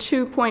limit is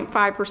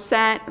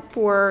 2.5%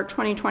 for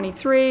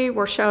 2023.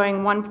 We're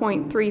showing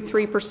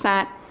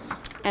 1.33%,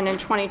 and in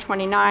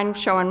 2029,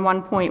 showing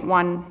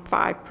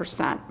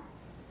 1.15%.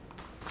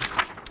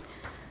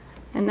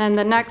 And then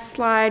the next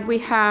slide, we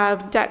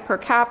have debt per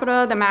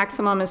capita. The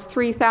maximum is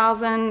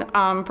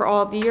 $3,000 for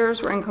all the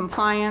years. We're in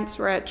compliance.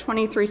 We're at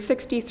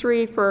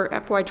 $2,363 for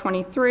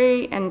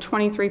FY23 and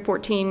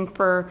 $2,314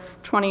 for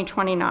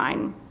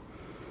 2029.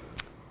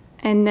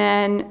 And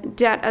then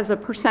debt as a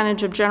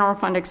percentage of general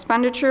fund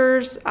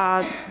expenditures,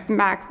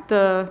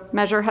 the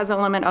measure has a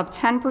limit of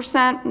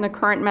 10%, and the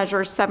current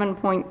measure is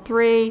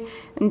 7.3,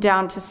 and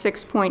down to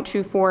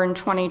 6.24 in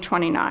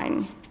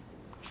 2029.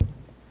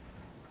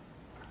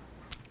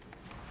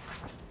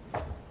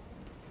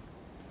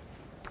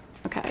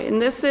 Okay,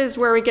 and this is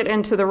where we get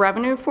into the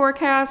revenue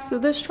forecast. So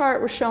this chart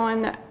we're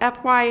showing the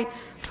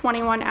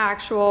FY21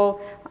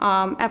 actual,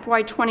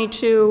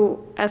 FY22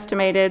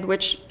 estimated,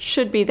 which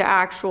should be the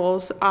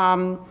actuals.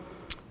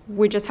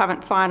 We just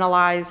haven't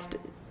finalized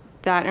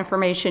that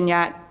information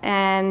yet.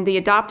 And the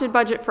adopted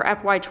budget for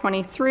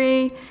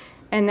FY23,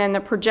 and then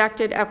the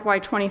projected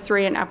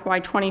FY23 and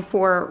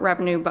FY24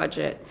 revenue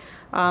budget.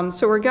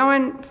 So we're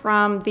going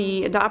from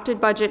the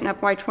adopted budget in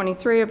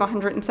FY23 of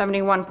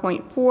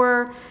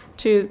 171.4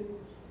 to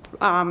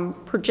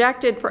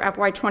projected for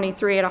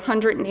FY23 at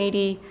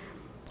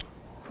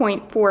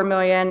 180.4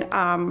 million,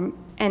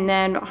 and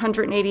then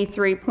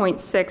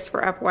 183.6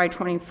 for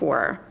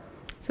FY24.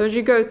 So as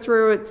you go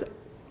through, it's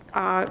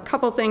a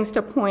couple things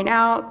to point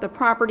out. The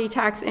property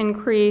tax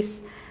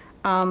increase,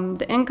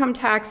 the income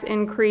tax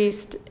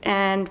increased,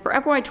 and for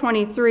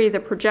FY23, the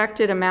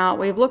projected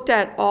amount, we've looked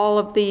at all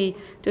of the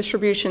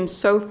distributions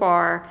so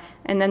far,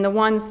 and then the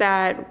ones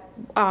that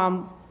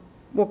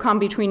will come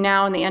between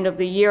now and the end of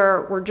the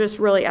year, we're just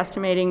really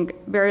estimating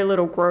very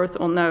little growth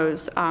on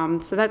those.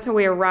 So that's how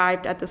we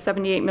arrived at the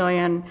 78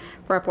 million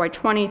for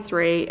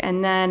FY23,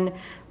 and then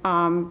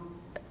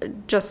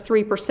just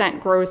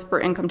 3% growth for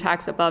income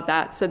tax above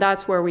that. So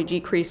that's where we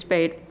decreased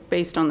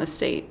based on the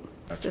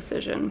state's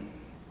decision.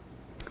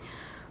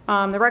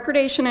 The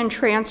recordation and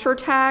transfer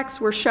tax,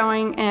 we're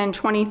showing in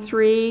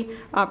 23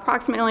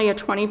 approximately a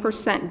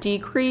 20%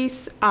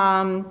 decrease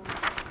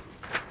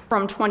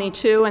from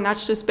 22, and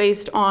that's just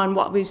based on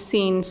what we've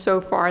seen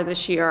so far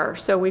this year.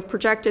 So we've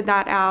projected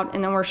that out,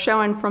 and then we're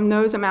showing from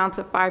those amounts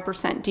a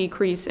 5%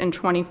 decrease in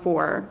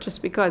 24,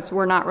 just because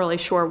we're not really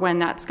sure when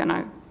that's going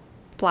to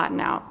flatten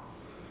out.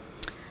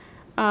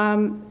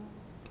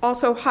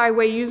 Also,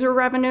 highway user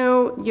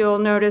revenue, you'll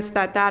notice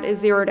that that is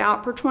zeroed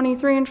out for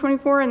 23 and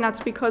 24, and that's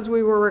because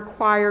we were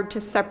required to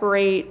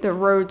separate the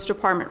roads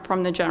department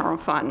from the general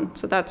fund.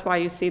 So that's why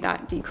you see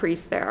that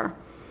decrease there.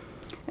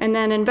 And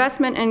then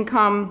investment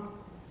income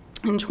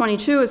in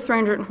 22 is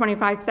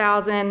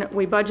 325,000.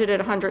 We budgeted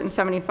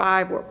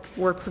 175.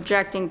 We're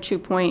projecting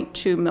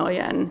 2.2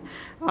 million.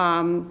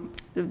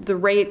 The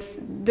rates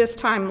this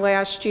time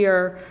last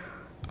year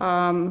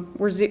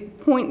were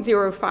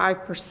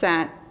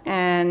 0.05%,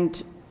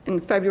 and in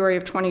February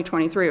of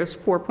 2023, it was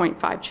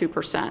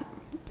 4.52%.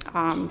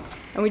 And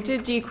we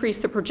did decrease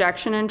the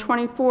projection in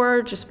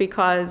 24 just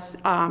because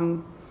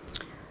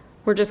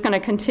we're just going to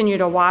continue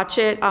to watch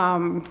it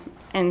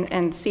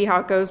and see how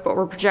it goes, but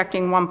we're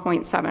projecting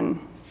 1.7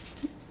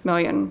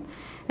 million.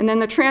 And then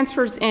the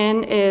transfers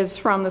in is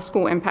from the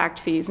school impact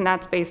fees, and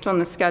that's based on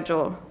the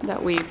schedule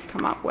that we've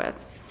come up with.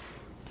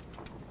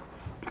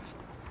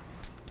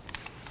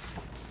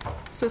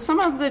 So some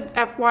of the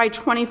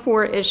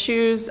FY24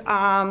 issues,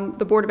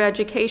 the Board of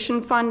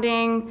Education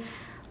funding,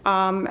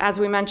 As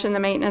we mentioned, the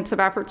maintenance of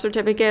effort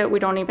certificate, we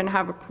don't even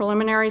have a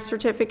preliminary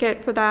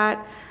certificate for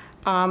that.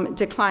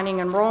 Declining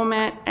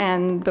enrollment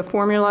and the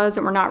formulas,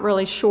 and we're not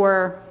really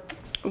sure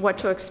what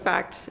to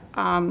expect.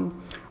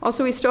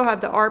 Also, we still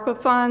have the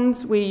ARPA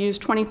funds. We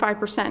used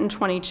 25% in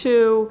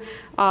 '22.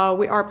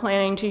 We are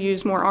planning to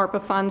use more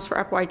ARPA funds for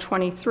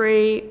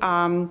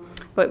FY23,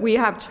 but we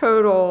have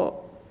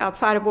total,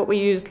 outside of what we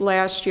used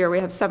last year, we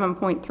have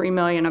 $7.3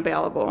 million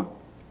available.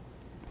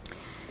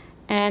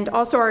 And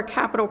also our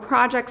capital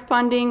project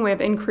funding, we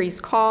have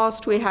increased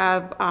cost. We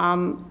have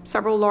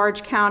several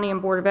large county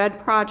and Board of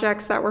Ed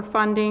projects that we're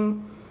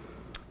funding.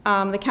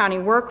 The county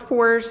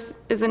workforce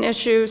is an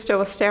issue, still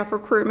with staff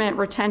recruitment,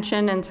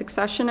 retention, and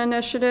succession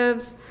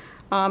initiatives.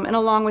 And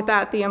along with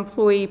that, the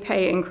employee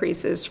pay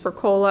increases for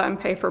COLA and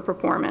pay for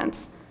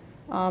performance.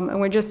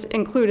 And we just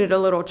included a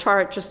little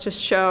chart just to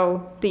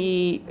show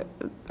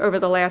over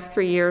the last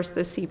 3 years,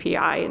 the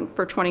CPI and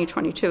for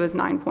 2022 is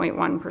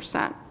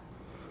 9.1%.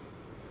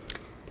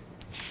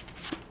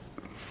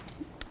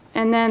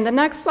 And then the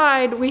next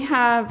slide we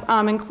have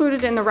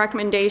included in the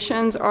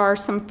recommendations are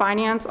some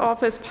finance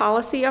office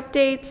policy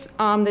updates.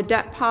 The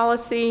debt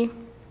policy,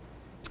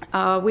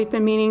 we've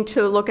been meaning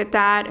to look at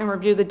that and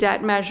review the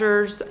debt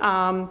measures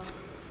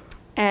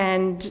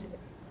and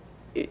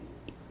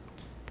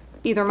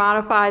either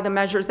modify the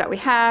measures that we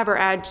have or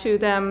add to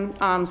them.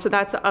 So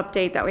that's an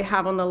update that we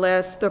have on the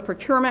list. The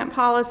procurement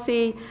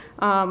policy,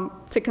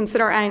 to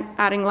consider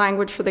adding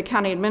language for the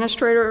county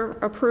administrator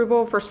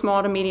approval for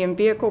small to medium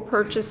vehicle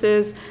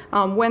purchases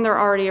when they're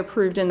already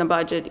approved in the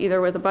budget,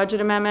 either with a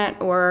budget amendment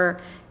or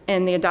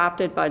in the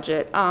adopted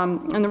budget.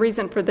 And the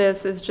reason for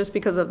this is just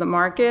because of the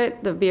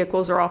market. The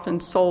vehicles are often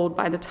sold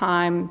by the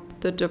time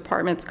the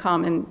departments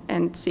come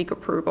and seek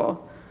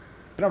approval.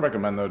 I don't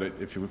recommend, though,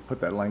 that if you would put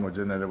that language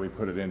in there, that we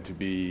put it in to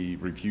be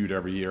reviewed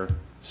every year,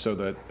 so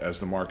that as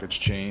the markets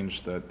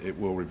change, that it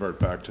will revert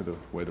back to the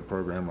way the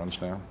program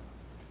runs now.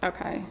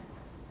 Okay.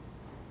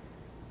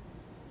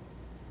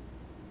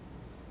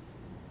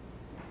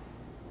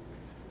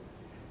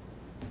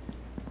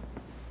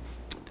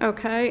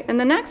 Okay, and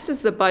the next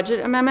is the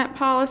budget amendment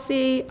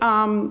policy.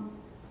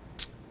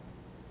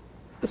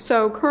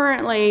 So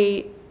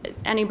currently,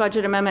 any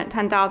budget amendment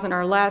 10,000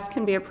 or less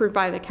can be approved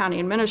by the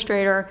county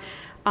administrator.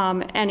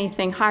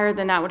 Anything higher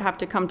than that would have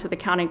to come to the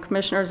county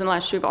commissioners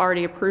unless you've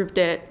already approved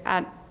it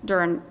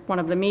during one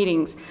of the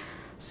meetings.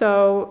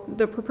 So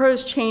the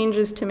proposed change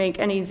is to make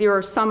any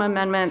zero-sum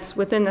amendments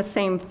within the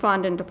same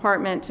fund and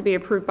department to be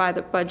approved by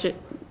the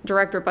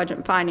Director of Budget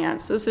and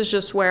Finance. So this is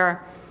just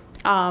where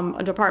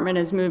a department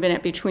is moving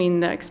it between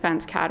the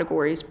expense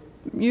categories.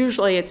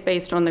 Usually it's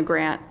based on the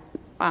grant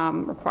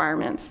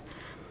requirements.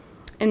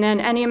 And then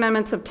any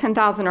amendments of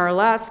 10,000 or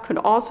less could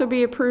also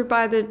be approved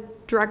by the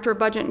Director of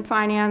Budget and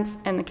Finance,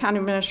 and the county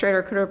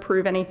administrator could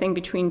approve anything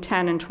between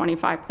 10 and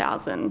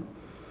 25,000.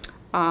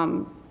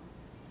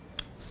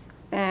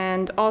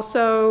 And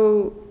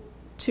also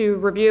to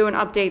review and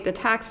update the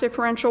tax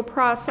differential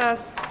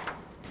process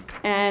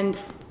and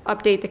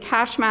update the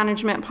cash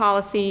management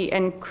policy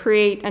and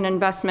create an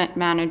investment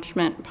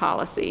management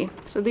policy.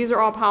 So these are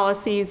all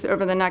policies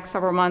over the next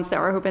several months that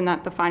we're hoping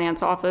that the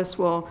finance office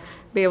will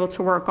be able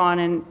to work on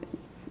and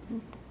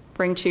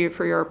bring to you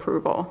for your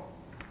approval.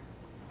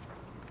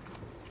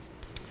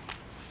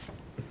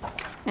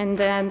 And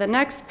then the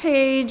next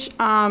page,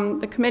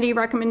 the committee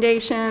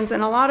recommendations,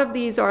 and a lot of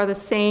these are the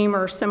same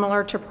or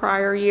similar to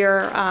prior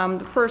year.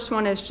 The first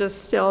one is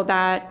just still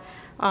that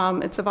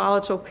it's a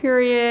volatile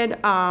period,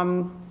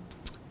 and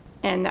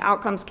the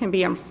outcomes can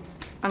be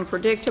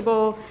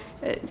unpredictable.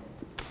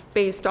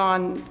 Based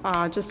on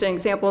just an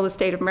example, the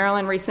state of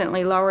Maryland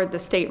recently lowered the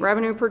state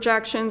revenue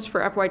projections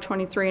for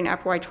FY23 and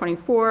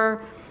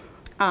FY24.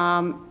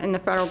 And the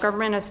federal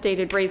government has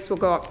stated rates will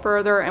go up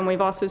further, and we've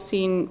also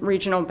seen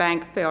regional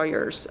bank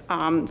failures.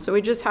 So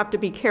we just have to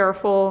be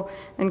careful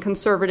and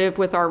conservative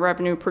with our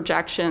revenue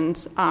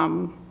projections,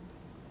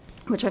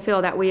 which I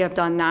feel that we have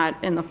done that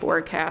in the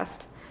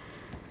forecast.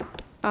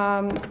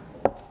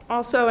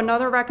 Also,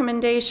 another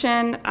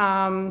recommendation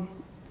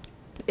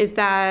is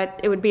that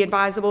it would be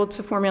advisable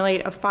to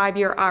formulate a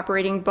 5-year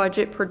operating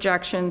budget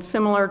projection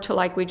similar to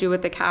like we do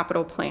with the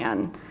capital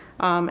plan.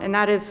 And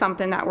that is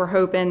something that we're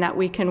hoping that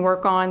we can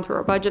work on through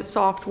our budget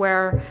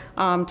software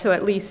to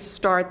at least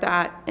start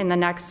that in the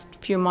next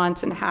few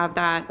months and have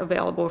that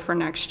available for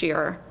next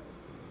year.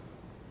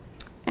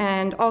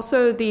 And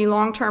also the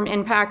long-term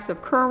impacts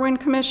of Kerwin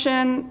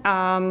Commission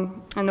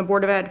and the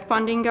Board of Ed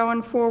funding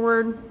going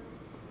forward.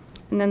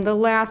 And then the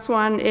last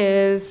one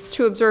is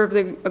to observe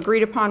the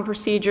agreed-upon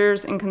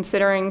procedures in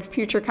considering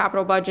future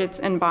capital budgets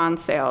and bond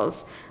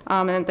sales.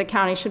 And that the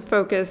county should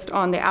focus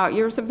on the out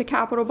years of the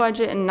capital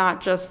budget and not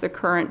just the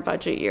current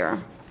budget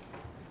year.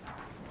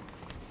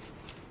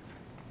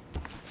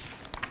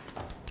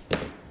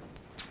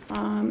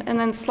 And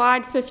then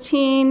slide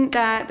 15,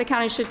 that the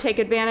county should take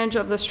advantage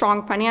of the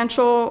strong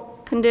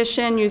financial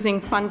condition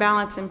using fund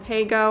balance and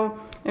PAYGO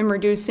and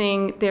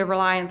reducing their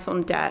reliance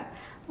on debt.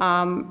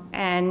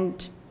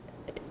 And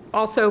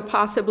also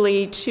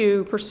possibly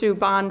to pursue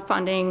bond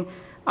funding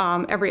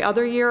every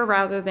other year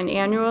rather than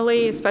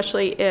annually,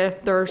 especially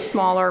if there are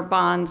smaller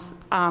bonds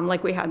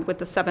like we had with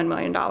the $7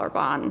 million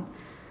bond.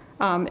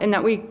 And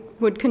that we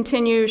should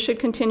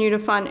continue to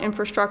fund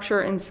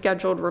infrastructure and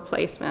scheduled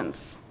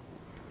replacements.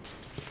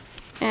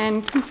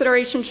 And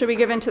consideration should be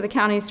given to the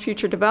county's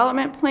future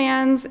development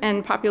plans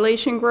and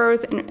population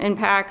growth and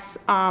impacts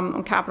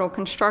on capital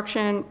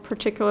construction,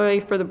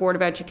 particularly for the Board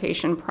of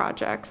Education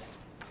projects.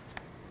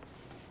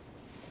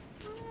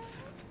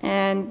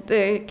 And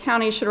the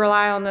county should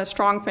rely on the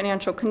strong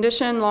financial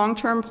condition,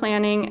 long-term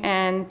planning,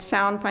 and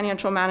sound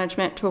financial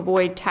management to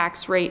avoid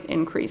tax rate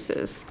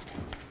increases.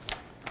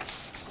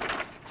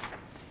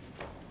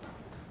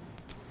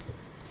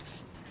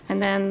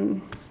 And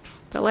then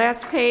the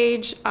last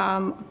page,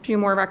 a few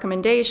more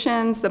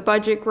recommendations. The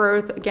budget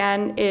growth,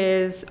 again,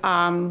 is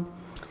we're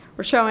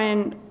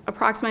showing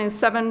approximately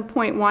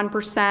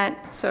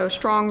 7.1%, so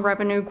strong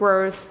revenue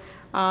growth.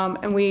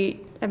 And we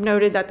have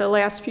noted that the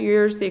last few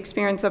years, the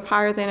experience of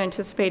higher than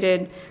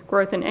anticipated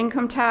growth in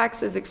income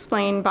tax is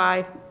explained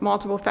by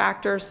multiple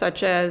factors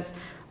such as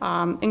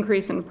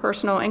increase in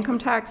personal income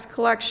tax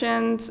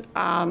collections,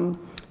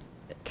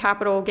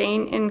 capital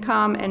gain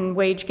income, and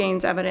wage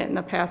gains evident in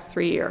the past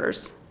 3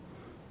 years.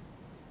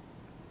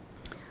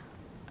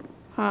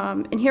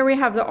 And here we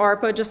have the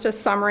ARPA, just a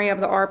summary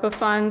of the ARPA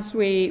funds.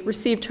 We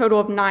received a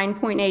total of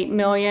 $9.8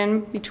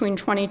 million between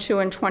 22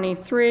 and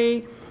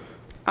 23.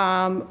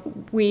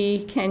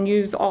 We can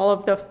use all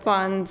of the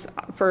funds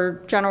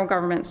for general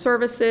government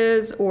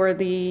services or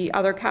the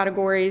other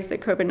categories, the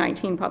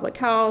COVID-19 public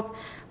health,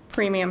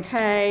 premium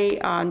pay,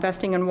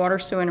 investing in water,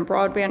 sewer, and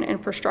broadband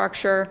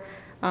infrastructure.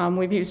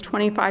 We've used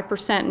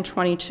 25% in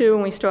 22,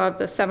 and we still have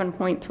the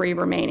 7.3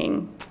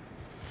 remaining.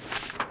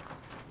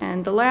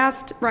 And the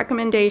last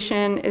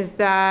recommendation is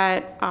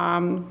that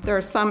there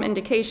is some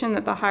indication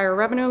that the higher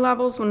revenue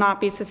levels will not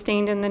be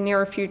sustained in the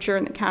near future,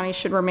 and the county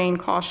should remain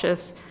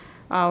cautious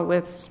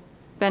with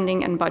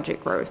spending and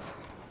budget growth.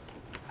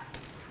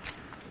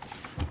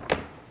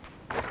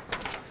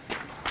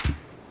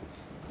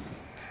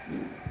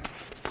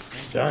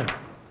 Done.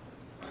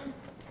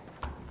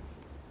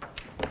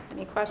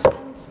 Any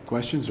questions?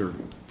 Questions or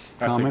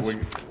I comments?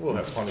 think we'll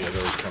have plenty of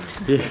those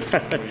coming.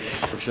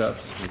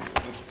 Workshops?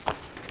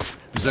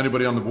 Does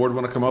anybody on the board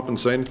want to come up and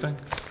say anything?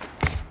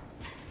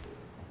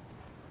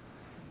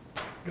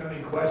 Got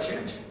any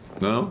questions?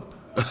 No?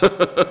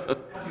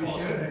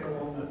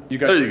 You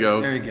got There your- you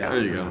go. There you go.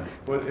 There you go.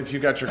 Well, if you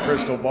got your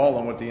crystal ball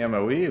on what the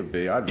MOE would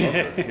be, I'd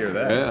love to hear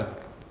that.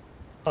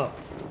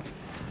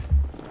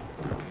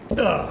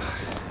 Yeah.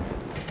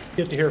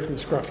 Get to hear from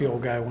the scruffy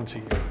old guy once a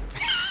year.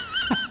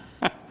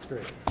 It's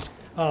great.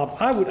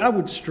 I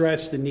would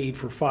stress the need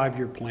for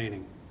 5-year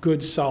planning,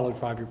 good, solid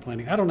 5-year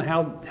planning. I don't know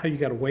how you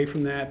got away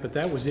from that, but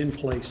that was in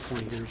place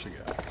 20 years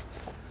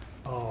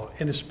ago.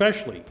 And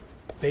especially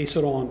base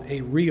it on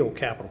a real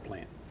capital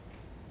plan.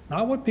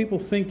 Not what people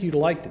think you'd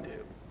like to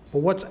do, but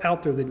what's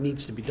out there that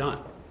needs to be done.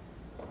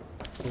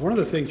 One of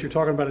the things, you're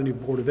talking about a new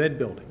Board of Ed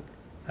building.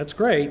 That's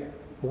great,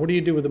 but what do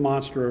you do with the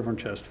monster over on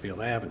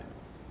Chesterfield Avenue?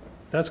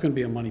 That's going to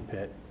be a money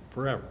pit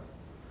forever.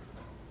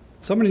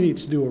 Somebody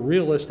needs to do a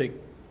realistic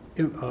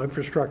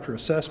infrastructure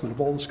assessment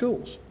of all the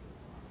schools.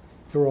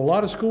 There were a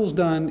lot of schools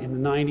done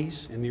in the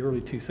 90s and the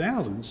early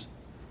 2000s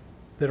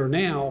that are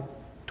now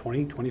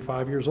 20,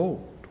 25 years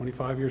old,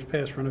 25 years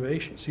past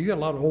renovation. So you got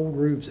a lot of old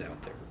roofs out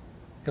there.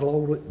 Got a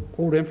lot of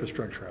old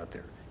infrastructure out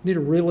there. You need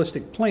a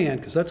realistic plan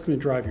because that's going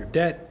to drive your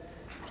debt,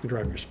 it's going to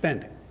drive your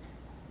spending.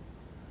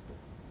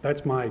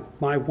 That's my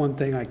one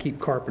thing I keep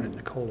carpeting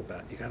Nicole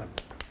about. You got to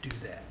do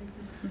that.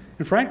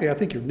 And frankly, I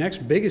think your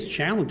next biggest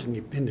challenge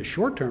in the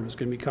short term is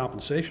going to be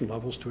compensation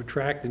levels to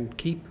attract and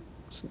keep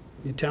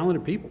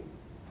talented people.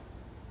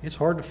 It's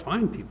hard to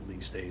find people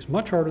these days,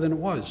 much harder than it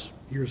was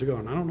years ago.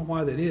 And I don't know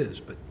why that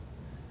is, but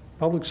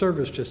public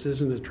service just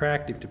isn't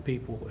attractive to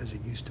people as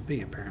it used to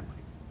be, apparently.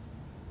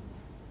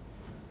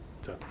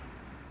 So.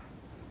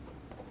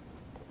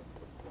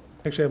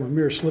 Actually, I'm a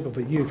mere slip of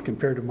a youth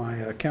compared to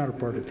my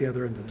counterpart at the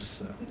other end of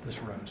this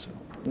row. So.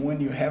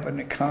 When you have an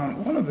account,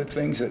 one of the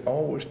things that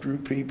always drew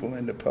people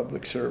into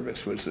public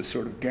service was the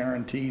sort of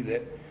guarantee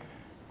that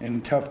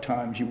in tough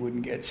times you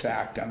wouldn't get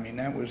sacked. I mean,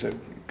 that was a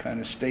kind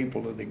of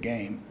staple of the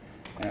game.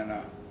 And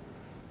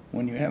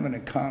when you have an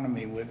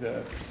economy with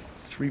a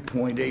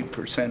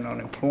 3.8%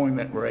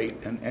 unemployment rate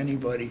and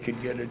anybody could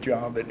get a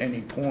job at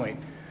any point,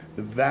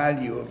 the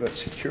value of a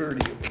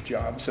security of a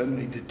job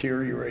suddenly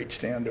deteriorates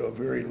down to a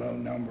very low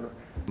number.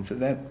 So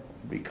that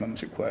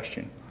becomes a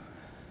question.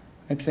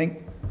 I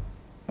think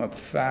a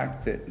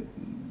fact that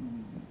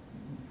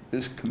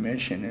this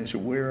commission is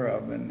aware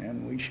of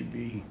and we should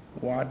be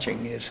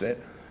watching is that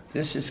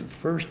this is the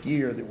first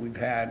year that we've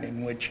had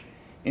in which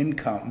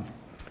income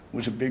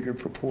was a bigger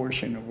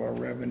proportion of our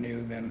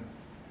revenue than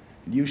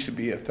it used to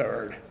be a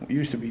third. It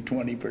used to be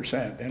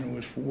 20%, then it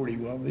was 40.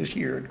 Well, this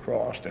year it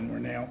crossed and we're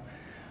now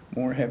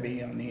more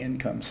heavy on the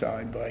income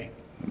side by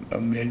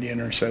 $1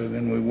 million or so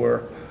than we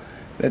were.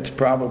 That's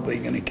probably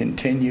going to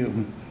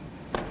continue,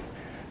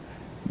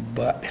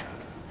 but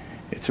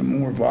it's a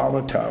more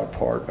volatile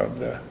part of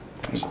the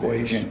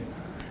equation.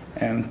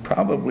 and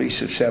probably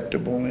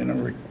susceptible in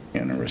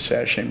a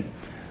recession.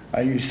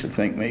 I used to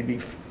think maybe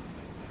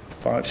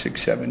 5,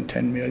 6, 7,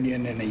 10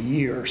 million in a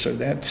year, so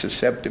that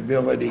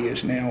susceptibility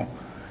is now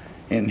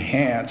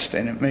enhanced,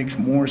 and it makes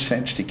more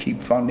sense to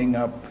keep funding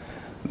up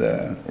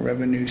the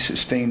Revenue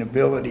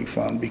Sustainability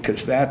Fund,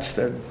 because that's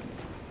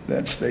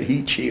the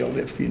heat shield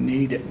if you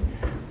need it.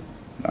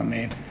 I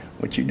mean,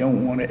 what you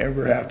don't want to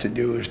ever have to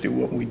do is do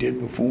what we did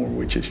before,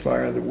 which is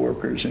fire the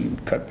workers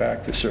and cut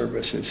back the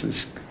services.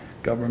 This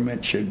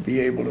government should be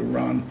able to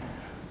run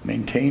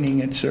maintaining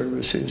its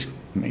services,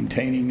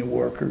 maintaining the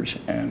workers,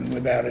 and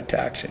without a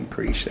tax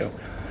increase. So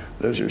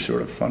those are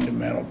sort of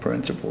fundamental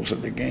principles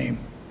of the game.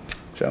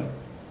 So.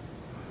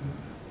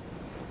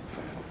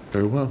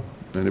 Very well.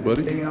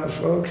 Anybody? Anything else,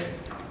 folks?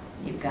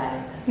 You've got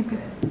it. That's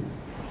good.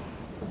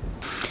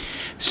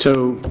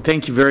 So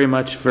thank you very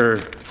much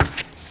for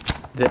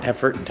the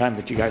effort and time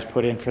that you guys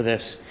put in for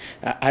this.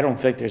 I don't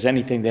think there's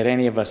anything that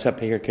any of us up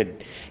here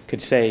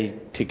could say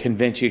to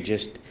convince you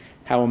just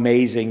how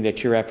amazing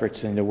that your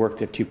efforts and the work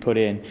that you put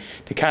in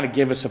to kind of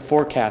give us a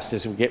forecast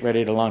as we get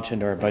ready to launch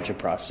into our budget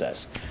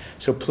process.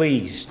 So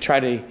please try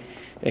to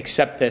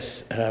accept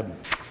this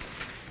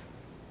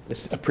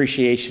this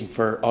appreciation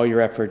for all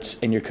your efforts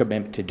and your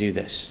commitment to do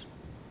this.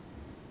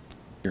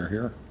 You're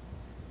here.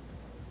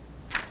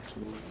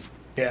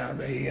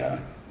 Yeah,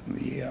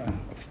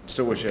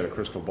 Still wish you had a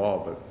crystal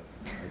ball, but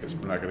I guess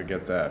we're not going to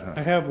get that, huh?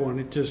 I have one,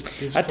 it just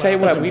is. I tell you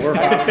what, cloudy. we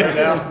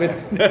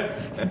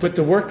with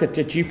the work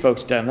that you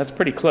folks done, that's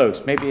pretty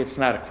close. Maybe it's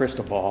not a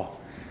crystal ball,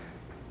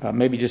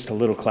 maybe just a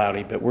little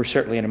cloudy, but we're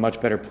certainly in a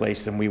much better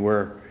place than we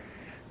were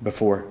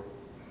before.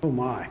 Oh,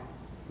 my,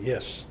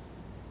 yes.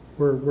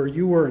 Where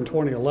you were in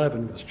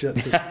 2011 was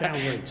just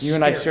downright You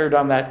and I scary. served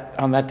on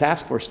that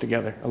task force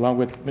together, along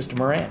with Mr.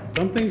 Moran.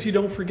 Some things you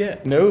don't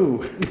forget.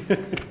 No,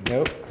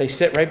 nope, they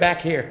sit right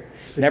back here.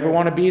 Never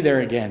want to be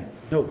there again.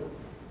 No,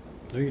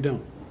 no, you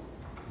don't.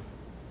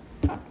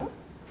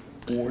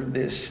 for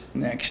this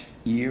next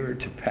year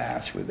to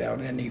pass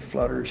without any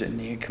flutters in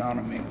the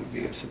economy would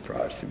be a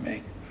surprise to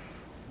me.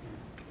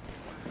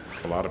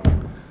 A lot of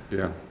people.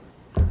 Yeah.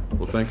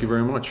 Well, thank you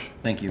very much.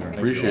 Thank you.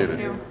 Appreciate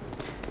it.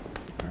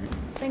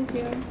 Thank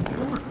you.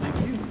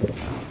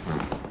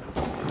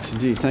 Yes,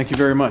 indeed. Thank you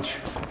very much.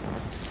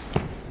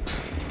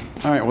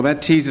 All right, well,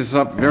 that tees us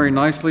up very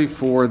nicely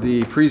for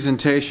the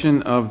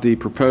presentation of the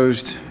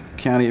proposed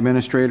county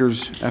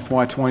administrator's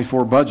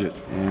FY24 budget.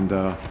 And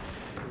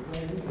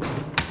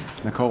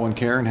Nicole and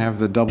Karen have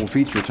the double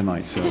feature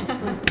tonight, so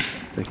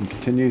they can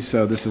continue.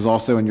 So this is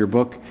also in your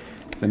book.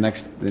 The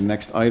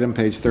next item,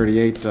 page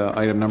 38,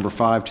 item number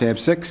 5, tab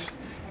 6,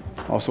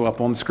 also up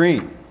on the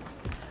screen.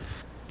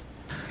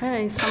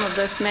 Okay, some of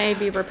this may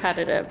be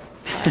repetitive.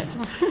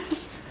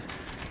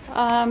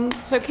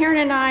 So Karen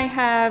and I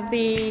have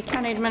the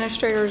county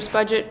administrator's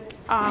budget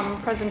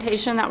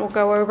presentation that we'll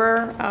go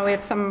over. We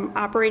have some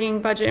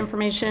operating budget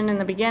information in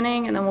the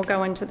beginning, and then we'll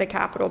go into the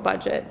capital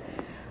budget.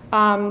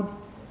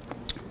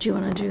 Do you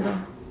want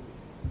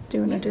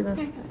to do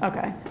this?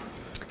 Okay.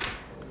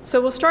 So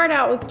we'll start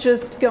out with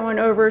just going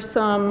over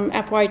some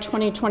FY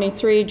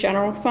 2023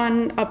 general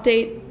fund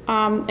update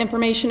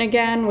information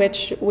again,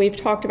 which we've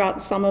talked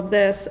about some of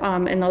this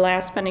in the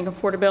last spending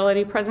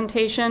affordability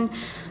presentation.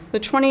 The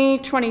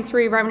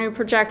 2023 revenue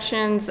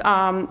projections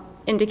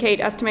indicate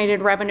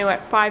estimated revenue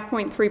at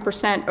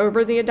 5.3%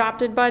 over the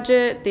adopted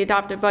budget. The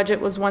adopted budget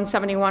was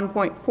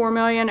 $171.4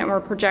 million, and we're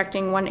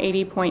projecting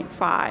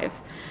 $180.5.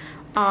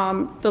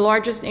 The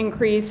largest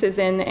increase is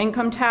in the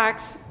income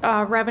tax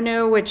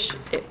revenue, which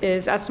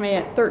is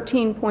estimated at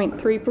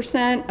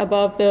 13.3%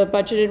 above the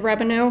budgeted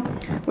revenue.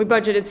 We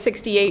budgeted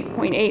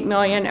 $68.8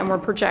 million, and we're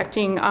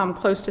projecting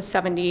close to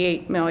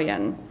 $78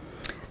 million.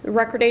 The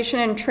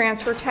recordation and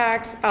transfer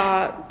tax,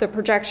 the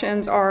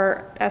projections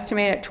are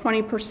estimated at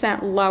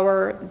 20%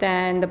 lower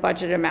than the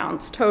budget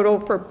amounts. Total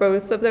for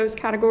both of those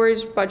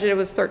categories, budgeted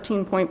was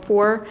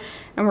 13.4,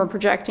 and we're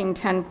projecting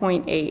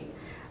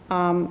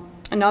 10.8.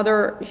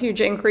 Another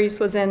huge increase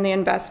was in the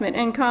investment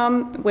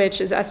income, which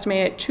is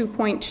estimated at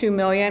 $2.2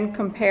 million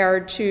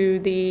compared to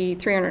the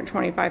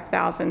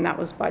 $325,000 that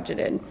was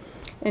budgeted.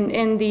 And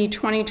in the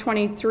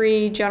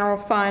 2023 general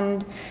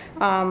fund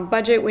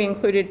budget, we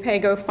included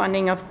PAYGO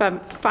funding of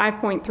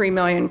 $5.3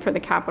 million for the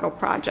capital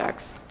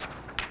projects.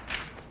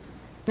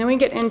 Then we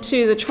get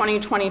into the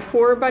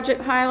 2024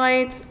 budget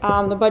highlights.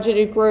 The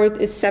budgeted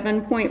growth is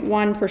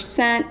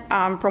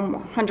 7.1%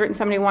 from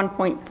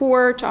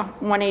 $171.4 to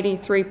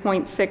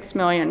 $183.6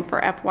 million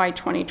for FY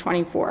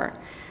 2024.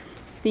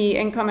 The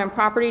income and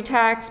property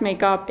tax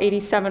make up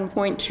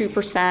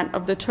 87.2%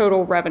 of the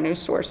total revenue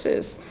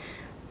sources.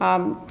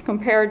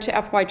 Compared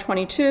to FY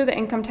 22, the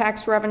income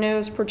tax revenue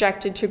is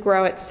projected to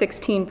grow at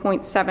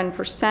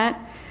 16.7%.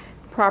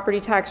 Property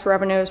tax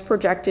revenue is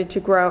projected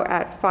to grow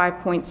at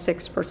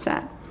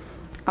 5.6%.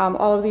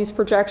 All of these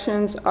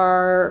projections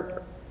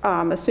are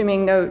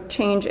assuming no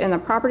change in the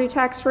property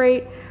tax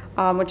rate,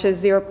 which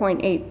is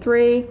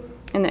 0.83,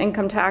 and the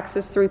income tax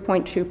is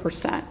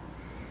 3.2%.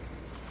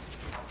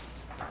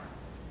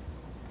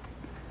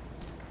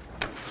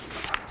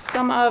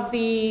 Some of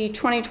the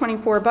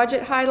 2024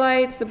 budget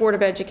highlights, the Board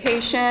of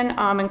Education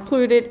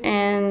included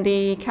in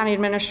the county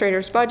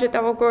administrator's budget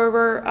that we'll go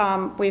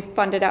over. We've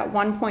funded at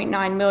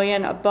 $1.9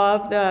 million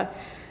above the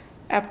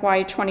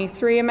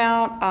FY23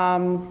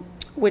 amount,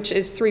 which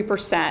is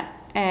 3%,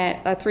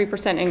 a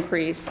 3%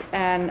 increase.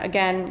 And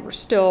again, we're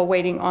still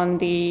waiting on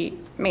the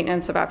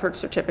maintenance of effort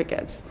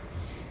certificates.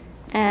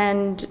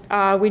 And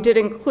we did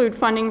include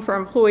funding for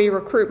employee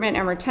recruitment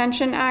and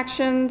retention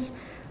actions.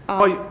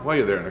 While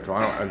you're there, Nicole,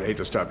 I hate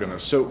to stop you on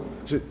this. So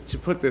to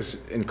put this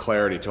in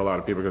clarity to a lot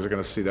of people, because they're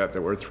going to see that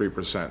we're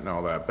 3% and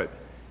all that, but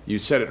you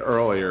said it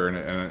earlier,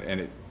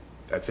 and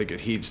I think it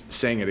heeds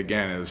saying it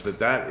again, is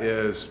that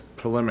is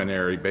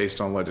preliminary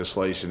based on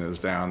legislation is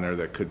down there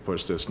that could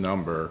push this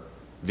number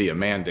via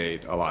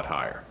mandate a lot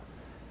higher.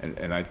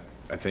 And I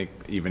think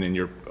even in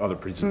your other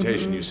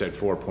presentation, you said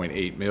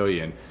 4.8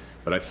 million,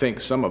 but I think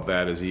some of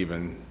that has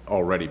even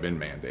already been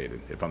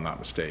mandated, if I'm not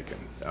mistaken.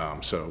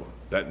 So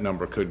that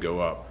number could go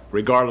up,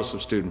 regardless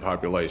of student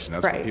population.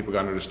 That's what people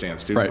got to understand.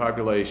 Student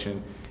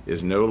population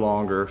is no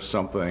longer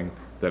something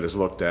that is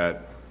looked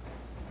at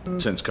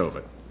since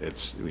COVID.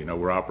 It's,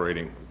 we're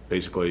operating,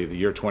 basically, the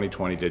year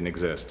 2020 didn't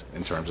exist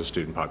in terms of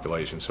student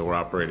population, so we're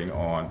operating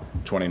on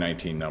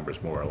 2019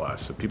 numbers, more or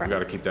less. So people got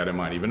to keep that in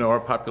mind. Even though our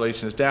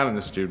population is down in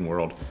the student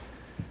world,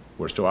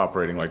 we're still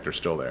operating like they're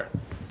still there.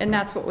 And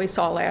that's what we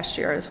saw last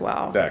year as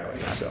well. Exactly.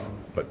 So,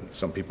 but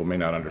some people may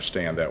not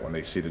understand that when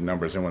they see the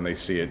numbers and when they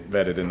see it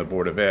vetted in the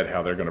Board of Ed,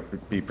 how they're going to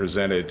be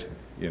presented,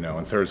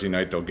 and Thursday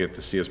night they'll get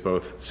to see us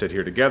both sit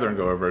here together and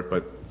go over it,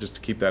 but just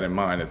to keep that in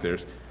mind, that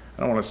there's,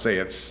 I don't want to say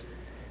it's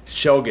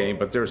shell game,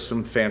 but there's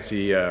some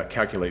fancy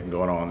calculating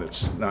going on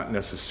that's not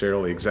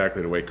necessarily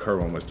exactly the way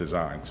Kerwin was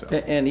designed. So.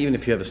 And even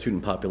if you have a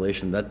student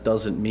population, that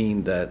doesn't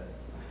mean that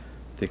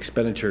the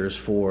expenditures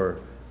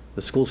for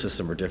the school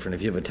system are different.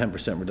 If you have a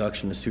 10%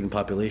 reduction in student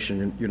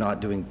population, you're not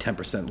doing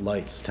 10%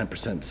 lights,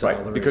 10%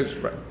 salary. Right, because,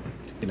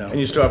 and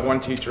you still have one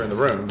teacher in the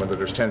room, whether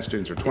there's 10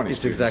 students or 20 it's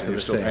students. Exactly you're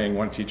the still same. paying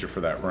one teacher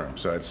for that room.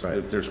 So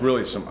there's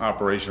really some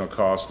operational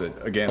costs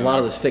that, again. A lot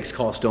of those fixed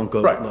costs don't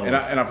go right. low. And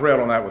I've read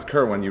on that with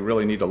Kerwin, you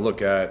really need to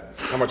look at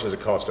how much does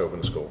it cost to open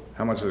a school?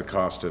 How much does it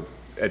cost to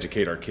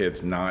educate our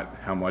kids, not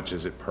how much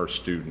is it per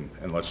student,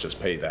 and let's just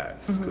pay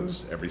that,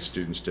 because every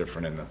student's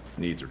different and the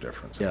needs are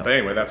different. So, but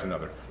anyway, that's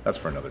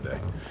for another day.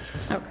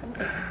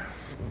 Okay.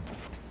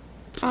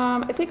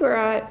 I think we're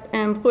at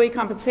employee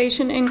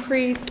compensation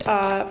increase.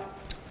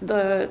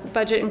 The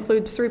budget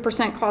includes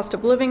 3% cost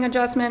of living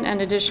adjustment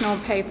and additional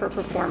pay for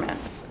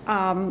performance.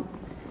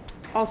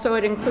 Also,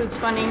 it includes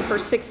funding for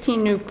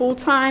 16 new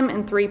full-time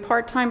and 3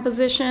 part-time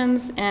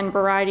positions in a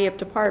variety of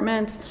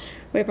departments.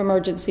 We have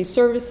emergency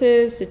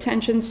services,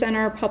 detention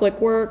center, public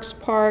works,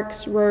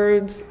 parks,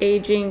 roads,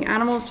 aging,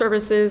 animal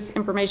services,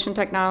 information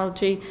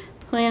technology,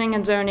 planning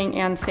and zoning,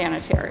 and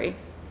sanitary.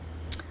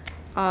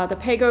 The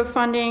PAYGO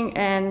funding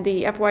and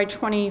the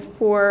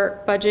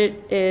FY24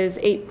 budget is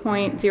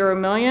 $8.0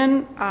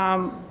 million,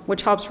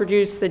 which helps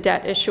reduce the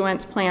debt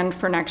issuance planned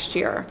for next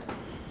year.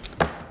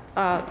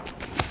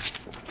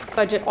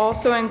 Budget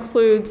also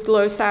includes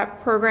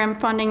LoSAP program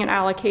funding and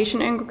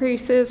allocation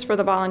increases for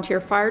the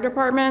volunteer fire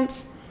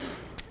departments,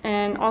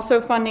 and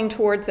also funding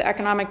towards the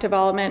Economic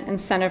Development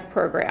Incentive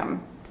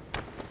Program.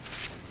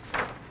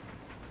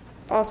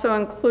 Also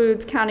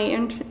includes county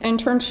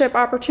internship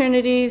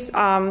opportunities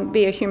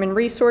via human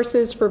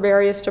resources for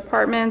various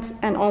departments,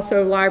 and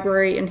also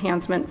library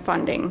enhancement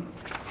funding.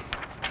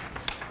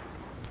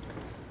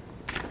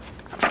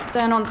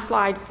 Then on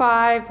slide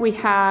 5, we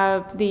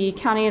have the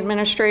county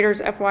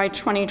administrator's FY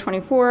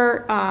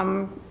 2024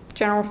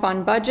 general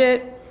fund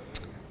budget,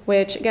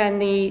 which again,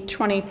 the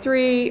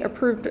 23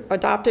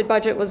 adopted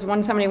budget was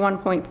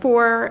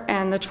 171.4,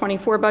 and the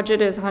 24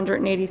 budget is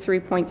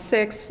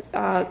 183.6.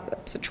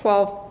 It's a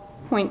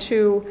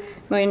 $12.2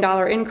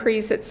 million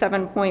increase at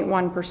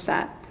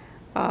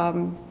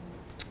 7.1%.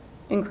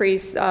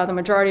 Increase, the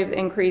majority of the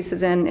increase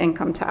is in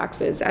income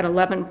taxes at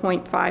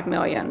 11.5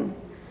 million.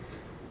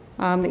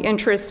 The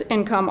interest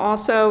income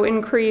also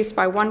increased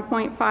by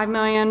 1.5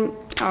 million.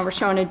 We're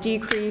showing a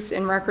decrease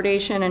in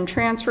recordation and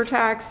transfer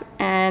tax,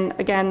 and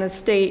again, the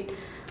state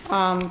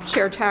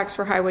shared tax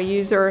for highway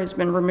user has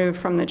been removed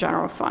from the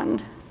general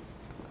fund.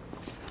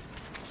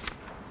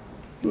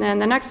 And then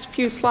the next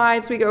few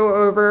slides, we go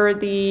over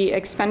the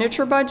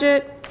expenditure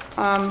budget,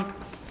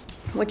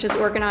 which is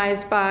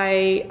organized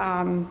by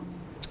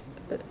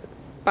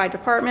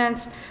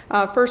departments.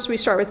 First, we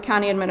start with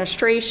county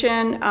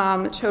administration,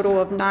 a total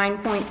of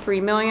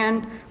 $9.3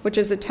 million, which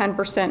is a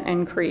 10%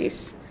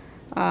 increase.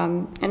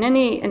 And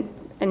any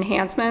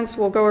enhancements,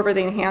 we'll go over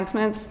the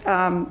enhancements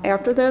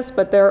after this,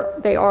 but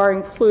they are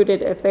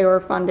included if they were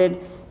funded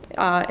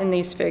in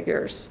these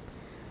figures.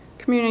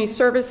 Community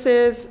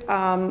services,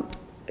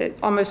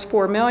 almost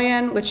 $4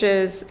 million, which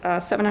is a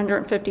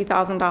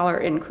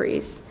 $750,000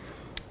 increase.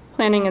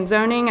 Planning and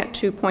zoning at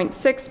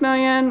 $2.6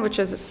 million, which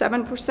is a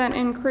 7%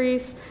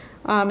 increase.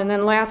 And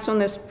then last on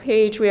this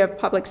page, we have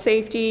public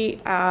safety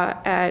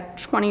at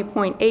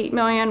 $20.8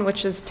 million,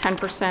 which is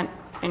 10%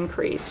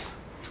 increase.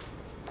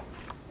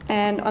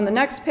 And on the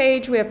next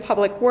page, we have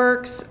Public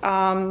Works,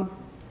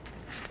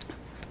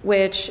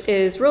 which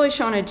is really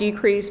showing a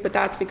decrease, but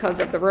that's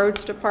because of the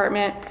roads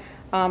department.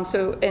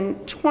 So in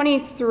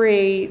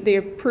 '23, the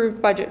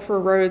approved budget for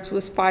roads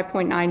was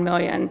 $5.9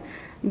 million.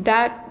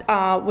 That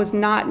was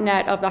not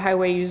net of the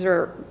highway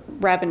user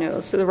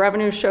revenue. So the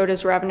revenue showed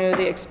as revenue,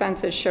 the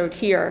expenses showed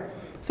here.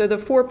 So the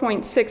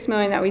 $4.6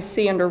 million that we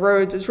see under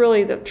roads is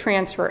really the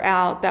transfer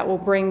out that will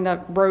bring the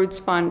roads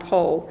fund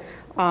whole.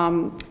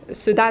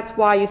 So that's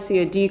why you see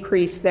a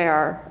decrease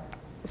there.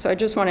 So I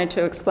just wanted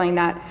to explain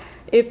that.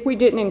 If we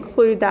didn't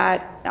include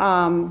that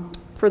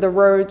for the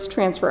roads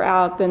transfer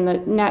out, then the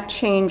net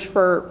change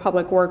for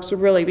Public Works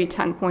would really be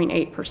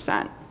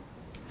 10.8%.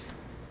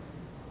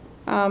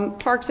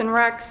 Parks and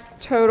Recs,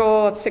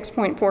 total of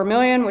 $6.4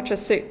 million, which is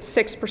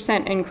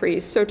 6%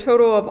 increase. So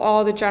total of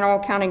all the general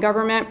county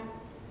government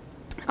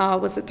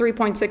was a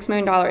 $3.6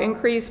 million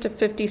increase to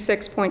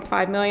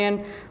 $56.5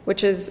 million,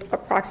 which is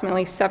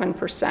approximately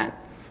 7%.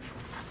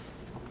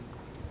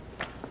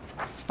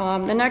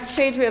 The next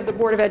page, we have the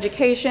Board of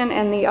Education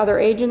and the other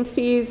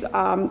agencies.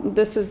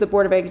 This is the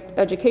Board of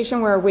Education,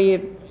 where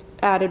we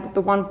added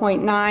the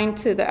 1.9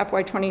 to the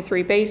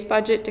FY23 base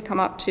budget to come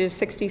up to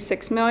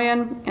 $66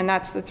 million, and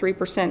that's the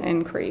 3%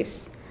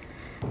 increase.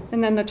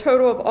 And then the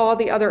total of all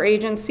the other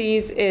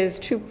agencies is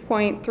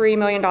 $2.3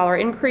 million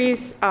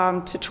increase to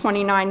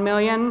 $29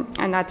 million,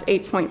 and that's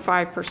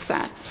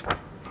 8.5%.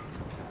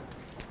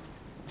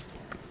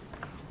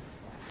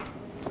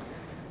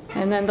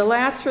 And then the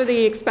last for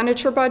the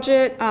expenditure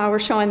budget, we're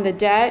showing the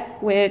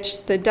debt,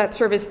 which the debt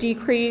service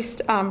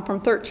decreased from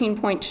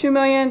 $13.2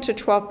 million to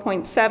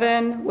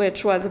 $12.7,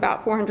 which was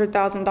about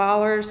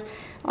 $400,000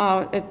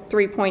 at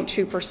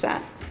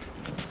 3.2%.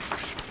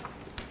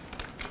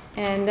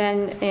 And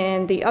then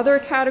in the other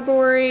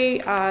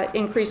category,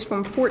 increased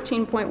from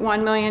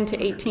 $14.1 million to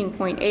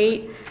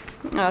 $18.8.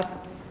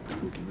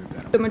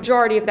 The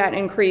majority of that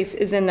increase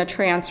is in the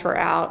transfer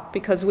out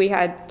because we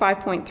had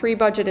 5.3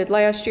 budgeted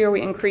last year.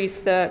 We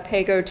increased the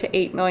pay-go to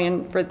 $8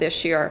 million for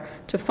this year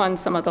to fund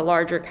some of the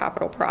larger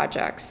capital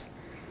projects.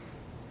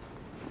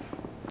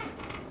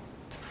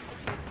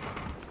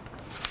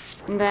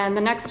 And then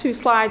the next two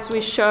slides, we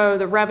show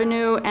the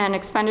revenue and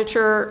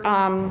expenditure,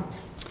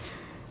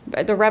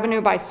 the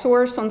revenue by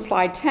source on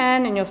slide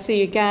 10, and you'll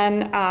see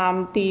again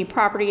the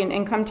property and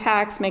income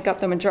tax make up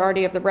the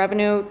majority of the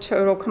revenue,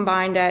 total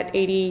combined at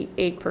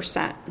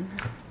 88%.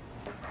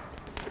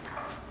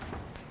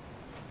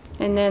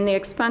 And then the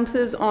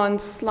expenses on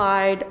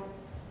slide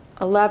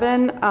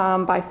 11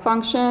 by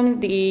function,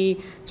 the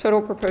total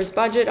proposed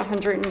budget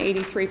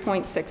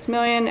 $183.6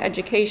 million,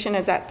 education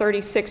is at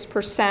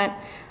 36%,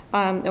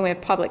 then we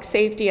have public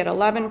safety at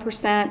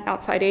 11%,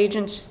 outside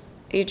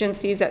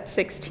agencies at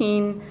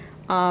 16%,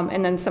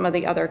 and then some of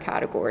the other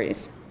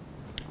categories.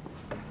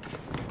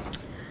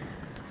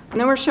 And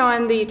then we're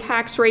showing the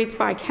tax rates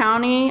by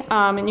county,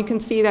 and you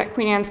can see that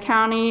Queen Anne's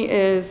County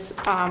is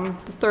the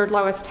third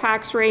lowest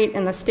tax rate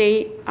in the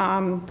state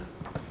at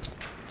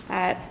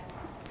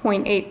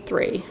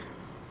 0.83.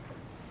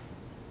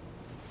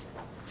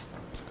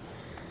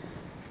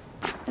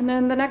 And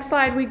then the next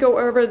slide, we go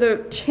over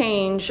the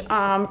change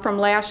from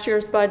last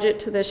year's budget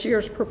to this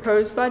year's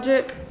proposed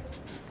budget.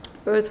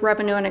 Both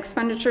revenue and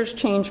expenditures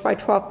changed by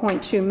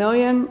 $12.2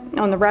 million.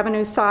 On the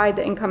revenue side,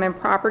 the income and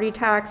property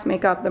tax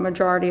make up the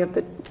majority of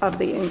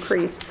the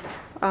increase.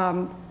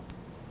 At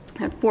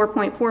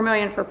 $4.4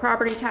 million for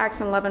property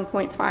tax and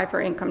 $11.5 for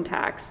income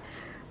tax.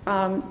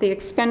 The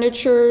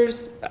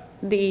expenditures,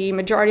 the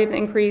majority of the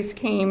increase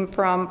came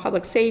from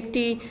public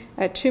safety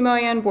at $2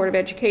 million, Board of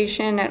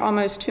Education at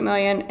almost $2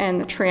 million, and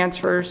the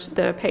transfers,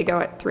 the pay-go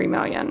at $3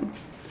 million.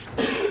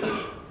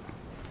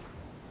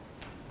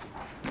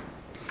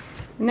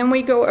 And then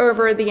we go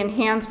over the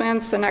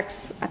enhancements, the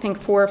next, I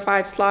think, 4 or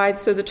 5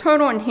 slides. So the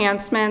total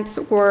enhancements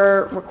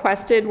were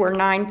requested were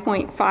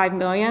 $9.5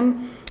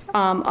 million.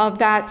 Of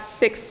that,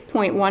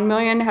 $6.1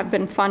 million have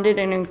been funded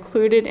and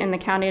included in the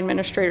county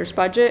administrator's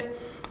budget.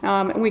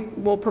 And we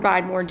will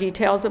provide more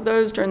details of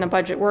those during the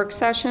budget work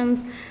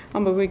sessions.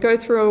 But we go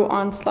through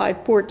on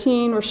slide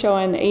 14, we're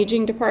showing the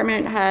aging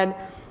department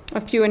had a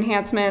few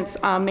enhancements,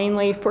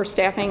 mainly for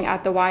staffing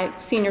at the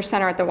senior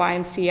center at the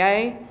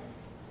YMCA.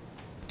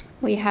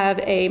 We have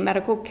a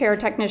medical care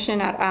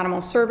technician at Animal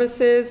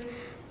Services.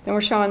 Then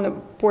we're showing the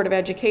Board of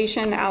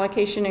Education. The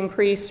allocation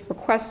increase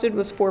requested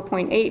was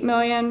 $4.8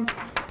 million.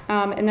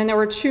 And then there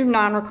were 2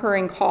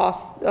 non-recurring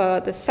costs,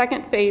 the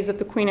second phase of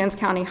the Queen Anne's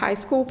County High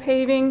School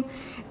paving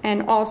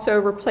and also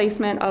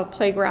replacement of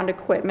playground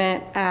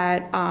equipment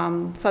at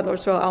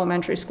Sudlersville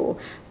Elementary School.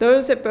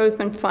 Those have both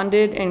been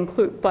funded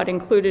but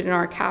included in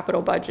our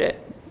capital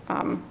budget,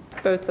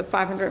 both the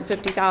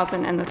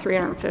 $550,000 and the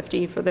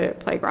 $350,000 for the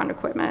playground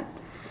equipment.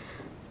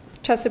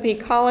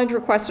 Chesapeake College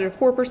requested a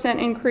 4%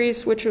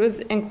 increase, which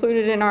was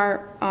included in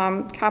our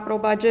capital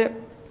budget.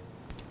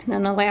 And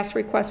then the last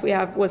request we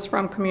have was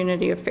from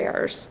Community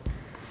Affairs.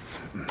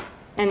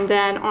 And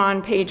then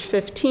on page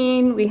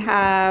 15, we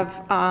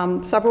have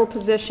several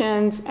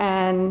positions,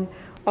 and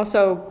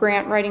Also,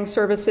 grant writing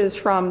services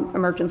from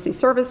emergency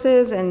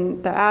services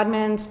and the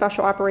admin,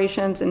 special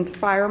operations, and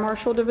fire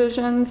marshal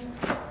divisions.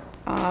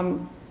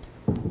 And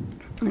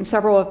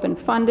several have been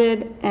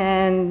funded.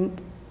 And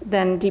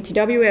then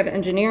DPW, we have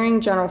engineering,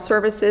 general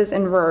services,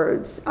 and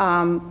roads,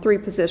 3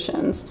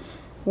 positions,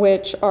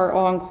 which are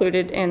all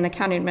included in the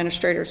county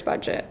administrator's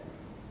budget.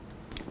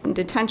 In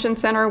detention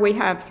center, we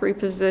have 3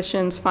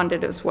 positions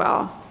funded as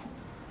well.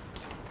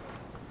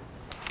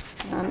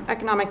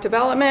 Economic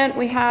development,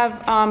 we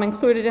have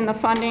included in the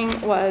funding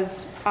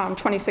was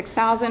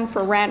 $26,000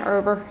 for rent or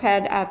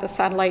overhead at the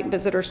Satellite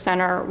Visitor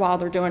Center while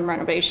they're doing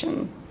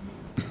renovation.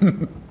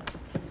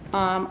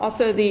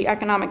 Also, the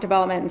economic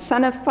development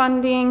incentive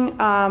funding,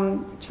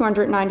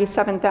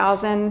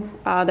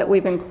 $297,000 that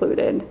we've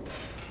included.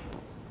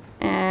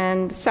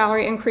 And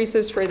salary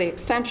increases for the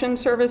extension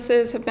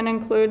services have been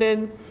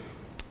included,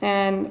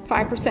 and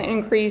 5%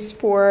 increase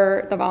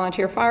for the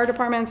volunteer fire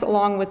departments,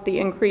 along with the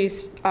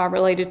increase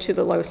related to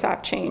the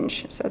LoSAP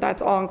change. So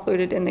that's all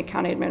included in the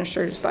county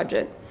administrator's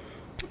budget.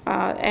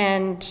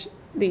 And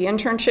the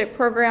internship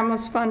program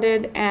was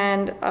funded,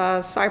 and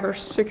a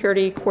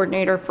cybersecurity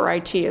coordinator for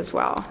IT as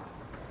well.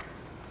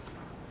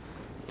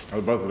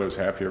 Are both of those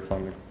half-year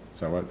funding?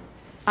 Is that what?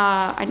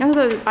 I know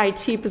the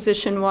IT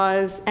position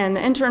was, and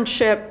the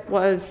internship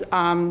was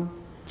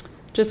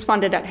just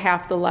funded at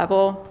half the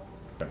level,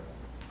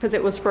 because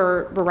it was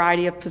for a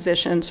variety of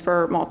positions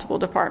for multiple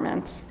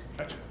departments.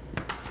 Gotcha.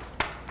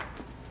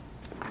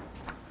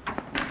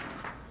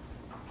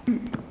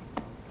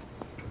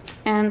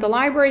 And the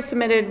library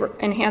submitted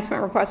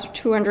enhancement requests of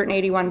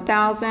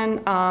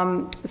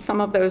 $281,000.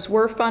 Some of those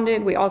were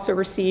funded. We also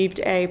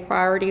received a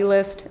priority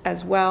list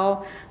as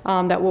well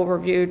that we'll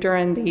review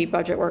during the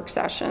budget work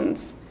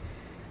sessions.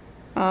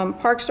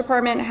 Parks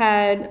Department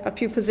had a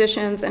few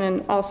positions and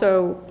then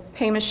also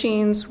pay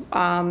machines.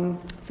 So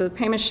the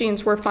pay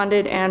machines were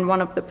funded and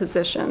one of the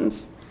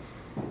positions.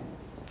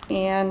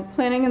 And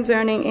planning and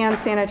zoning and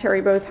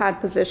sanitary both had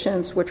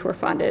positions which were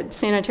funded.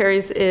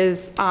 Sanitaries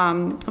is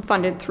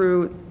funded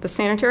through the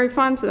sanitary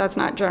fund, so that's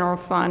not general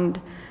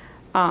fund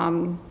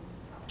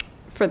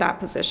for that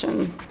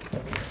position.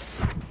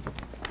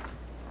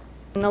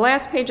 In the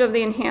last page of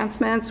the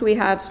enhancements, we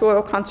have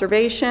soil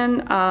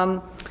conservation.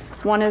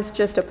 One is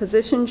just a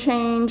position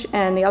change,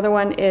 and the other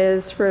one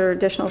is for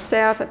additional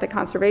staff at the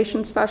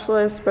conservation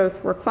specialist.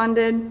 Both were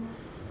funded.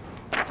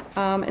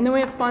 And then we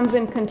have funds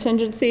in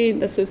contingency.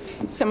 This is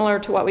similar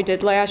to what we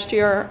did last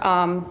year.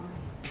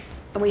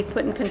 We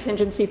put in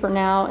contingency for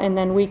now, and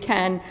then we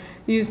can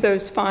use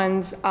those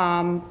funds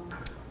to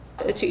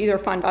either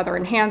fund other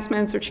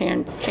enhancements or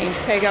change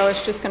PAYGO.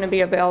 It's just going to be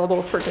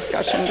available for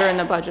discussion during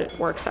the budget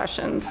work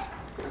sessions.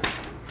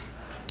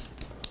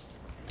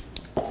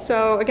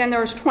 So again,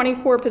 there was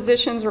 24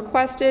 positions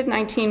requested,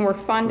 19 were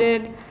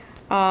funded.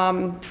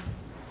 So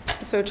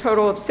a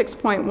total of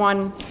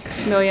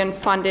 $6.1 million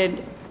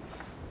funded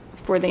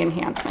for the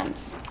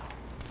enhancements.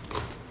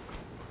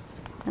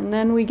 And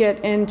then we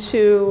get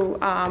into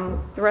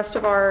the rest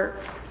of our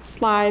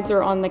slides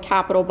are on the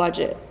capital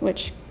budget,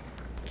 which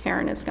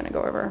Karen is going to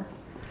go over.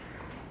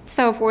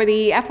 So for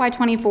the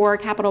FY24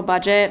 capital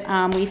budget,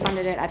 we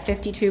funded it at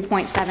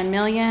 $52.7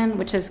 million,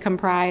 which is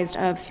comprised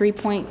of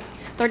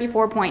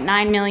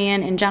 $34.9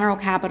 million in general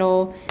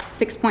capital,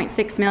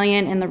 $6.6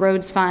 million in the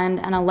roads fund,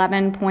 and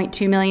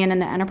 $11.2 million in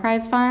the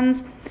enterprise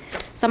funds.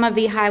 Some of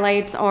the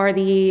highlights are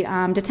the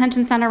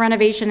detention center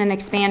renovation and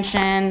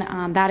expansion.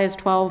 That is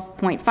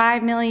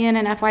 $12.5 million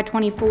in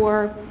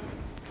FY24.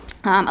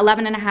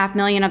 $11.5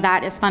 million of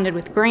that is funded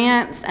with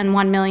grants, and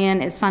 $1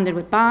 million is funded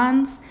with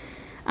bonds.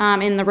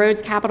 In the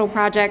roads capital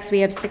projects, we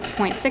have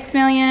 $6.6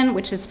 million,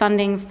 which is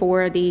funding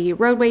for the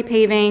roadway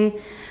paving,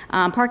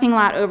 parking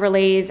lot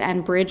overlays,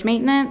 and bridge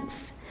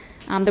maintenance.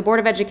 The Board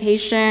of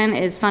Education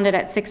is funded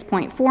at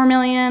 $6.4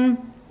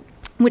 million,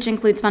 which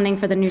includes funding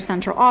for the new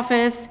central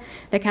office,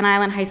 the Ken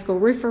Island High School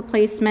roof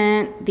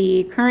replacement,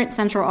 the current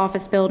central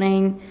office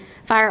building,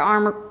 fire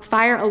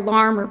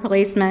alarm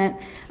replacement,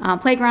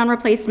 playground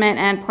replacement,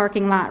 and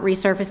parking lot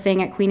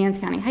resurfacing at Queen Anne's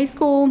County High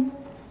School.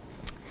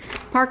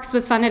 Parks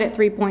was funded at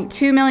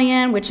 $3.2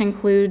 million, which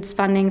includes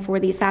funding for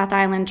the South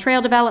Island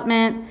Trail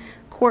development,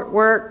 court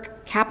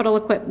work, capital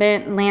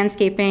equipment,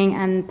 landscaping,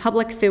 and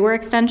public sewer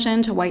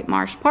extension to White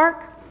Marsh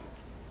Park.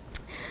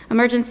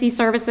 Emergency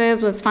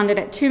services was funded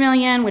at $2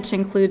 million, which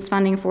includes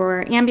funding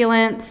for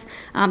ambulance,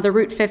 the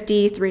Route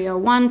 50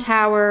 301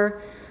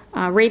 tower,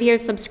 radio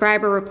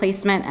subscriber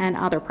replacement, and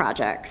other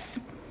projects.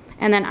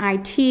 And then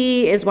IT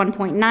is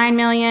 $1.9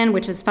 million,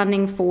 which is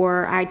funding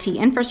for IT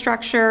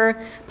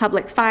infrastructure,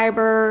 public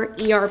fiber,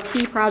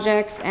 ERP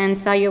projects, and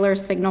cellular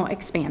signal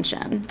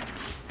expansion.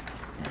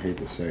 I hate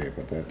to say it,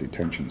 but that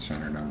detention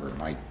center number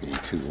might be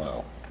too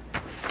low.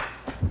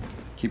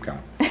 Keep going.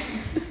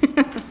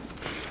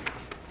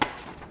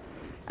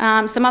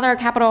 Some other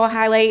capital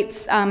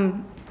highlights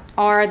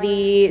are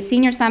the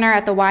senior center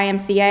at the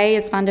YMCA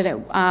is funded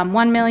at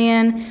 $1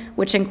 million,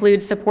 which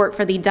includes support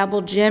for the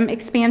double gym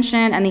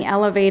expansion and the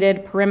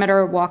elevated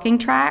perimeter walking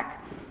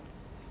track.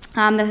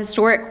 The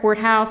historic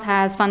courthouse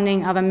has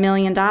funding of $1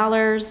 million.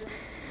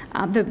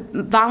 The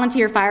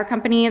volunteer fire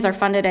companies are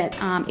funded at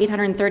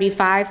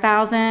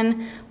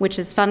 $835,000, which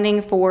is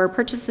funding for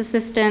purchase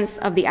assistance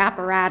of the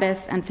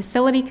apparatus and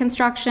facility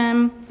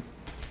construction.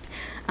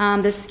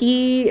 The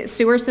ski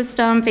sewer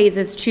system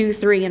phases 2,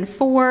 3, and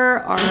 4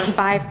 are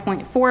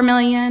 $5.4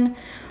 million,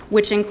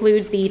 which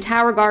includes the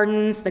Tower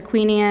Gardens, the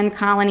Queen Anne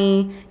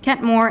Colony,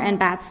 Kentmore, and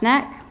Bats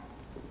Neck.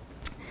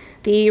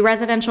 The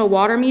residential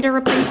water meter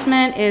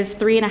replacement is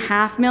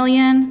 $3.5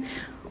 million,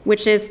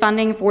 which is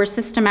funding for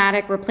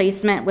systematic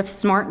replacement with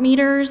smart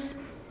meters.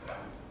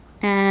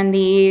 And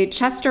the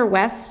Chester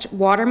West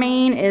water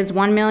main is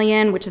 $1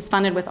 million, which is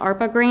funded with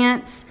ARPA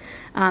grants.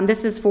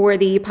 This is for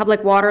the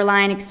public water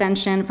line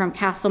extension from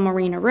Castle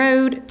Marina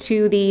Road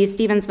to the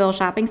Stevensville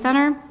Shopping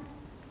Center.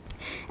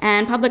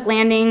 And public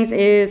landings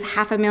is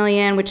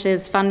 $500,000, which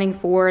is funding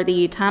for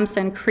the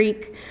Thompson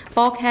Creek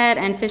bulkhead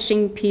and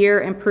fishing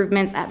pier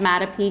improvements at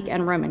Mattapeake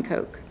and Roman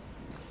Coke.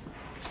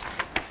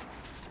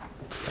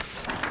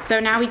 So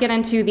now we get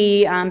into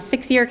the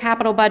 6-year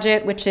capital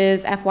budget, which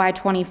is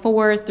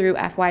FY24 through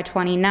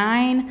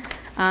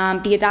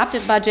FY29. The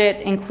adopted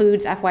budget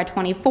includes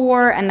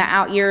FY24, and the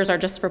out years are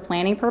just for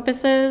planning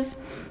purposes.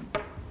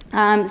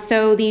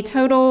 So the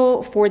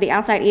total for the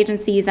outside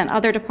agencies and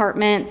other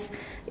departments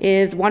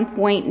is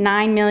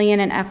 $1.9 million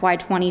in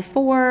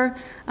FY24,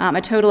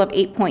 a total of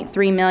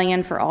 $8.3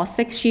 million for all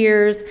 6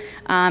 years.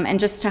 And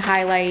just to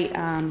highlight,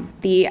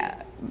 the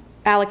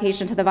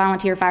allocation to the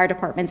volunteer fire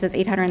departments is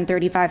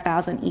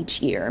 $835,000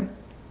 each year.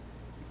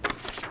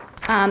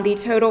 The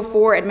total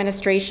for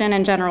administration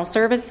and general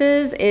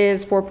services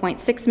is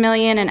 $4.6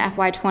 million in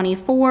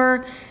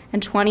FY24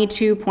 and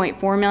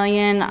 $22.4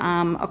 million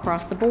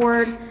across the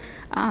board.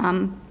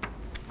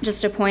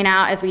 Just to point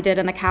out, as we did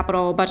in the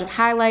capital budget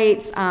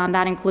highlights,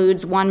 that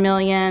includes $1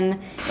 million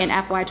in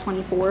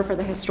FY24 for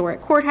the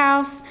historic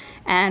courthouse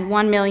and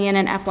 $1 million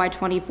in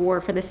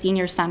FY24 for the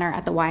senior center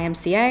at the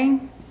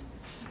YMCA.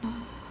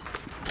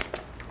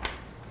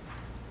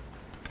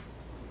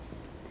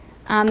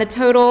 The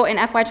total in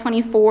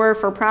FY24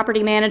 for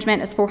property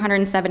management is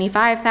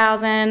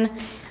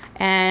 $475,000,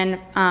 and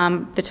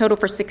the total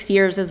for 6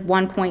 years is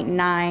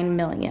 $1.9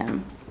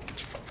 million.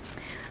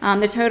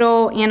 The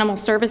total animal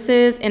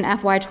services in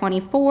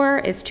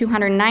FY24 is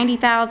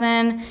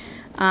 $290,000,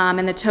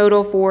 and the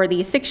total for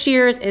the 6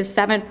 years is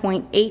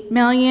 $7.8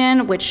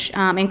 million, which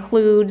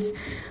includes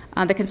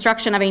the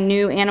construction of a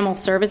new animal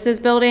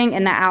services building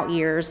in the out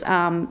years,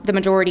 the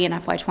majority in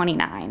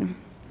FY29.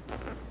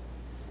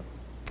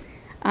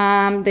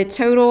 The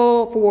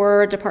total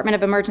for Department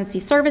of Emergency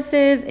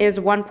Services is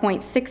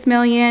 $1.6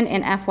 million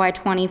in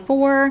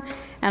FY24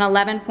 and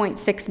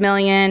 $11.6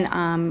 million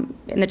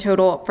in the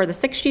total for the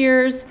 6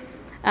 years.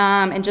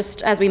 And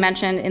just as we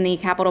mentioned in the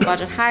capital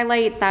budget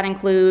highlights, that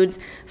includes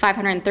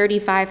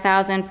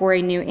 $535,000 for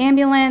a new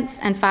ambulance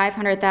and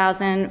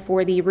 $500,000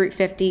 for the Route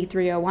 50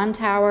 301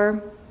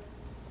 tower.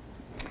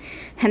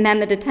 And then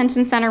the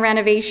detention center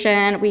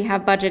renovation, we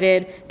have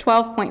budgeted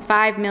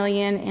 $12.5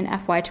 million in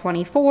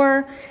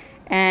FY24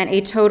 and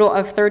a total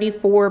of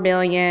 $34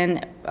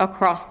 million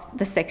across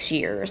the 6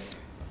 years.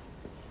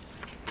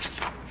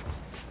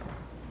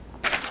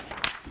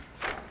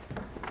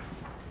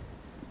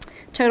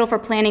 Total for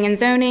planning and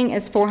zoning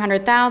is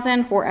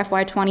 $400,000 for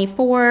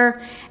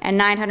FY24 and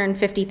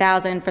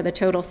 $950,000 for the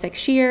total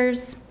 6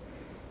 years.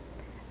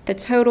 The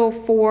total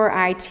for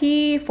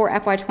IT for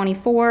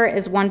FY24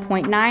 is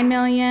 $1.9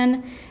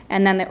 million,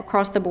 and then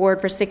across the board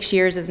for 6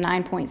 years is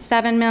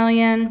 $9.7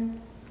 million.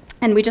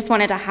 And we just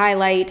wanted to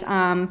highlight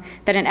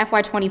that in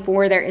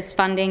FY24 there is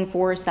funding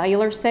for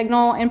cellular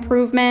signal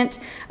improvement,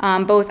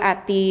 both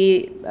at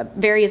the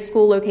various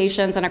school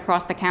locations and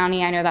across the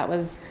county. I know that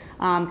was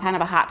kind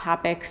of a hot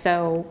topic,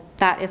 so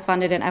that is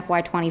funded in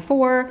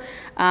FY24,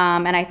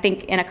 and I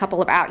think in a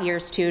couple of out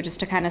years too,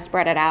 just to kind of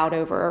spread it out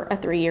over a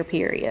 3-year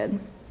period.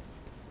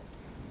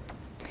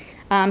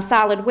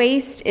 Solid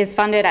waste is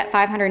funded at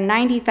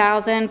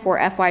 $590,000 for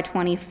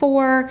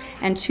FY24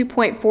 and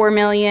 $2.4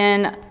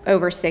 million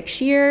over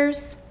 6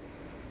 years.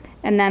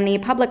 And then the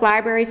public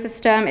library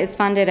system is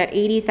funded at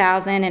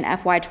 $80,000 in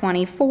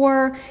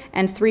FY24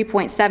 and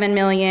 $3.7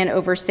 million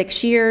over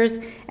 6 years,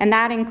 and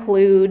that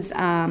includes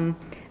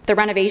the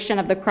renovation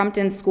of the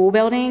Crumpton School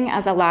Building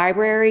as a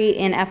library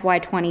in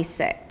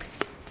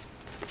FY26.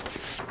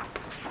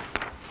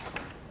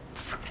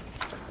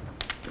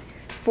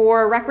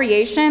 For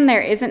recreation, there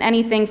isn't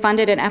anything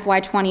funded in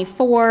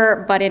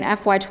FY24, but in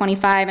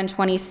FY25 and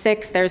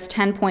 26, there's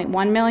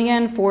 $10.1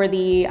 million for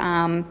the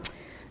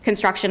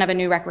construction of a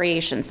new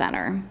recreation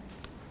center.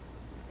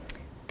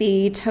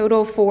 The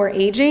total for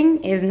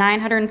aging is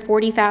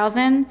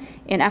 $940,000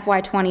 in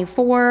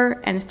FY24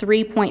 and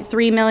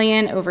 $3.3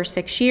 million over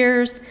 6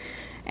 years.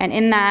 And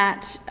in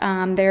that,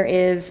 there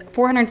is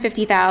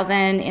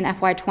 $450,000 in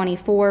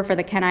FY24 for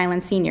the Kent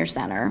Island Senior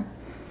Center.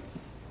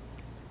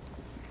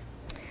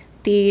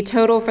 The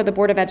total for the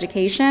Board of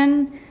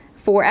Education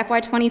for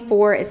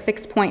FY24 is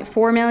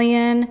 $6.4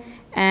 million,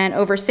 and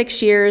over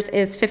 6 years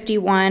is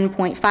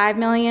 $51.5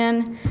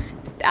 million.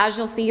 As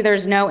you'll see,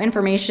 there's no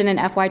information in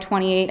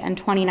FY28 and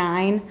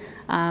 29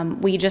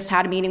 We just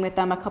had a meeting with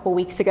them a couple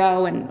weeks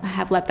ago and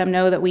have let them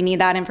know that we need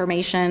that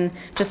information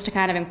just to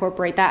kind of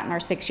incorporate that in our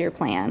 6-year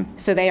plan.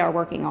 So they are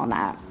working on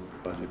that.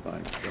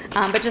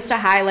 But just to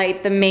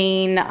highlight, the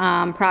main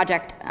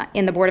project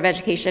in the Board of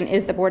Education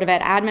is the Board of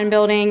Ed admin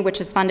building, which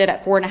is funded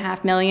at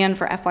 $4.5 million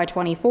for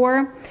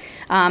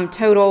FY24.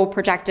 Total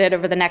projected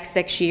over the next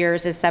 6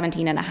 years is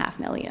 $17.5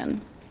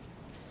 million.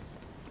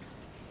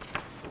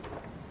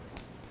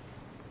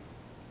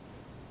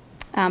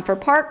 For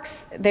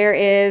parks, there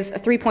is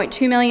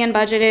 $3.2 million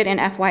budgeted in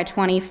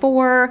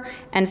FY24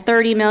 and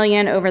 $30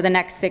 million over the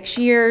next 6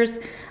 years.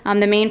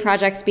 The main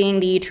projects being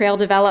the trail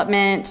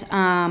development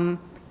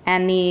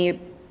and the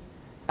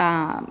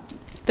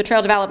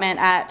trail development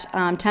at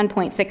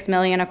 $10.6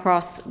 million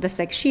across the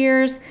 6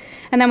 years.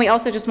 And then we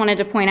also just wanted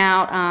to point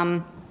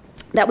out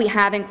that we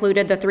have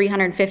included the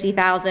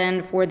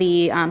 $350,000 for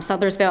the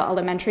Sothersville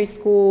Elementary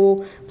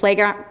School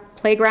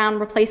playground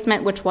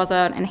replacement, which was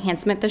an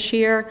enhancement this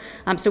year.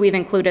 So we've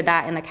included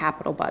that in the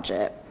capital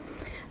budget.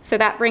 So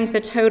that brings the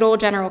total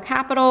general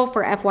capital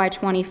for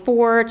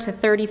FY24 to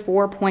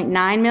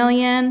 $34.9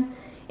 million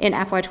in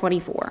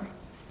FY24.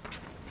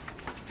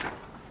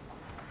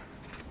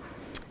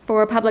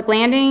 For public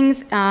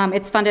landings,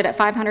 it's funded at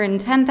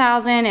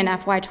 $510,000 in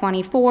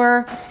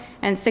FY24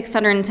 and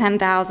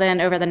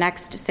 $610,000 over the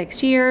next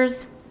 6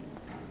 years.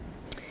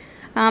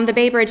 The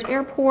Bay Bridge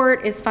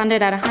Airport is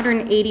funded at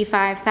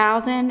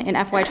 $185,000 in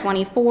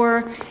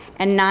FY24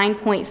 and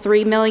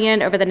 $9.3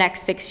 million over the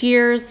next 6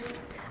 years.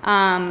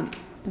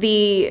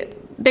 The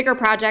bigger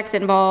projects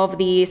involve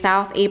the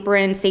South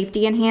Apron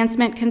Safety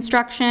Enhancement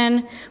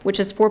construction, which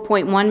is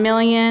 $4.1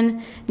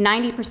 million.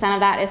 90% of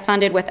that is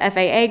funded with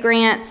FAA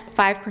grants,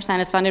 5%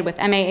 is funded with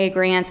MAA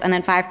grants, and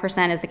then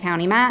 5% is the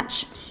county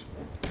match.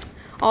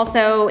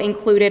 Also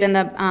included in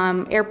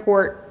the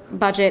airport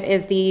budget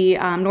is the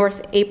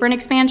North Apron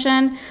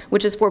expansion,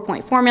 which is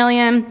 $4.4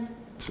 million.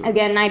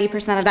 Again,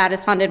 90% of that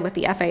is funded with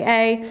the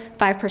FAA,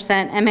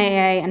 5%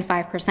 MAA, and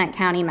 5%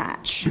 county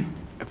match.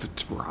 If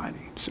it's variety,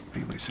 it's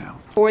mainly south.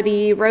 For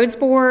the roads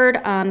board,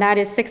 that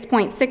is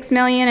 $6.6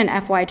 million in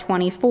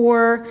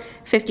FY24,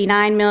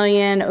 $59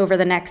 million over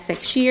the next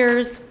 6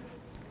 years.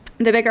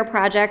 The bigger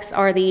projects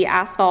are the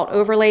asphalt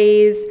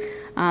overlays,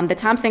 the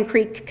Thompson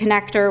Creek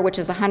connector, which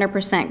is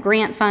 100%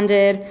 grant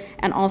funded,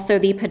 and also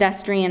the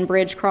pedestrian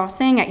bridge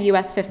crossing at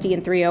US 50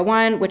 and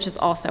 301, which is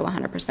also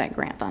 100%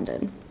 grant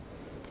funded.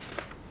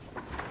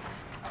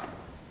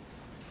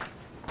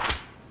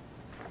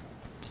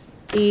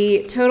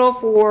 The total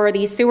for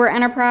the sewer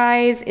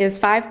enterprise is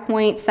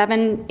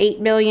 $5.78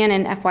 million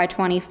in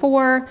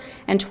FY24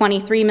 and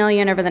 $23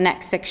 million over the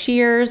next 6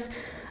 years.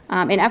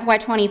 In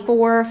FY24,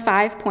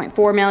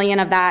 $5.4 million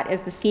of that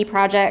is the ski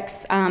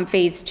projects,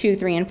 phase 2,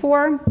 3, and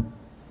 4.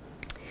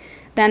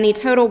 Then the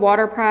total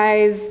water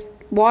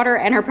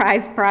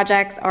enterprise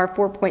projects are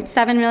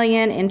 $4.7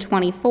 million in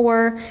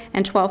 24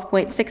 and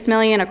 $12.6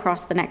 million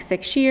across the next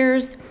 6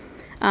 years.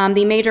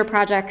 The major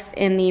projects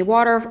in the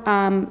water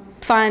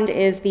fund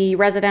is the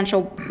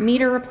residential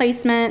meter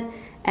replacement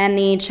and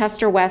the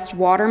Chester West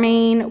water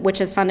main,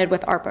 which is funded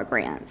with ARPA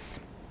grants.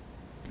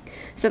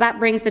 So that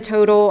brings the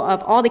total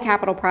of all the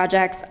capital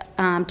projects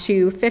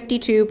to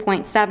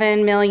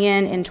 $52.7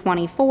 million in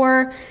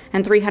 24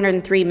 and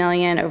 $303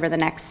 million over the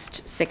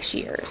next 6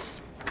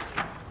 years.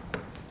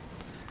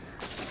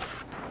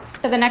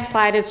 So the next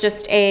slide is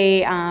just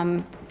a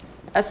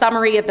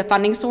summary of the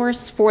funding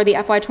source for the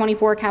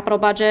FY24 capital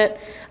budget.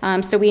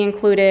 So we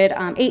included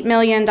 $8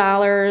 million in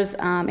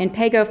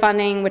PAYGO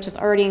funding, which is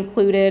already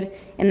included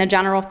in the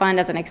general fund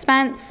as an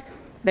expense.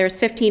 There's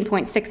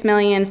 $15.6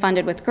 million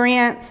funded with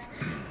grants.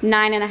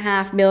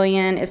 $9.5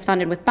 million is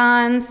funded with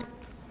bonds.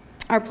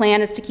 Our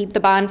plan is to keep the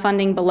bond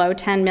funding below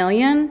 $10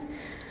 million.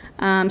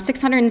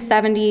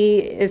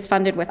 $670 is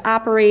funded with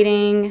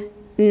operating.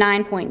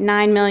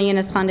 $9.9 million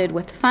is funded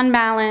with fund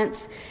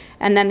balance.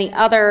 And then the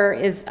other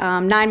is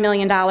 $9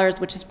 million,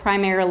 which is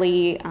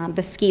primarily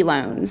the ski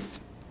loans.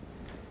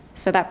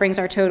 So that brings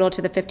our total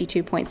to the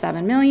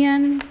 $52.7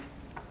 million.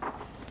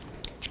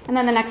 And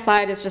then the next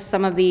slide is just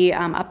some of the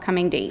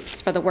upcoming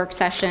dates for the work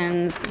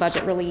sessions, the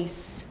budget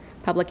release,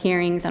 public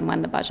hearings, and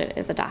when the budget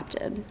is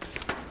adopted.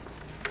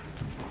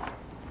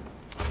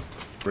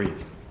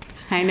 Breathe.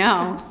 I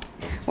know.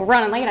 We're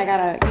running late. I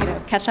gotta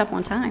catch up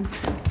on time.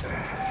 So.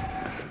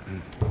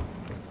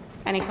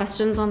 Any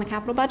questions on the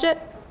capital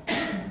budget?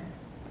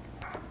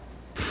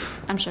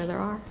 I'm sure there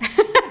are.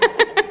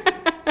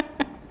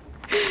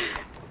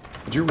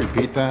 Did you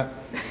repeat that?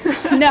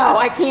 No,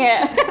 I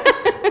can't.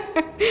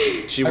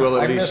 She will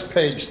at I least missed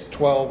page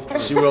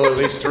 12. She will at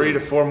least 3 to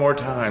 4 more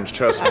times,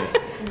 trust me.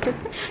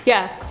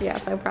 Yes,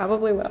 I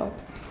probably will.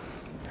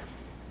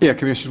 Yeah,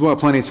 Commissioners, we'll have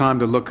plenty of time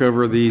to look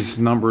over these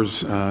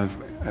numbers at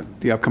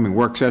the upcoming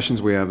work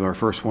sessions. We have our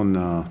first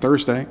one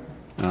Thursday.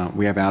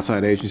 We have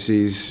outside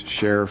agencies,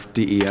 Sheriff,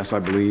 DES, I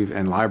believe,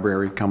 and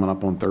Library coming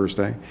up on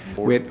Thursday.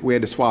 We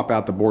had to swap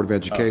out the Board of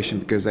Education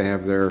because they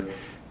have their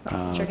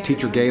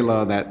teacher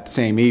gala that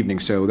same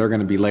evening, so they're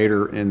going to be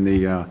later in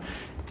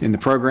the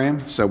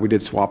program. So we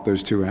did swap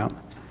those two out.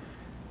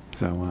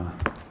 So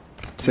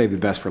Save the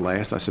best for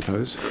last, I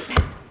suppose.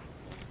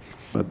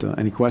 But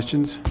any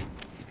questions?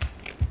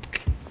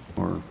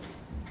 Or,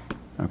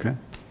 okay.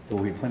 There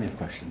will be plenty of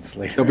questions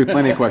later. There'll be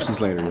plenty of questions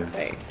later, yeah.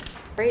 Great.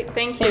 Great,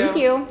 thank you. Thank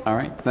you. All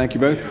right, thank you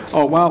both.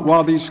 Oh,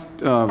 while these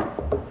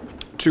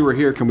two are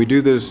here, can we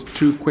do this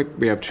two quick?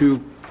 We have two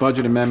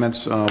budget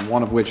amendments,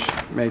 one of which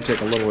may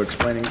take a little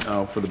explaining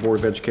for the Board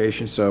of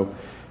Education, so,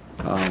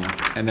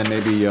 and then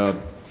maybe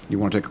you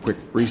want to take a quick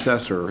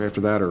recess or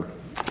after that, or?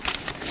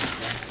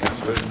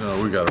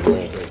 No, we got to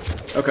roll.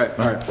 Okay,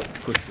 all right.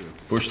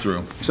 Push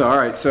through. So, all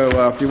right,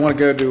 so if you want to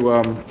go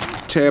to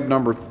tab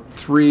number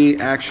 3,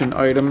 action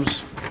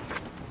items,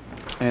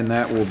 and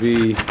that will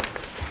be,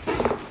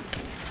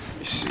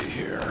 let's see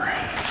here.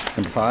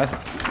 Number 5?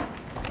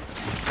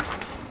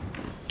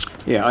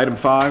 Yeah, item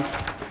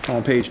 5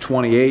 on page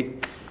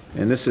 28,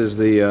 and this is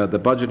the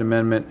budget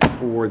amendment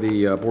for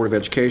the Board of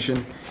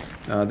Education.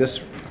 This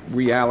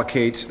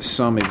reallocates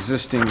some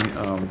existing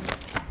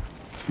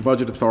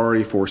budget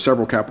authority for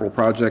several capital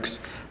projects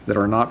that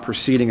are not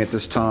proceeding at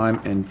this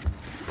time and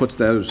puts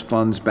those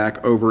funds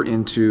back over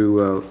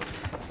into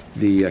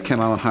the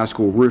Kent Island High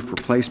School roof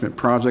replacement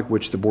project,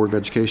 which the Board of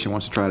Education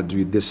wants to try to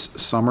do this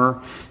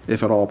summer,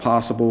 if at all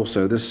possible.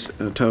 So this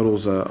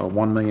totals a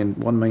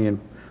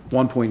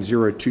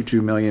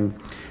 $1.022 million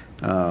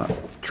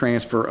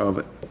transfer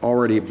of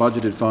already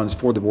budgeted funds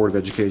for the Board of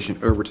Education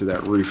over to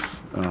that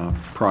roof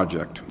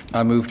project.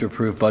 I move to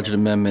approve budget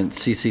amendment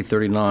CC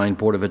 39,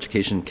 Board of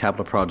Education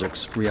capital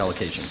projects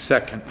reallocation.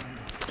 Second.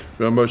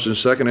 We have a motion and a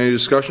second. Any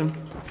discussion?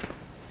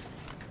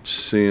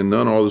 Seeing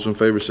none, all those in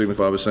favor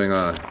signify by saying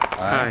aye.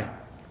 Aye.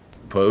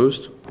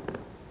 Opposed?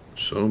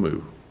 So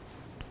moved.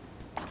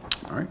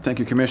 All right, thank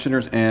you,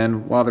 Commissioners.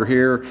 And while they're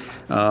here,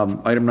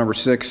 item number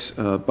 6,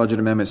 Budget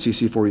Amendment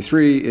CC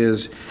 43,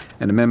 is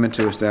an amendment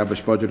to establish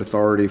budget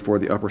authority for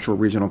the Upper Shore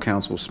Regional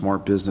Council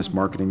Smart Business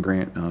Marketing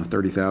Grant,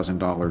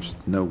 $30,000.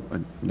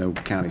 No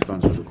county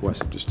funds are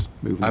requested, just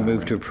moving. I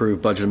move to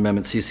approve budget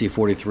amendment CC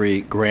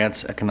 43,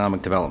 grants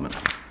economic development.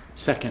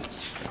 Second.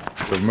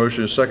 We have a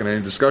motion and a second.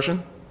 Any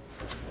discussion?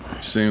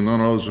 Seeing none,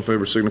 all those in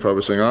favor signify by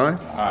saying aye.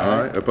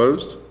 Aye.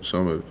 Opposed?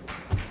 So moved.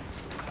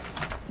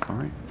 All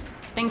right.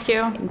 Thank you.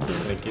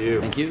 Thank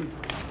you. Thank you.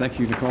 Thank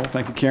you, Nicole.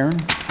 Thank you, Karen.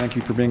 Thank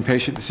you for being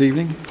patient this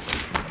evening.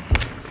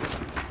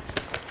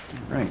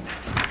 All right.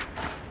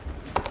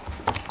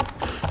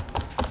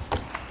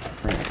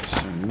 All right,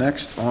 so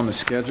next on the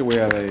schedule, we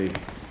have a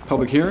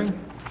public hearing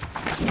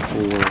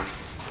for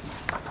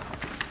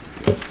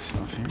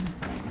stuff here.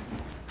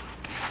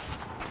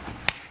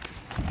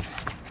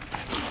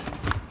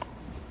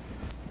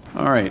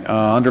 All right,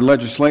 under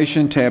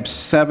legislation, tab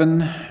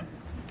 7,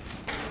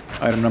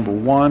 item number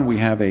 1, we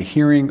have a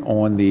hearing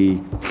on the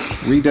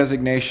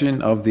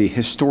redesignation of the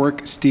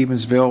historic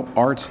Stevensville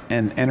Arts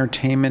and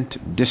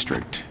Entertainment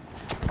District.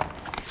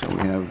 So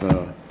we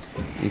have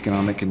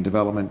Economic and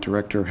Development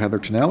Director Heather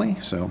Tonelli.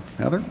 So,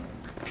 Heather?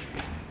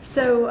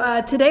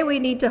 So today we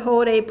need to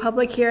hold a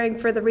public hearing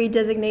for the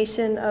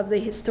redesignation of the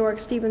historic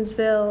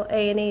Stevensville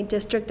A&E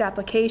District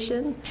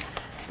application.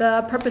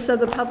 The purpose of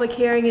the public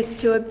hearing is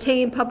to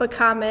obtain public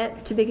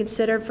comment to be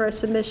considered for a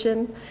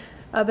submission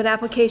of an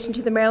application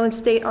to the Maryland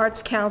State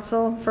Arts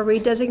Council for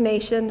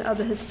redesignation of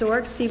the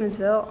historic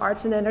Stevensville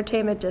Arts and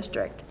Entertainment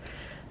District.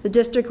 The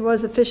district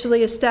was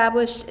officially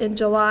established in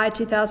July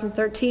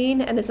 2013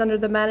 and is under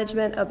the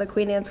management of the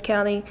Queen Anne's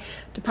County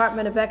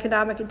Department of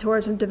Economic and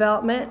Tourism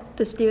Development.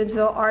 The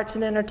Stevensville Arts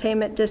and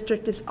Entertainment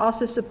District is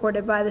also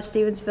supported by the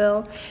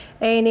Stevensville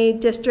A&E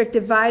District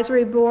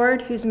Advisory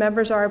Board, whose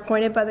members are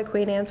appointed by the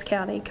Queen Anne's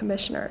County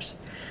Commissioners.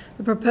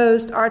 The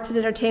proposed Arts and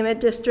Entertainment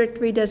District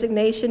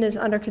redesignation is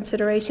under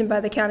consideration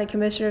by the County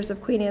Commissioners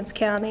of Queen Anne's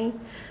County.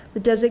 The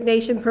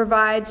designation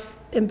provides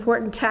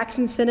important tax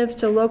incentives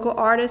to local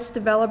artists,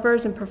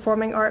 developers, and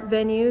performing art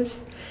venues.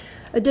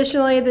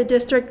 Additionally, the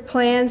district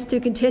plans to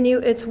continue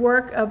its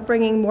work of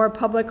bringing more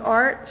public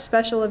art,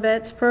 special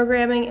events,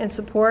 programming, and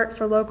support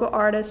for local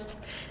artists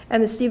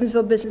and the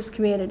Stevensville business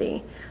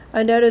community.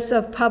 A notice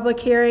of public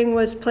hearing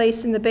was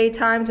placed in the Bay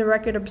Times and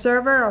Record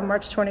Observer on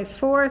March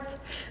 24th,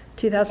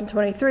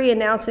 2023,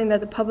 announcing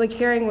that the public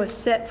hearing was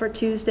set for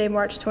Tuesday,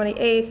 March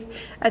 28th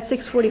at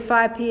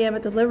 6:45 p.m.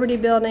 at the Liberty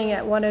Building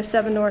at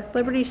 107 North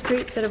Liberty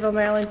Street, Centerville,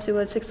 Maryland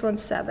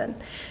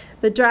 21617.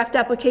 The draft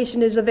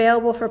application is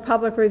available for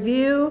public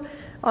review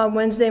on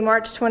Wednesday,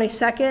 March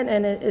 22nd,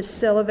 and it is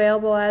still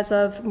available as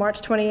of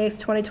March 28th,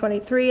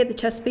 2023 at the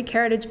Chesapeake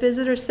Heritage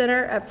Visitor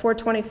Center at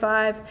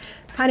 425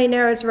 Piney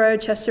Narrows Road,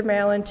 Chester,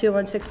 Maryland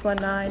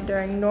 21619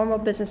 during normal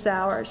business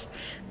hours.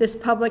 This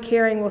public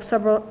hearing will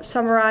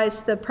summarize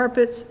the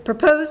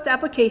proposed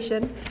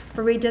application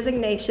for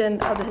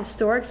redesignation of the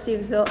historic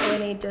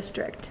Stevensville A&E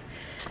District.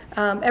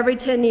 Every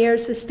 10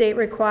 years, the state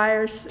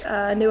requires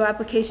a new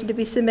application to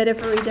be submitted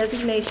for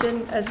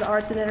redesignation as the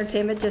Arts and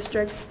Entertainment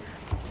District.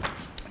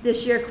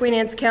 This year, Queen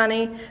Anne's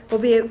County will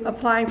be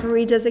applying for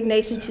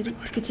redesignation to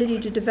continue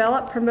to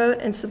develop, promote,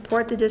 and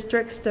support the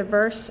district's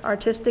diverse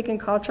artistic and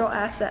cultural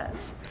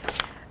assets.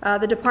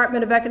 The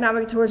Department of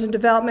Economic Tourism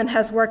Development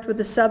has worked with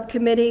the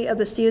subcommittee of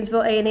the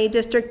Stevensville A&E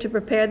District to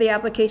prepare the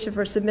application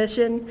for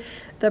submission.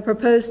 The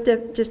proposed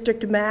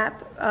district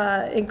map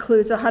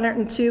includes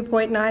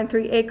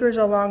 102.93 acres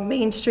along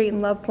Main Street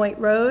and Love Point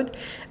Road,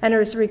 and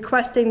is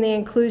requesting the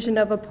inclusion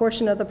of a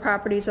portion of the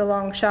properties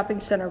along Shopping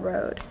Center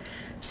Road.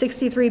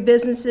 63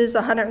 businesses,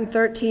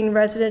 113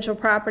 residential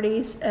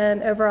properties,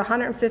 and over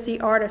 150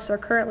 artists are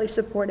currently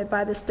supported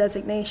by this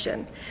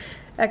designation.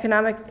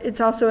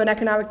 It's also an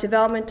economic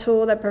development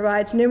tool that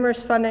provides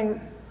numerous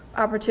funding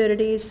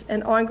opportunities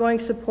and ongoing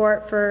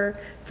support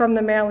from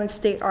the Maryland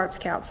State Arts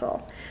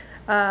Council.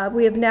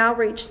 We have now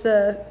reached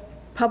the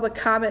public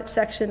comment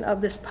section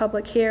of this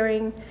public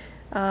hearing,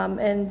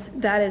 and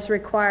that is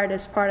required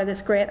as part of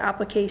this grant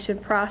application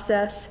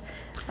process.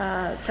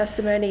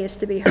 Testimony is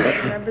to be heard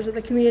from members of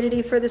the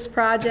community for this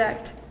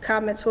project.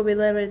 Comments will be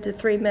limited to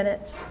 3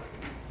 minutes.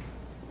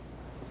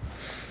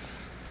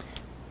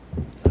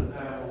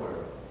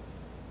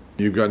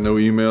 You've got no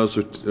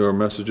emails or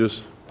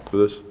messages for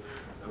this?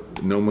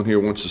 No one here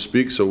wants to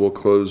speak, so we'll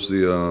close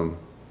the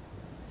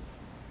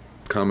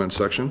comment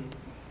section.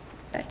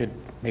 Could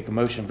make a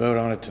motion, vote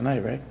on it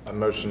tonight, right? A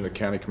motion, the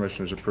county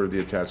commissioners approve the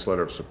attached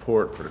letter of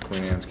support for the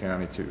Queen Anne's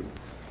County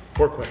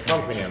from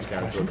Queen Anne's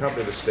County to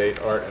accompany the State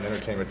Art and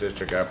Entertainment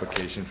District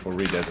application for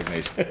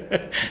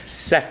redesignation.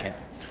 Second.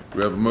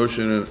 We have a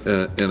motion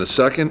and a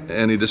second.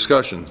 Any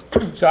discussion?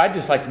 So I'd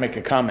just like to make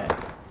a comment.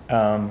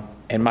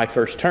 In my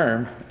first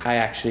term, I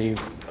actually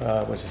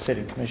was a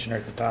city commissioner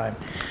at the time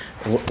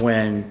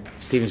when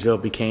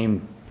Stevensville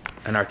became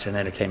an arts and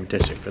entertainment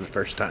district for the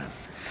first time.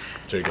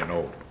 So you're getting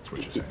old, that's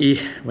what you're saying.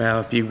 Yeah,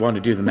 well, if you want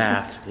to do the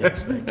math,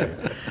 yes, thank you.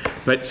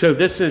 But so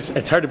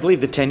it's hard to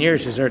believe that 10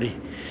 years has already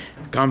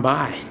gone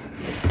by.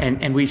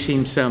 And we've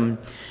seen some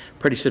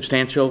pretty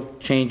substantial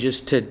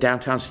changes to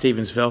downtown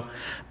Stevensville.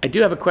 I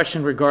do have a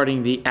question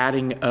regarding the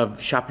adding of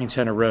Shopping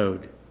Center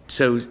Road.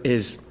 So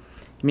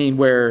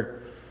where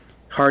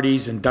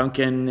Hardee's and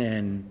Duncan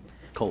and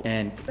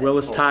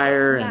Willis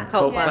Tire and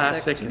Colt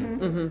Classic.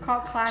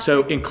 Colt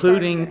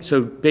Classic.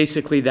 So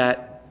basically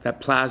that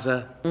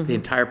plaza, the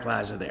entire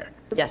plaza there.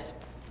 Yes.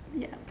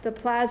 Yeah, the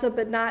plaza,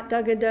 but not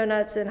Dunkin'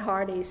 Donuts and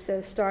Hardee's,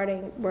 so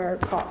starting where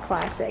Colt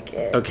Classic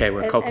is. Okay,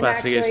 where Colt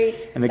Classic is, actually,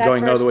 and then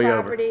going all the way that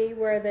over. first property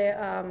where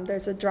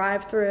there's a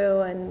drive-through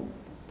and,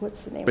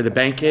 what's the name? Where the of it?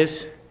 bank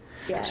is?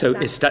 Yeah. So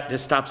it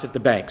stops at the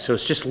bank, so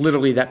it's just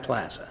literally that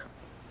plaza?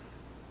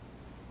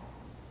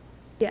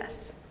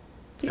 Yes.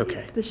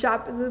 Okay.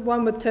 The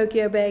one with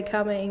Tokyo Bay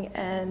coming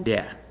and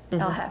Yeah.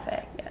 El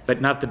Jefe, yes. But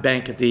not the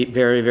bank at the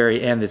very,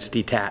 very end that's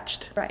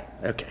detached? Right.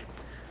 Okay,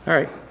 all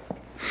right.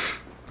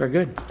 Very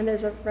good. And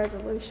there's a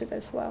resolution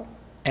as well.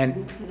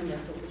 And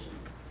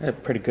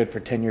pretty good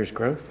for 10 years'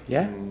 growth,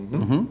 yeah?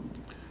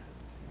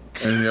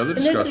 Any other And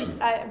this discussion? is,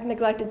 I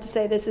neglected to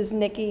say, this is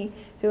Nikki,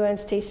 who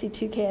owns Tasty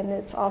Toucan, and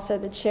it's also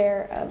the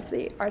chair of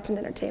the Arts and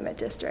Entertainment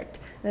District,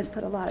 and has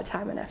put a lot of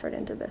time and effort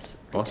into this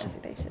Awesome.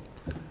 designation.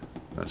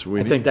 That's what we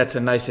I need. think that's a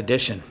nice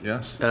addition.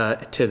 Yes.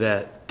 To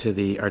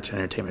the arts and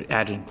entertainment,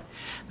 adding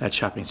that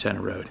shopping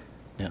center road.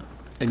 Yeah.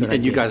 Good And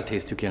you idea. guys at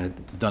Taste Toucan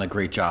have done a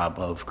great job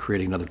of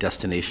creating another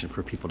destination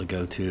for people to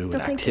go to and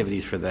thank you.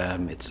 activities for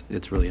them.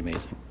 It's really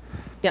amazing.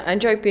 Yeah, I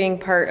enjoy being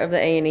part of the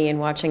A&E and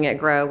watching it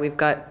grow. We've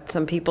got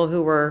some people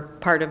who were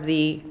part of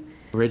the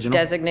Original?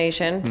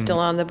 designation still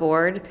on the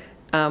board.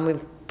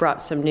 We've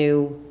brought some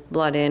new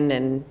blood in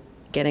and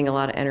getting a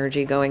lot of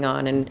energy going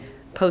on. And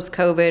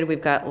post-COVID,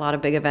 we've got a lot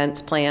of big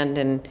events planned,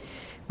 and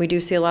we do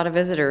see a lot of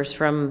visitors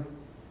from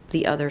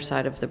the other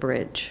side of the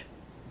bridge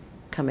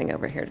coming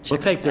over here to check We'll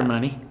take us their out.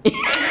 money.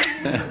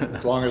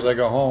 As long as they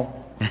go home.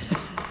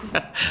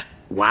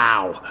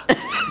 Wow.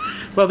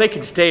 Well, they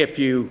can stay a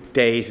few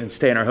days and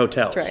stay in our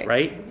hotels, That's right.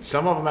 right?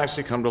 Some of them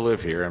actually come to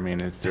live here. I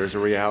mean, there's a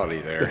reality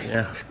there.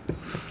 Yeah.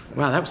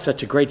 Wow, that was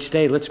such a great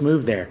stay. Let's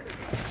move there.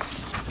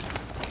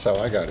 That's how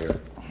I got here.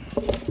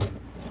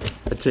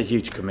 That's a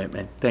huge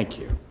commitment. Thank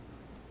you.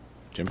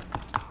 Jim?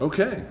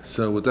 Okay,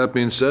 so with that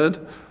being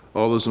said,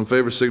 all those in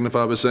favor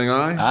signify by saying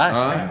aye.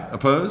 Aye.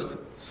 Opposed?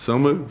 So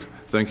moved.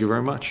 Thank you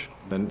very much.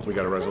 Then we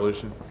got a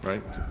resolution,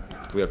 right?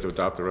 We have to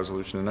adopt the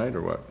resolution tonight,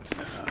 or what?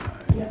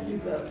 We have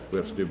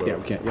to do both. Yeah,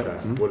 we can, yep.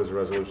 Okay. What is the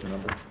resolution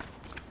number?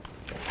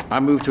 I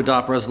move to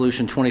adopt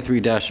Resolution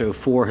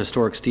 23-04,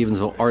 Historic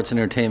Stevensville Arts and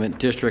Entertainment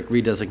District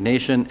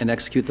redesignation, and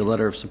execute the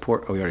letter of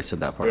support. Oh, we already said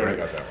that part, We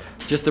already right? got that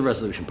one. Just the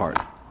resolution part.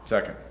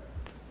 Second.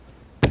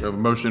 We have a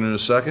motion and a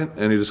second.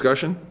 Any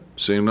discussion?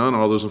 Seeing none,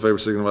 all those in favor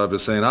signify by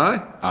saying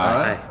aye.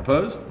 Aye.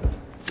 Opposed?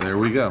 There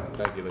we go.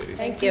 Thank you, ladies.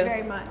 Thank you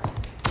very much.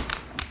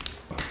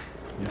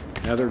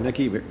 Heather,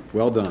 Nikki,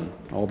 well done,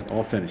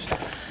 all finished.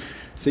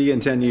 See you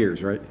in 10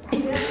 years, right?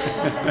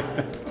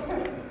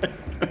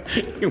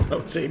 You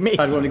won't see me.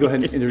 I want to go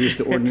ahead and introduce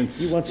the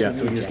ordinance. You want some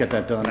so we can just get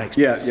that done.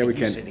 Yeah, we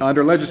can.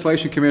 Under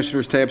Legislation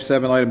Commissioners, tab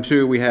 7, item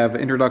 2, we have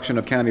introduction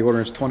of County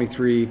Ordinance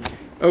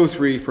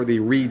 2303 for the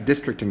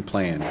redistricting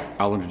plan.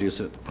 I'll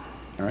introduce it.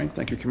 All right,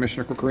 thank you,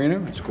 Commissioner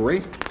Cucurino, that's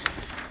great.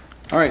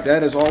 All right,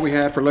 that is all we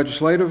have for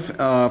legislative.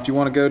 If you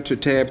want to go to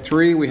tab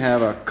 3, we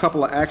have a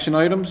couple of action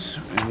items,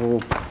 and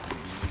we'll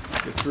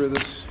Get through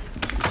this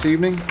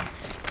evening.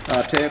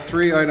 Tab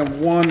 3,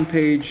 Item 1,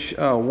 page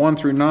 1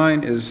 through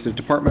 9 is the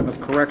Department of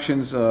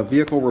Corrections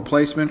vehicle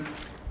replacement.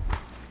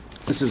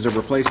 This is a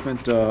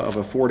replacement of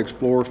a Ford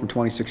Explorer from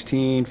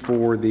 2016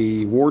 for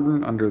the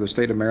warden under the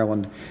State of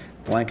Maryland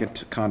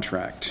blanket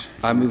contract.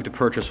 I move to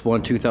purchase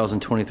one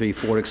 2023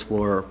 Ford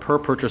Explorer per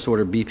purchase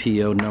order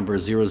BPO number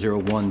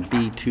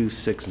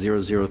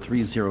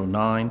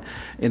 001B2600309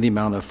 in the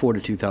amount of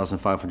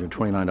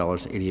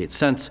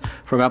 $42,529.88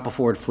 from Apple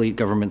Ford Fleet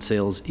Government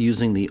Sales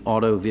using the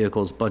auto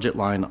vehicles budget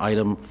line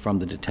item from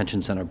the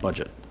detention center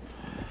budget.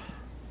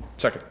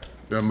 Second.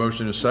 We have a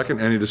motion and a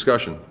second. Any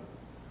discussion?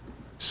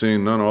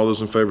 Seeing none, all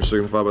those in favor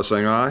signify by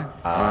saying aye.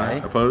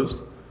 Aye. Opposed?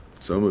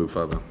 So moved,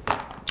 5-0.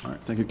 All right,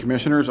 thank you,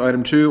 Commissioners.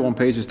 Item 2 on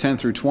pages 10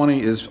 through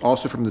 20 is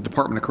also from the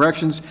Department of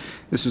Corrections.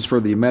 This is for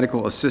the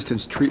Medical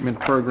Assistance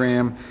Treatment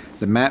Program,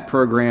 the MAT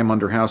program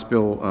under House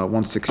Bill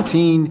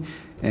 116,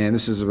 and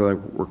this is a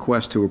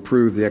request to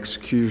approve the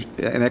execute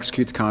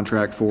the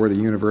contract for the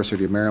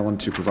University of Maryland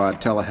to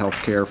provide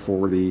telehealth care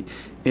for the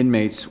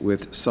inmates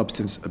with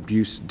substance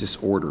abuse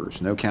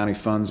disorders. No county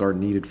funds are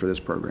needed for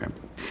this program.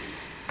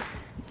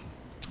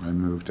 I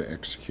move to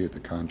execute the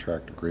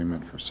contract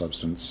agreement for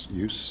substance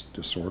use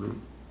disorder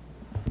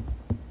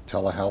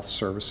telehealth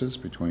services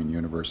between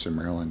University of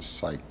Maryland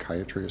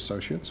Psychiatry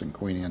Associates and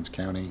Queen Anne's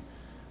County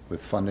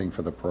with funding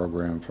for the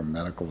program from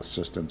Medical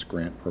Assistance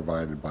Grant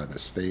provided by the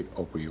State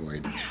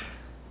Opioid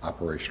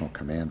Operational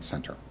Command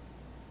Center.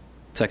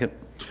 Second.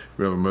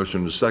 We have a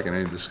motion and a second.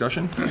 Any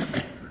discussion?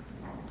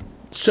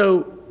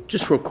 So,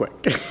 just real quick.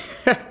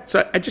 I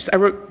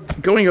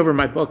wrote, going over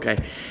my book, I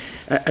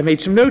made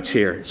some notes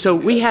here. So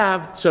we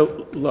have,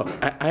 look,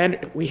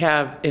 we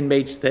have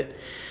inmates that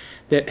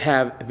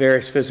have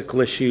various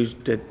physical issues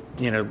that,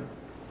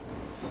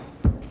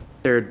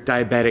 they're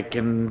diabetic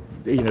and,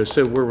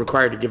 so we're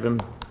required to give them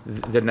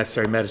the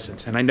necessary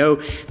medicines. And I know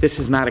this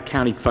is not a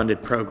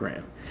county-funded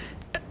program.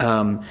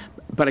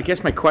 But I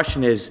guess my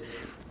question is,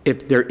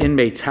 if they're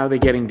inmates, how are they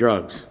getting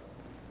drugs?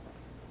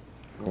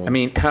 I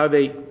mean, how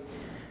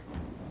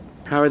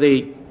are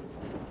they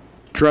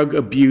drug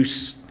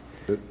abuse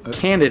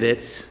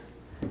candidates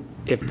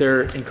if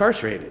they're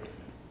incarcerated?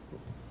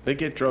 They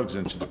get drugs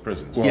into the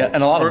prisons. Yeah,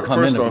 and a lot of them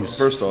come in.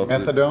 First off,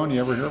 Methadone,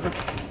 you ever hear of it?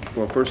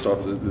 well, first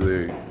off,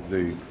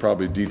 they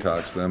probably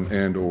detox them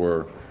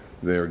and/or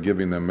they're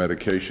giving them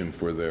medication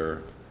for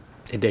their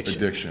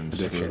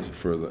addictions.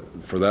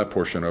 For that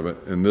portion of it.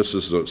 And this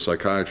is the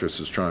psychiatrist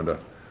is trying to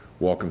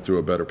walk them through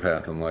a better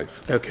path in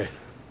life. Okay.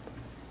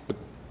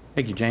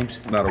 Thank you, James.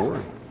 Not a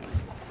word.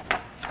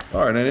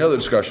 All right, any other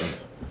discussion?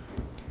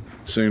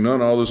 Seeing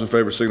none, all those in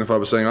favor signify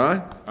by saying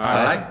aye.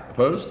 Aye.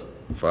 Opposed?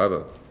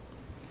 5-0.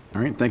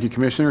 All right, thank you,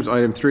 Commissioners.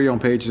 Item 3 on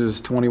pages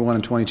 21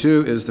 and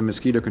 22 is the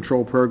Mosquito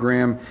Control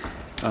Program,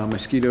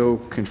 Mosquito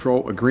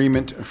Control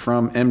Agreement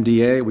from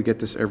MDA. We get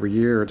this every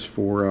year. It's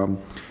for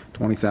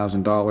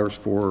 $20,000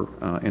 for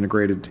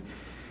integrated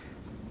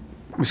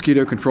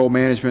mosquito control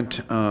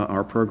management,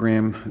 our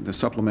program to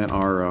supplement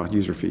our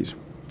user fees.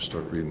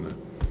 Start reading it.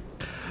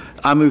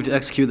 I move to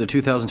execute the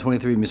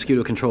 2023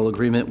 mosquito control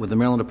agreement with the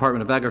Maryland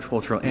Department of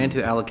Agriculture and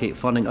to allocate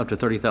funding up to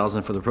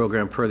 $30,000 for the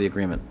program per the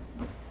agreement.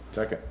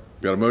 Second.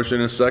 Got a motion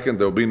and a second.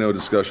 There'll be no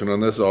discussion on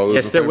this. All those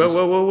Yes, in there,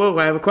 favor whoa,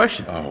 I have a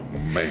question. Oh,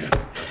 man.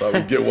 Thought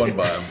we'd get one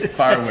by him.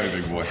 Fire away,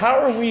 big boy. How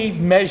are we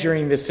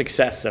measuring the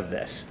success of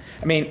this?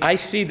 I mean, I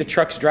see the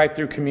trucks drive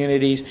through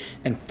communities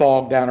and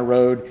fog down a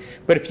road,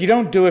 but if you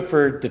don't do it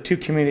for the two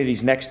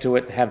communities next to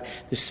it, have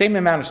the same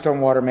amount of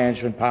stormwater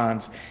management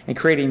ponds and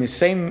creating the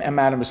same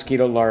amount of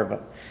mosquito larvae,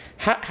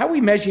 how are we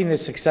measuring the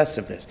success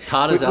of this?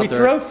 Todd is out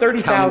there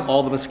counting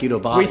all the mosquito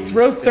bodies. We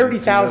throw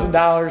 $30,000,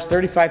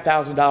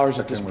 $35,000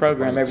 at this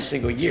program every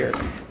single year.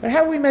 But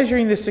how are we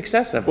measuring the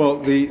success of it? Well,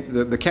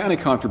 the county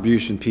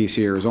contribution piece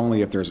here is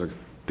only if there's a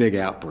big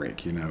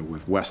outbreak,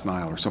 with West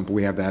Nile or something.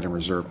 We have that in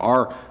reserve.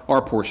 Our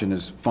portion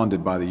is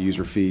funded by the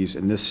user fees,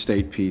 and this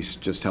state piece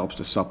just helps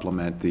to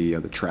supplement the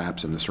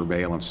traps and the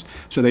surveillance.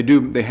 So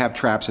they have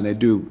traps, and they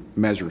do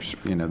measure,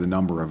 the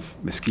number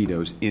of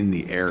mosquitoes in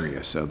the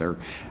area. So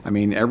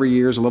every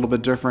year is a little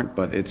bit different,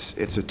 but it's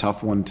a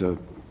tough one to.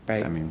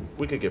 Right.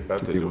 We could get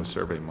Beth to do a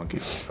survey monkey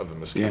of the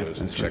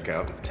mosquitoes and check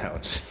out how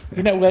it's.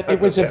 You know what?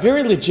 It was a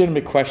very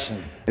legitimate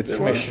question, It's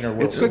Commissioner a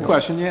Wilson. good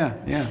question, yeah.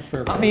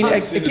 I mean,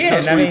 See the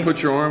test where you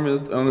put your arm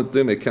on it,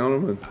 then they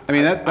count them?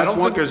 I don't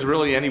think there's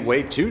really any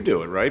way to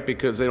do it, right?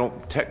 Because they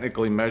don't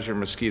technically measure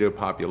mosquito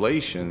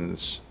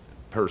populations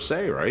per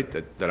se, right?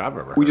 That I've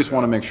ever heard. We just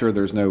want to make sure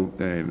there's no,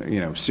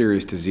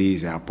 serious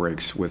disease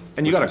outbreaks with.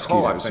 And you got to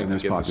call, I mosquitoes in think, to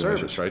those get the populations.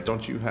 service, right?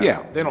 Don't you have?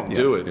 Yeah. They don't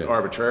do it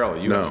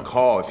arbitrarily. You have to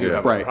call if you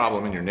have a Right.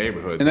 problem in your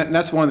neighborhood. And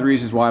that's one of the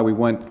reasons why we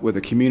went with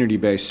a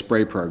community-based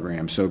spray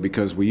program. So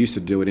because we used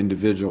to do it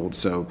individual,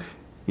 so,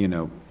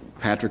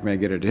 Patrick may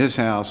get it at his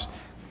house.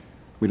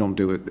 We don't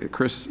do it,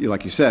 Chris,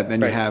 like you said,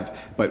 then you have,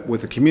 but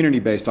with a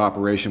community-based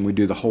operation, we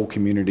do the whole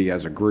community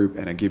as a group,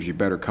 and it gives you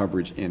better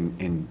coverage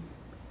in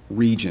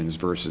regions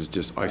versus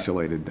just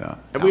isolated.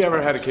 Have we ever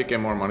had to kick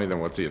in more money than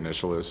what the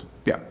initial is?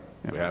 Yeah.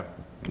 We have?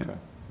 Okay.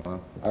 Well,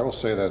 I will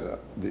say that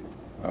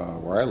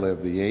where I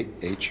live, the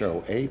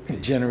HOA.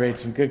 Generate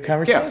some good Yeah,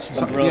 conversation.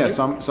 some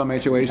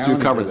HOAs do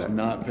County cover does that.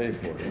 not pay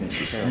for it.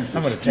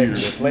 I'm going to take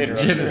this later.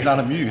 Jim is not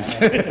amused.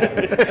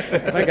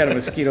 If I got a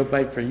mosquito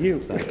bite for you.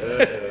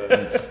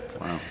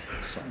 Wow.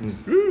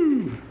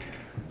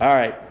 All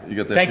right. You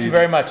got that Thank you feedback?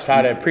 very much,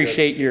 Todd. I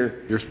appreciate your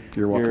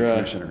You're welcome, your,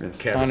 Commissioner.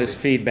 Yes. honest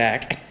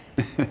feedback.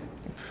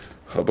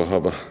 Hubba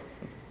hubba.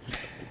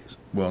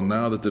 Well,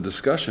 now that the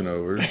discussion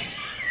over,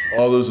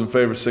 all those in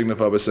favor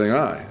signify by saying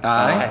aye.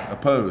 Aye.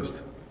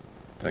 Opposed?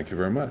 Thank you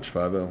very much,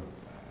 5-0.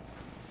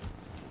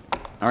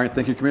 All right,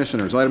 thank you,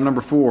 Commissioners. Item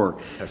number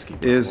 4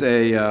 is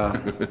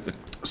a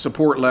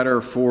support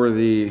letter for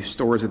the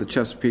Stories of the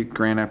Chesapeake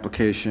grant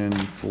application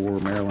for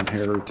Maryland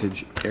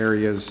Heritage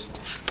Areas.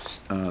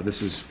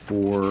 This is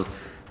for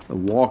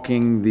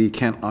walking the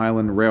Kent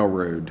Island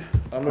Railroad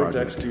I'll move to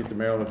project. execute the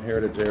Maryland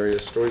Heritage Area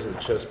Stories of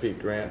the Chesapeake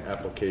Grant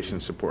Application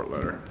Support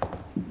Letter.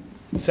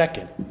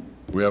 Second.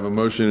 We have a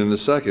motion and a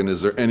second.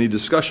 Is there any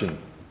discussion?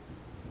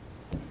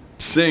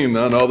 Seeing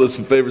none, all those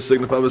in favor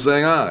signify by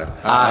saying aye.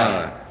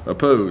 Aye.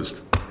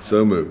 Opposed?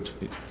 So moved.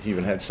 He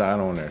even had sign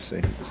on there,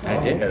 see?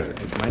 I did.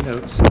 It's my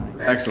notes.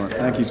 Excellent,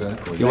 thank you.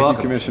 Thank you,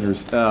 welcome.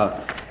 Commissioners.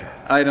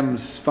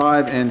 Items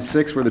 5 and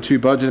 6 were the 2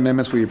 budget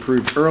amendments we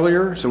approved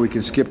earlier, so we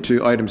can skip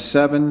to item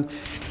 7.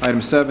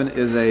 Item 7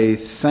 is a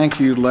thank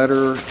you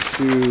letter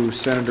to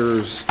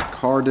Senators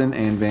Cardin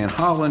and Van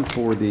Hollen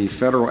for the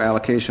federal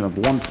allocation of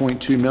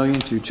 $1.2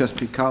 million to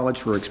Chesapeake College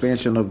for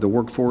expansion of the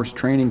workforce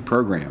training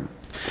program.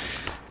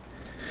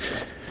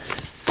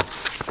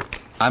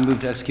 I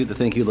move to execute the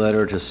thank you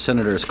letter to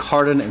Senators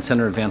Cardin and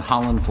Senator Van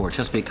Hollen for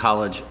Chesapeake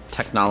College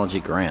Technology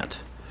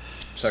Grant.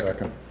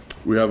 Second.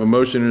 We have a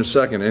motion and a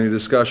second. Any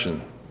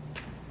discussion?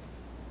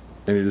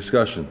 Any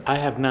discussion? I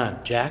have none.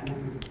 Jack?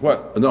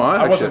 What? No,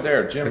 I wasn't actually-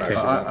 there, Jim actually.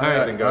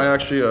 I didn't go. I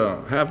actually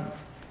have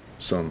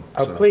some.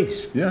 Oh, so-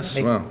 please. Yes,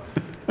 Make- well,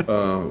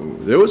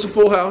 there was a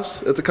full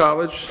house at the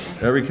college.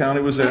 Every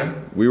county was there.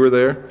 We were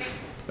there.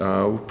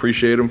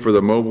 Appreciate them for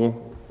the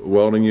mobile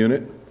welding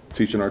unit,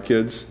 teaching our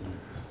kids.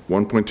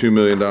 $1.2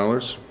 million.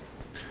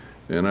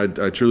 And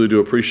I truly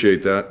do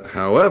appreciate that.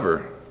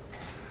 However,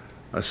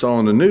 I saw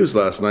on the news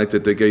last night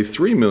that they gave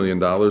 $3 million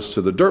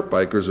to the dirt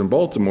bikers in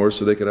Baltimore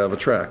so they could have a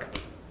track.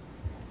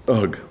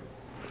 Ugh.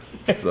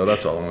 So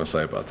that's all I'm going to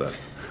say about that.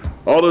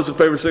 All those in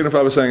favor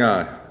signify by saying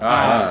aye.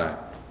 Aye.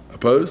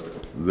 Opposed?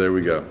 There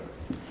we go.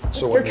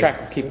 Your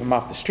track will keep them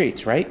off the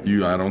streets, right?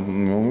 I don't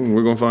know.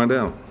 We're going to find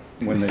out.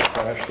 When they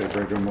crash, they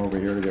bring them over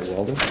here to get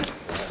welded?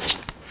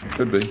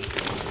 Could be.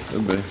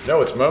 Could be.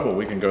 No, it's mobile,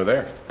 we can go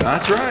there.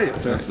 That's right.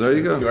 There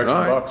you go. Few extra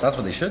All right. bucks. That's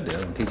what they should do.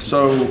 and teach them.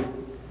 So,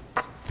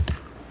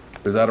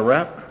 is that a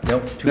wrap?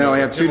 Nope. No, I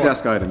have 2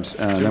 desk items,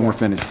 then we're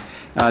finished.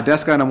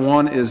 Desk item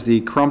 1 is the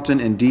Crumpton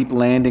and Deep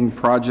Landing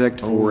Project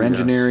for yes.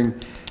 engineering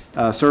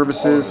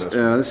services.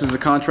 This is a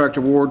contract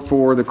award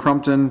for the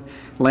Crumpton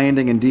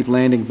Landing and Deep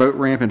Landing Boat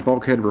Ramp and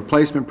Bulkhead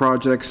Replacement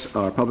Projects.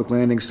 Public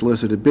Landing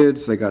solicited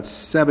bids. They got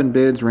 7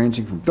 bids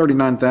ranging from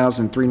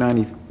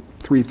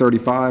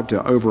 $39,335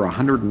 to over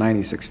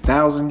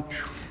 $196,000.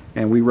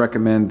 And we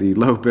recommend the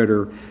low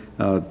bidder,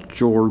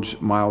 George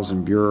Miles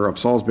and Bureau of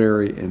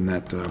Salisbury, in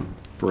that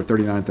for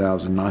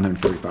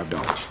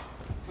 $39,935.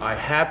 I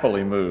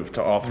happily move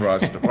to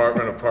authorize the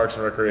Department of Parks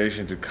and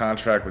Recreation to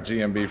contract with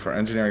GMB for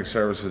engineering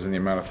services in the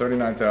amount of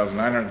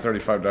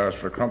 $39,935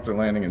 for the Crumpton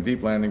Landing and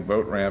Deep Landing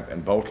Boat Ramp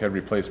and Bulkhead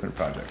Replacement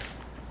Project.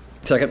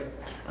 Second.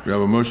 We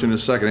have a motion and a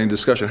second. Any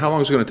discussion? How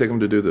long is it going to take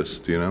them to do this?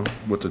 Do you know?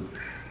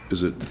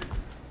 Is it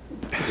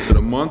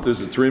a month?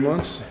 Is it 3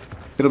 months?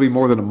 It'll be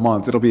more than a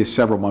month. It'll be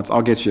several months.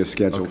 I'll get you a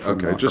schedule. from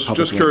Okay, our just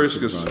public curious, lands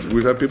because supervisor.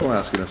 we've had people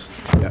asking us.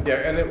 Yeah,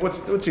 and what's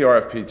the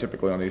RFP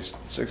typically on these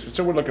 6?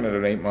 So we're looking at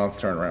an 8-month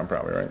turnaround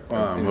probably, right?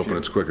 I'm hoping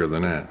it's quicker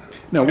than that.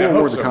 No, Yeah, we'll I hope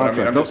award so, the but I mean,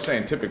 contract. I'm just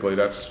saying typically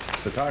that's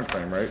the time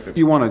frame, right?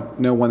 You want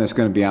to know when it's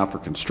going to be out for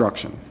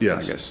construction?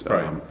 Yes, I guess.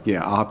 right.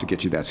 Yeah, I'll have to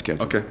get you that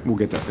schedule. Okay. We'll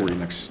get that for you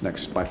next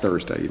by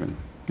Thursday even.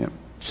 Yeah.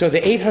 So the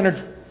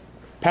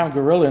 800-pound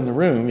gorilla in the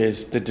room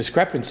is the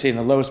discrepancy in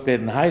the lowest bid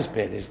and the highest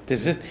bid.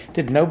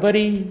 Did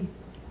nobody,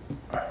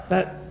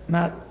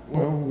 not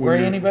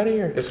worry anybody?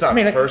 Or? It's not I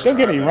mean, the first don't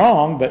get me time.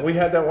 wrong, but We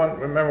had that one,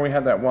 remember we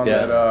had that one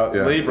Yeah. that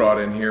Yeah. Lee brought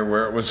in here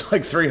where it was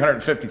like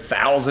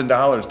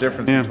 $350,000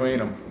 difference Yeah. between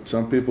them.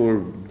 Some people are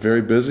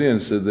very busy and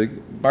said they,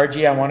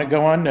 Margie, I want to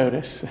go on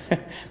notice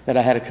that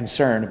I had a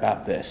concern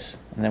about this,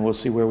 and then we'll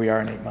see where we are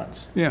in 8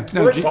 months. Yeah.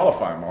 Well, No, they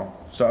qualify them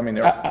all, so I mean,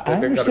 they're. I they've gotta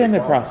be understand the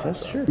qualified, process,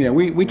 so. sure. yeah,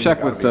 we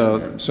check with,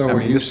 So I are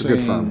mean, you this is a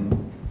good firm.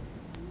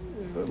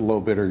 saying, low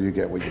bidder, you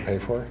get what you pay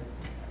for?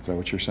 Is that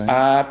what you're saying?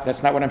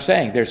 That's not what I'm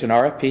saying. There's an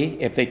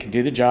RFP. If they can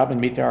do the job and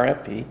meet the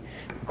RFP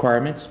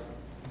requirements,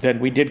 then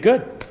we did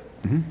good.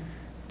 I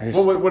just-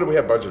 Well, what do we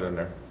have budget in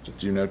there?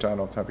 Do you know, Todd,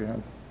 off the top of your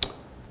head?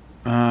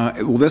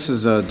 Well, this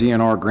is a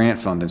DNR grant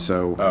funded,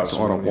 so Oh, it's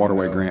so we don't even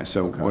waterway know. grant,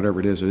 so whatever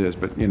it is,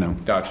 but, you know.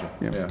 Gotcha,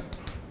 Yeah. yeah.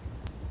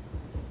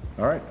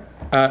 All right.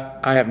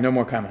 I have no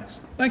more comments.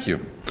 thank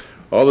you.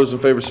 All those in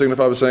favor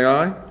signify by saying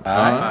aye.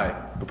 Aye.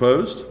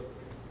 Opposed?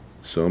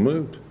 So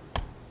moved.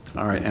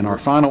 All right, and our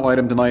final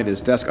item tonight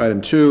is desk item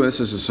 2. This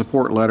is a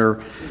support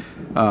letter.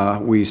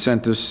 We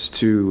sent this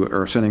to,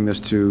 or sending this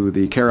to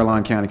the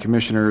Caroline County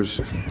Commissioners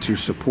to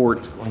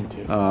support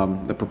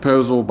the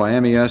proposal by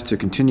MES to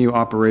continue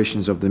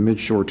operations of the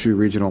Midshore 2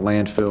 Regional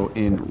Landfill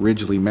in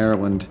Ridgely,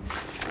 Maryland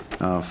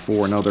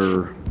for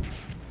another,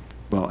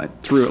 well,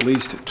 through at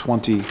least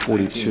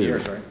 2042. 19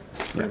 years, right?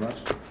 Pretty much.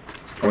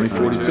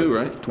 2042,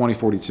 right?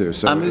 2042.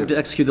 So I move to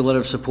execute the letter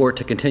of support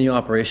to continue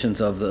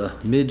operations of the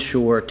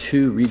Midshore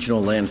 2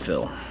 Regional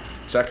Landfill.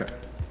 Second.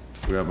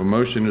 We have a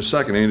motion and a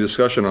second. Any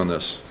discussion on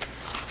this?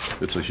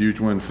 It's a huge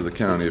win for the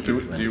county.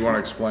 Do you want to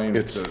explain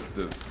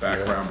the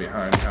background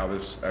behind how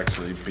this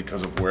actually,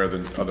 because of where the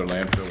other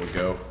landfill would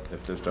go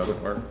if this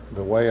doesn't work?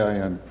 The way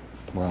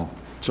well,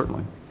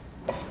 certainly.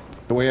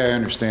 The way I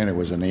understand it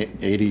was an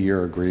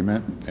 80-year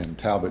agreement, and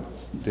Talbot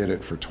did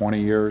it for 20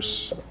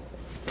 years,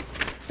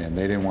 and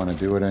they didn't want to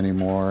do it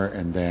anymore,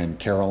 and then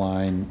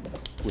Caroline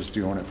was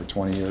doing it for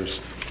 20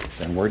 years,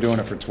 then we're doing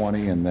it for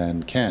 20, and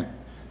then Kent.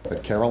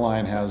 But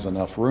Caroline has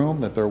enough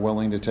room that they're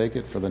willing to take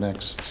it for the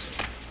next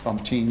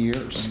umpteen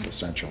years,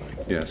 essentially.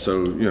 Yeah,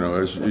 so,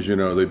 as you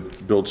know, they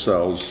build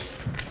cells.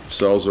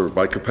 Cells are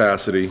by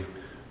capacity,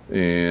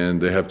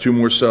 and they have 2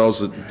 more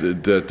cells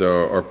that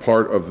are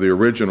part of the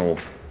original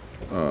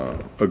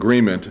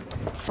agreement,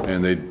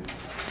 and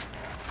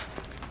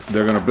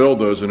they're going to build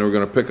those, and they're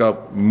going to pick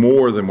up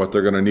more than what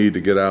they're going to need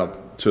to get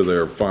out to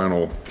their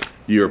final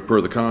year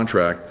per the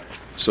contract.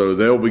 So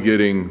they'll be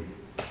getting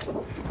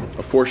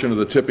a portion of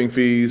the tipping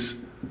fees,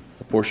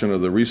 a portion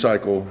of the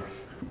recycle,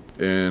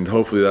 and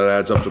hopefully that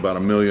adds up to about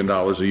 $1 million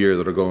a year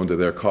that'll go into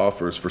their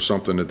coffers for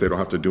something that they don't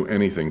have to do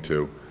anything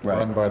to.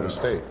 Run by the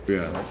state.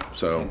 Yeah,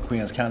 so.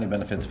 Queen Anne's County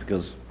benefits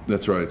because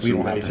that's right. We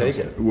don't have to host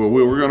it. Well,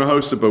 we're going to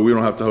host it, but we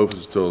don't have to host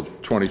it until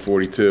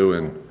 2042,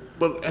 and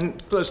Well,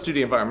 and let's do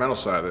the environmental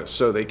side of this.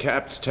 So they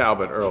capped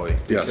Talbot early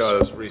Yes.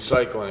 because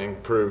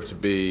recycling proved to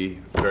be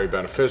very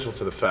beneficial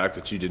to the fact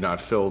that you did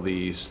not fill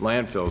these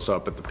landfills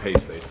up at the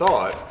pace they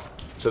thought.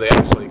 So they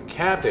actually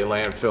capped a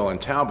landfill in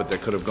Talbot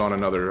that could have gone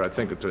another, I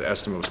think the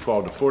estimate was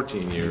 12 to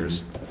 14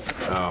 years.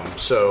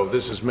 So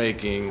this is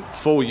making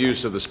full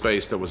use of the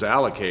space that was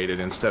allocated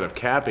instead of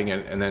capping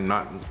it and then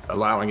not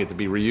allowing it to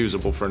be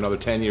reusable for another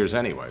 10 years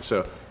anyway.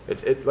 So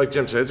like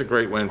Jim said, it's a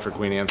great win for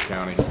Queen Anne's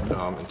County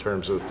in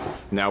terms of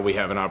now we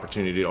have an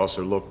opportunity to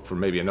also look for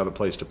maybe another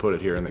place to put it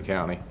here in the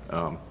county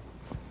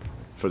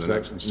for the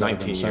next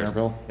 19 years.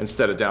 Centerville?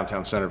 Instead of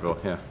downtown Centerville,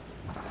 yeah.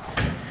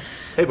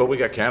 Hey, but we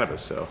got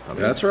cannabis, so. I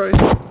mean, that's right.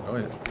 Oh,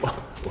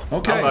 yeah.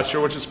 Okay. I'm not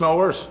sure which would smell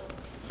worse.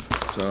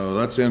 So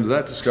that's the end of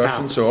that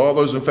discussion. So all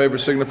those in favor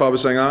signify by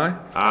saying aye.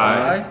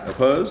 Aye.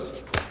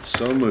 Opposed?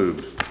 So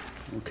moved.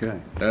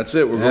 Okay. That's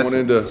it. We're going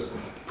into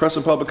press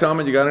and public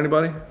comment. You got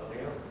anybody?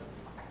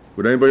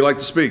 Would anybody like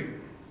to speak?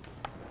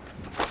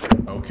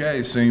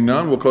 Okay, seeing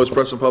none, we'll close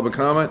press and public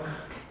comment.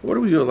 What did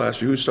we do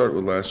last year? Who started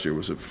with last year?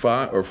 Was it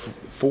 5 or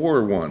 4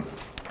 or 1?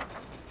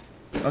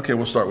 Okay,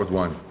 we'll start with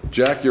 1.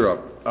 Jack, you're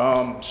up.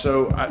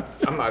 So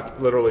I'm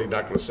not, literally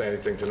not going to say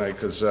anything tonight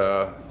because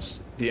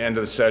the end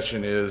of the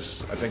session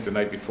is, I think, the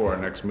night before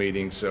our next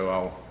meeting, so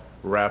I'll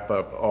wrap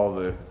up all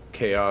the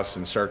chaos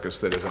and circus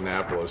that is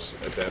Annapolis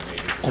at that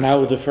meeting. And I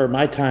will defer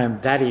my time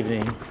that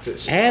evening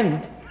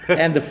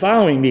and the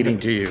following meeting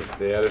to you.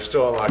 Yeah, there's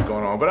still a lot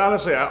going on, but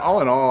honestly,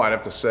 all in all, I'd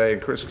have to say,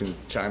 and Chris can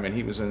chime in,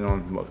 he was in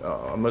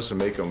on most of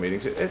the MACO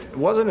meetings. It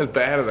wasn't as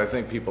bad as I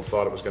think people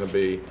thought it was going to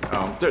be.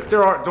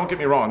 There are, don't get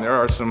me wrong, there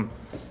are some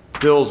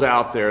bills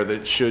out there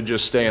that should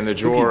just stay in the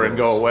drawer and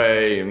go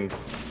away,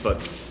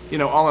 but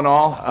all in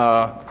all,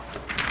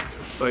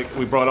 like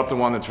we brought up the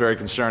one that's very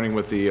concerning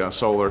with the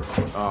solar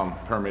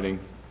permitting,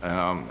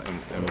 and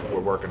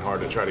we're working hard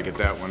to try to get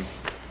that one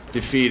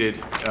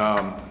defeated.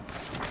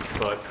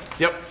 But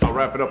yep, I'll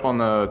wrap it up on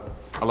the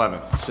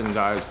 11th. Sin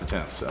dies the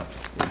 10th. So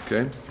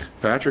okay,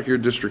 Patrick, you're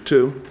District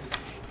 2.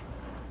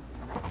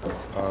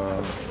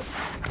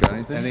 Got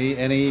anything?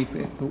 Any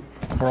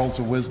pearls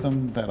of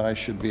wisdom that I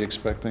should be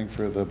expecting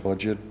for the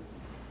budget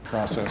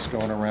process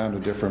going around to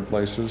different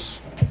places?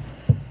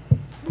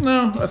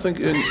 No, I think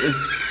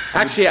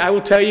Actually, I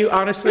will tell you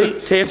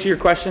honestly, to answer your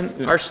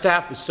question, our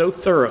staff is so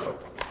thorough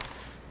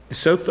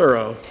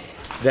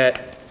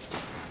that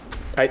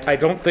I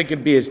don't think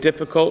it'd be as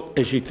difficult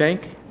as you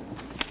think,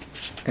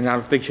 and I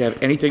don't think you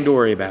have anything to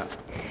worry about.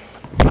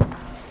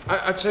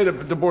 I'd say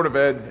the Board of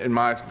Ed, in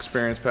my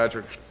experience,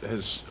 Patrick,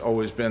 has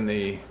always been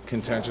the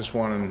contentious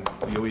one, and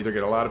you'll either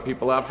get a lot of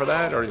people out for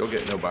that, or you'll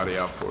get nobody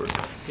out for it.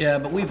 Yeah,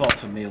 but we've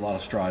also made a lot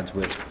of strides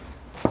with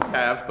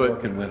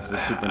working with the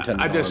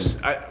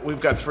superintendent.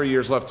 We've got 3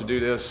 years left to do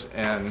this,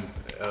 and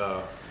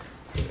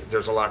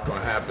there's a lot going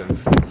to happen.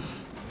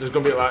 There's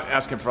going to be a lot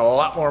asking for a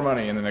lot more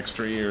money in the next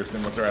 3 years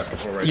than what they're asking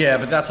for right now. Yeah,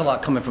 but that's a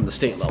lot coming from the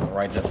state level,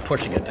 right? That's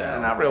pushing it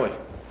down. Not really.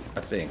 I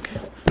think.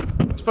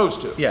 It's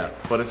supposed to. Yeah.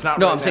 But it's not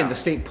No, right I'm saying now. the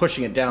state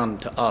pushing it down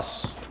to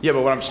us. Yeah,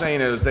 but what I'm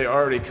saying is they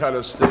already cut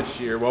us this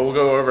year. Well, we'll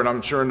go over it,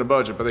 I'm sure, in the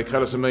budget, but they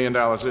cut us $1 million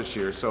this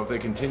year. So if they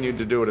continued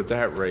to do it at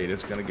that rate,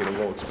 it's going to get a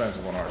little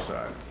expensive on our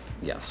side.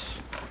 Yes.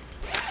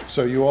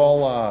 So you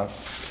all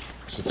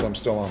since I'm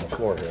still on the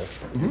floor here,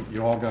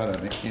 you all got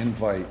an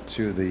invite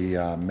to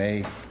the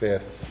May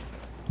 5th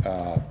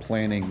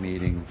planning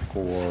meeting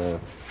for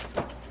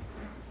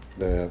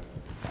the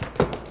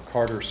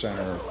Carter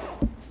Center,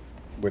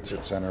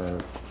 Whitsitt Center,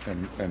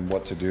 and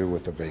what to do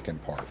with the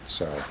vacant part.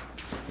 So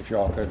if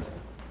y'all could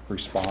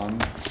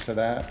respond to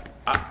that.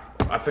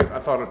 I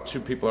thought two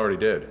people already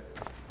did.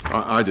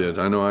 I did,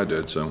 I know I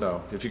did, so.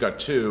 So if you got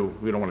two,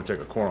 we don't want to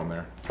take a quorum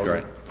there.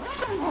 Okay.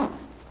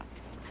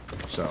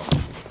 So,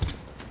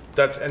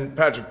 and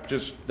Patrick,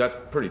 that's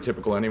pretty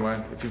typical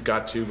anyway. If you've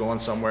got two going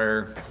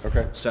somewhere.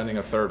 Okay. Sending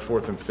a third,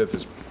 fourth, and fifth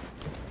is,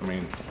 I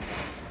mean.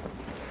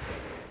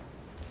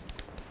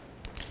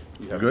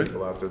 You have Good?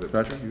 people out there that.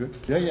 Patrick, you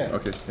good? Yeah.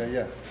 Okay.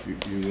 Yeah.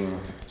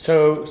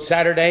 So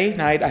Saturday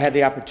night, I had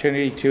the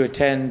opportunity to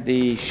attend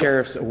the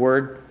Sheriff's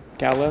Award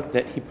Gala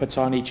that he puts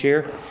on each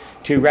year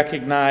to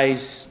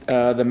recognize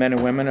the men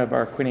and women of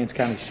our Queen Anne's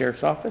County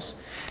Sheriff's Office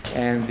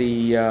and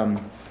the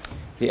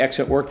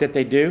excellent work that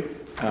they do.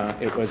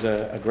 It was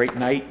a great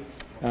night,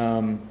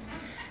 and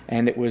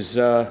it was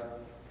there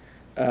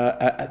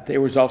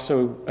was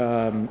also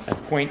a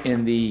point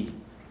in the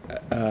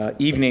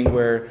evening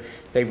where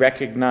they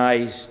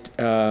recognized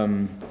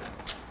one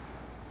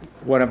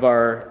of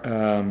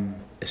our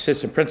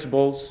assistant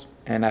principals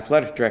and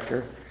athletic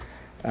director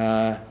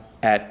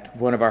at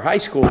one of our high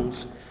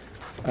schools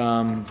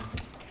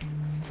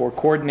for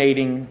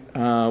coordinating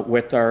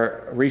with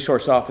our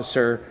resource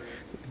officer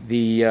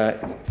the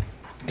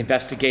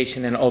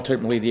investigation and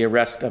ultimately the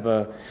arrest of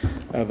a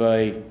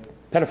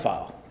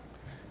pedophile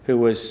who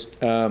was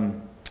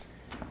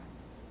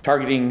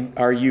targeting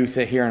our youth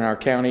here in our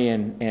county,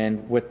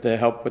 and with the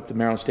help with the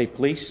Maryland State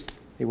Police,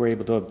 they were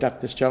able to abduct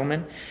this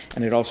gentleman,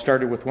 and it all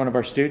started with one of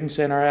our students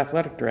and our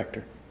athletic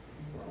director.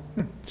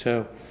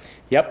 So,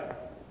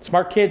 yep,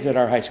 smart kids at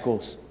our high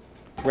schools,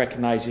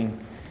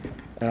 recognizing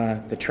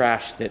the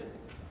trash that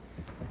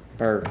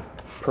are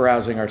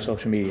carousing our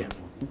social media.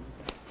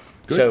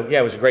 Good. So, yeah,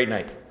 it was a great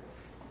night.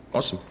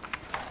 Awesome.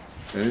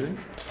 Anything?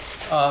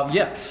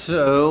 Yeah,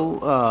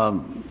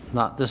 so,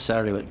 not this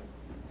Saturday, but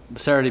the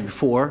Saturday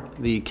before,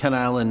 the Kent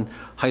Island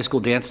High School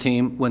dance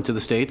team went to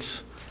the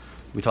States.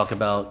 We talked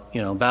about,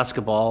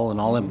 basketball and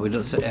all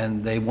that,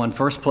 and they won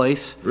first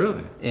place.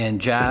 Really? In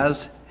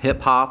jazz,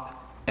 hip hop,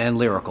 and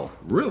lyrical.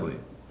 Really?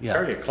 Yeah.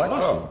 Very eclectic.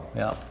 Awesome.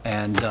 Yeah,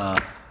 and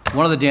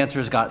one of the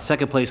dancers got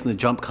second place in the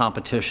jump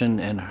competition,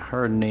 and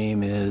her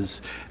name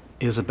is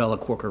Isabella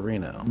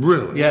Corcorino.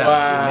 Really? Yeah,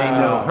 Wow. they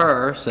know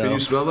her, so. Can you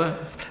spell that?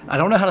 I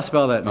don't know how to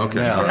spell that name. Okay.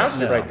 no, You pronounced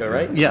it no. right though,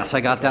 right? Yes,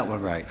 I got that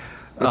one right.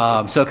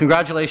 So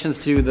congratulations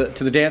to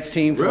the dance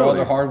team for all Really?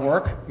 their hard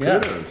work. Yeah.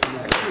 Kudos.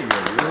 Very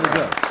good, really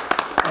good.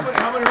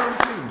 How many are on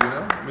the team, do you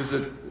know? Is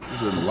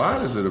it a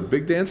lot? Is it a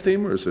big dance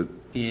team, or is it?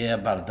 Yeah,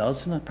 about a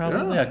dozen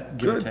probably, Yeah,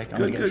 give or good, take. I'm good,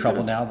 gonna get in good, trouble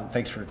good. now.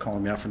 Thanks for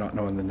calling me out for not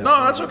knowing the.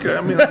 No, that's okay.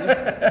 I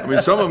mean,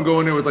 some of them go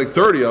in there with like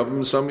 30 of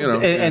them, some,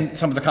 And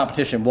some of the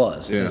competition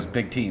was, Yeah. those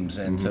big teams,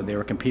 and so they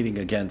were competing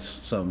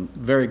against some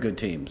very good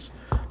teams.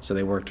 So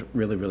they worked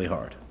really, really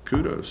hard.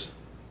 Kudos.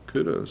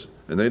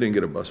 And they didn't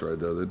get a bus ride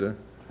though, did they?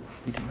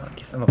 We did not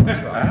give them a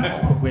bus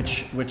ride,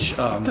 which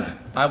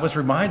I was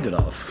reminded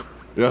of.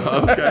 Yeah,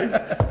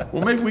 okay.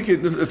 Well, maybe we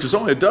could, if there's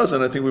only a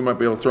dozen, I think we might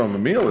be able to throw them a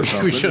meal or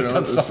something. should have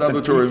done a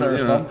something, celebratory, pizza or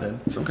something.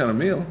 Some kind of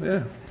meal,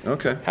 yeah,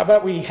 okay. How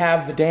about we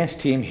have the dance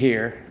team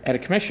here at a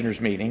commissioners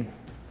meeting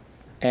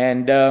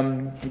and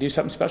do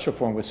something special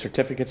for them with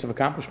certificates of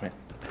accomplishment?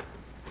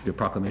 Your In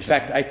proclamation.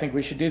 fact, I think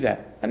we should do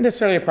that. Not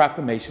necessarily a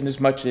proclamation as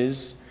much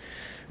as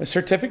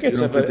certificates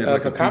You of don't think they'd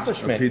like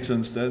accomplishment. a pizza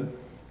instead?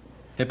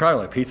 They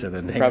probably like pizza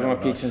then. Probably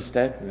want pizza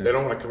instead. They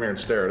don't want to come here and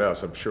stare at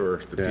us, I'm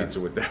sure. The Yeah. pizza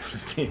would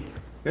definitely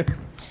be.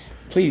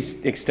 Please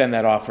extend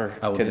that offer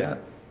I will to do them,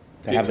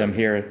 that. to have them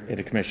here at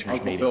a commissioners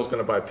Uncle meeting. Phil's going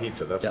to buy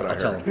pizza, that's Yeah, what I I'll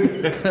tell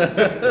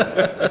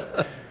heard.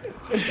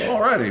 them. All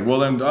righty, well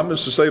then, I'm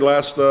just to say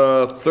last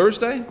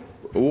Thursday,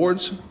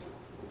 awards.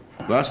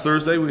 Last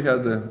Thursday, we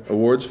had the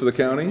awards for the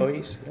county.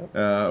 Employees, yep.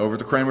 Over at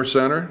the Kramer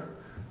Center.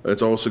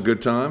 It's always a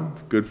good time,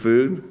 good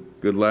food,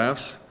 good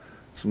laughs.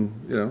 Some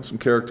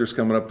characters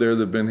coming up there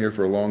that have been here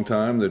for a long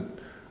time that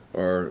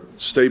are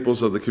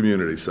staples of the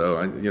community. So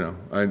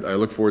I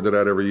look forward to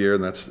that every year,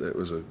 and it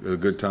was a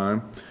good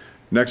time.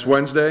 Next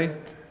Wednesday,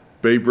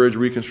 Bay Bridge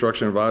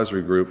Reconstruction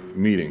Advisory Group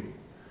meeting.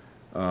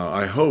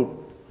 I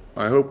hope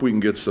we can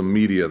get some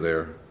media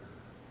there,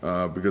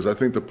 because I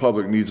think the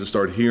public needs to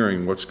start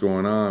hearing what's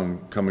going on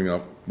coming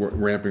up,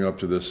 ramping up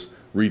to this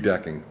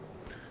redecking.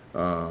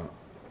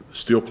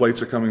 Steel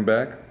plates are coming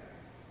back,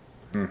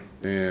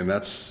 and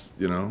that's,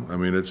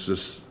 it's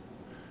just.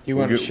 You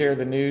want to share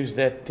the news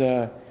that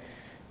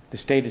the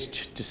state has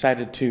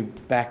decided to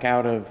back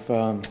out of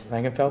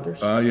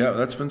Langenfelders? Yeah,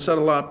 that's been said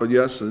a lot, but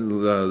yes,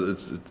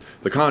 it's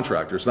the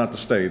contractor, it's not the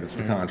state, it's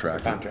the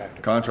contractor.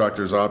 Contractor.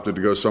 Contractor's opted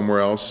to go somewhere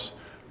else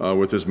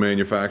with his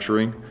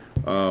manufacturing.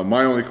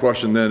 My only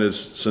question then is,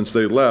 since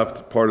they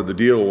left, part of the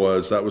deal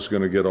was that was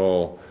going to get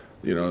all,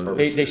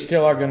 They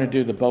still are going to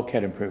do the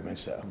bulkhead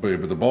improvements, though.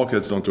 but the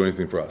bulkheads don't do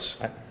anything for us.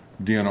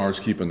 DNR's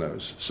keeping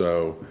those.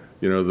 So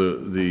you know,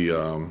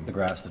 the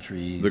grass, the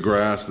trees. the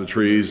grass, the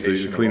trees,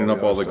 the cleaning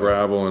up all the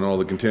gravel and all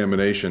the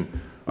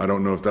contamination. I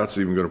don't know if that's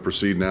even going to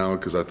proceed now,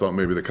 because I thought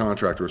maybe the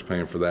contractor was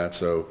paying for that,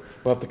 so.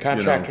 Well, if the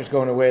contractor's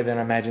going away, then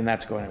I imagine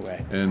that's going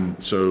away.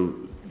 And so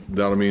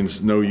that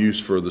means no use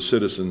for the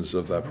citizens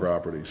of that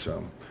property,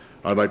 so.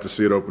 I'd like to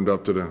see it opened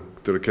up to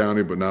the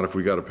county, but not if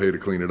we got to pay to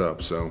clean it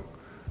up, so,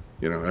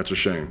 you know, that's a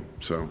shame.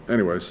 So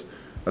anyways,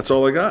 that's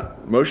all I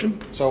got. Motion?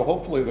 So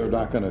hopefully they're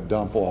not going to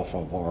dump off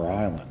of our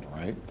island,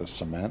 right, the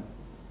cement?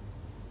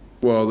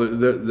 Well,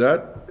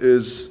 that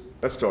is,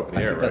 That's still up in the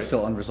I air, think right? that's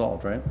still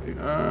unresolved, right?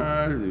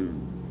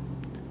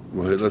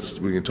 well,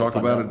 we can talk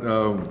about it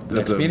at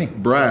Next the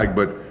meeting. Bragg,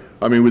 but,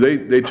 I mean,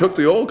 they took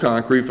the old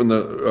concrete from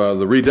the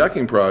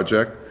redecking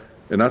project,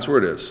 and that's where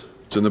it is.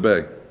 It's in the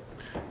bay.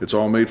 It's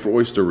all made for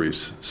oyster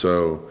reefs.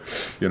 So,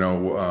 you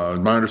know,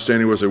 my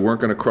understanding was they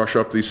weren't going to crush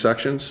up these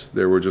sections.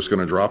 They were just going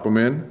to drop them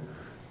in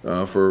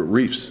for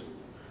reefs.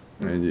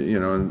 And, you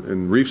know,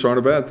 and reefs aren't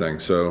a bad thing,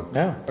 so.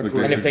 No, Look,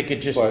 and if they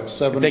could just, But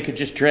if they could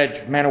just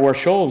dredge Man-o-War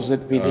Shoals,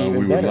 that'd be we even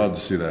would better. love to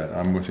see that.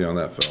 I'm with you on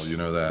that, Phil. You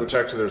know that. Which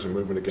actually, there's a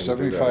movement again to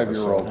do that.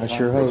 75-year-old. I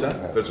sure What's hope.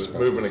 that? There's a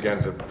movement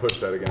again to push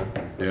that again.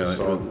 Yeah,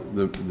 So-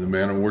 the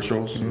man of war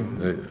shoals.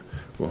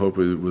 Well,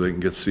 hopefully they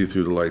can see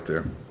through the light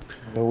there.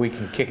 Well, we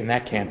can kick in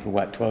that can for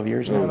what, 12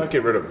 years You know, now? not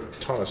get rid of a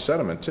ton of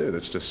sediment too,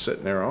 that's just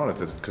sitting there on it,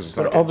 because it's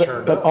not But all getting that,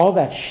 churned but up. all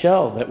that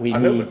shell that we I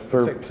know, need but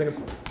for my thing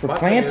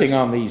planting is-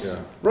 on these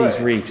Right.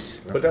 reefs.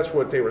 But that's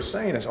what they were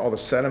saying, is all the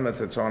sediment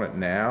that's on it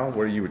now,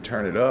 where you would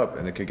turn it up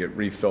and it could get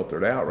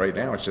refiltered out. Right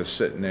now, it's just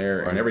sitting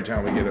there, and every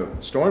time we get a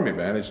storm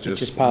event, it's just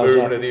just piles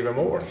moving up. it even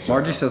more.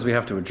 Margie says we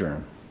have to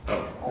adjourn.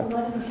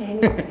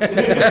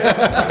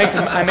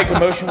 I make a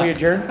motion, we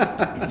adjourn?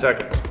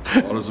 Second.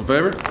 All those in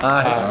favor?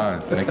 Aye.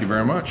 Thank you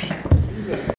very much.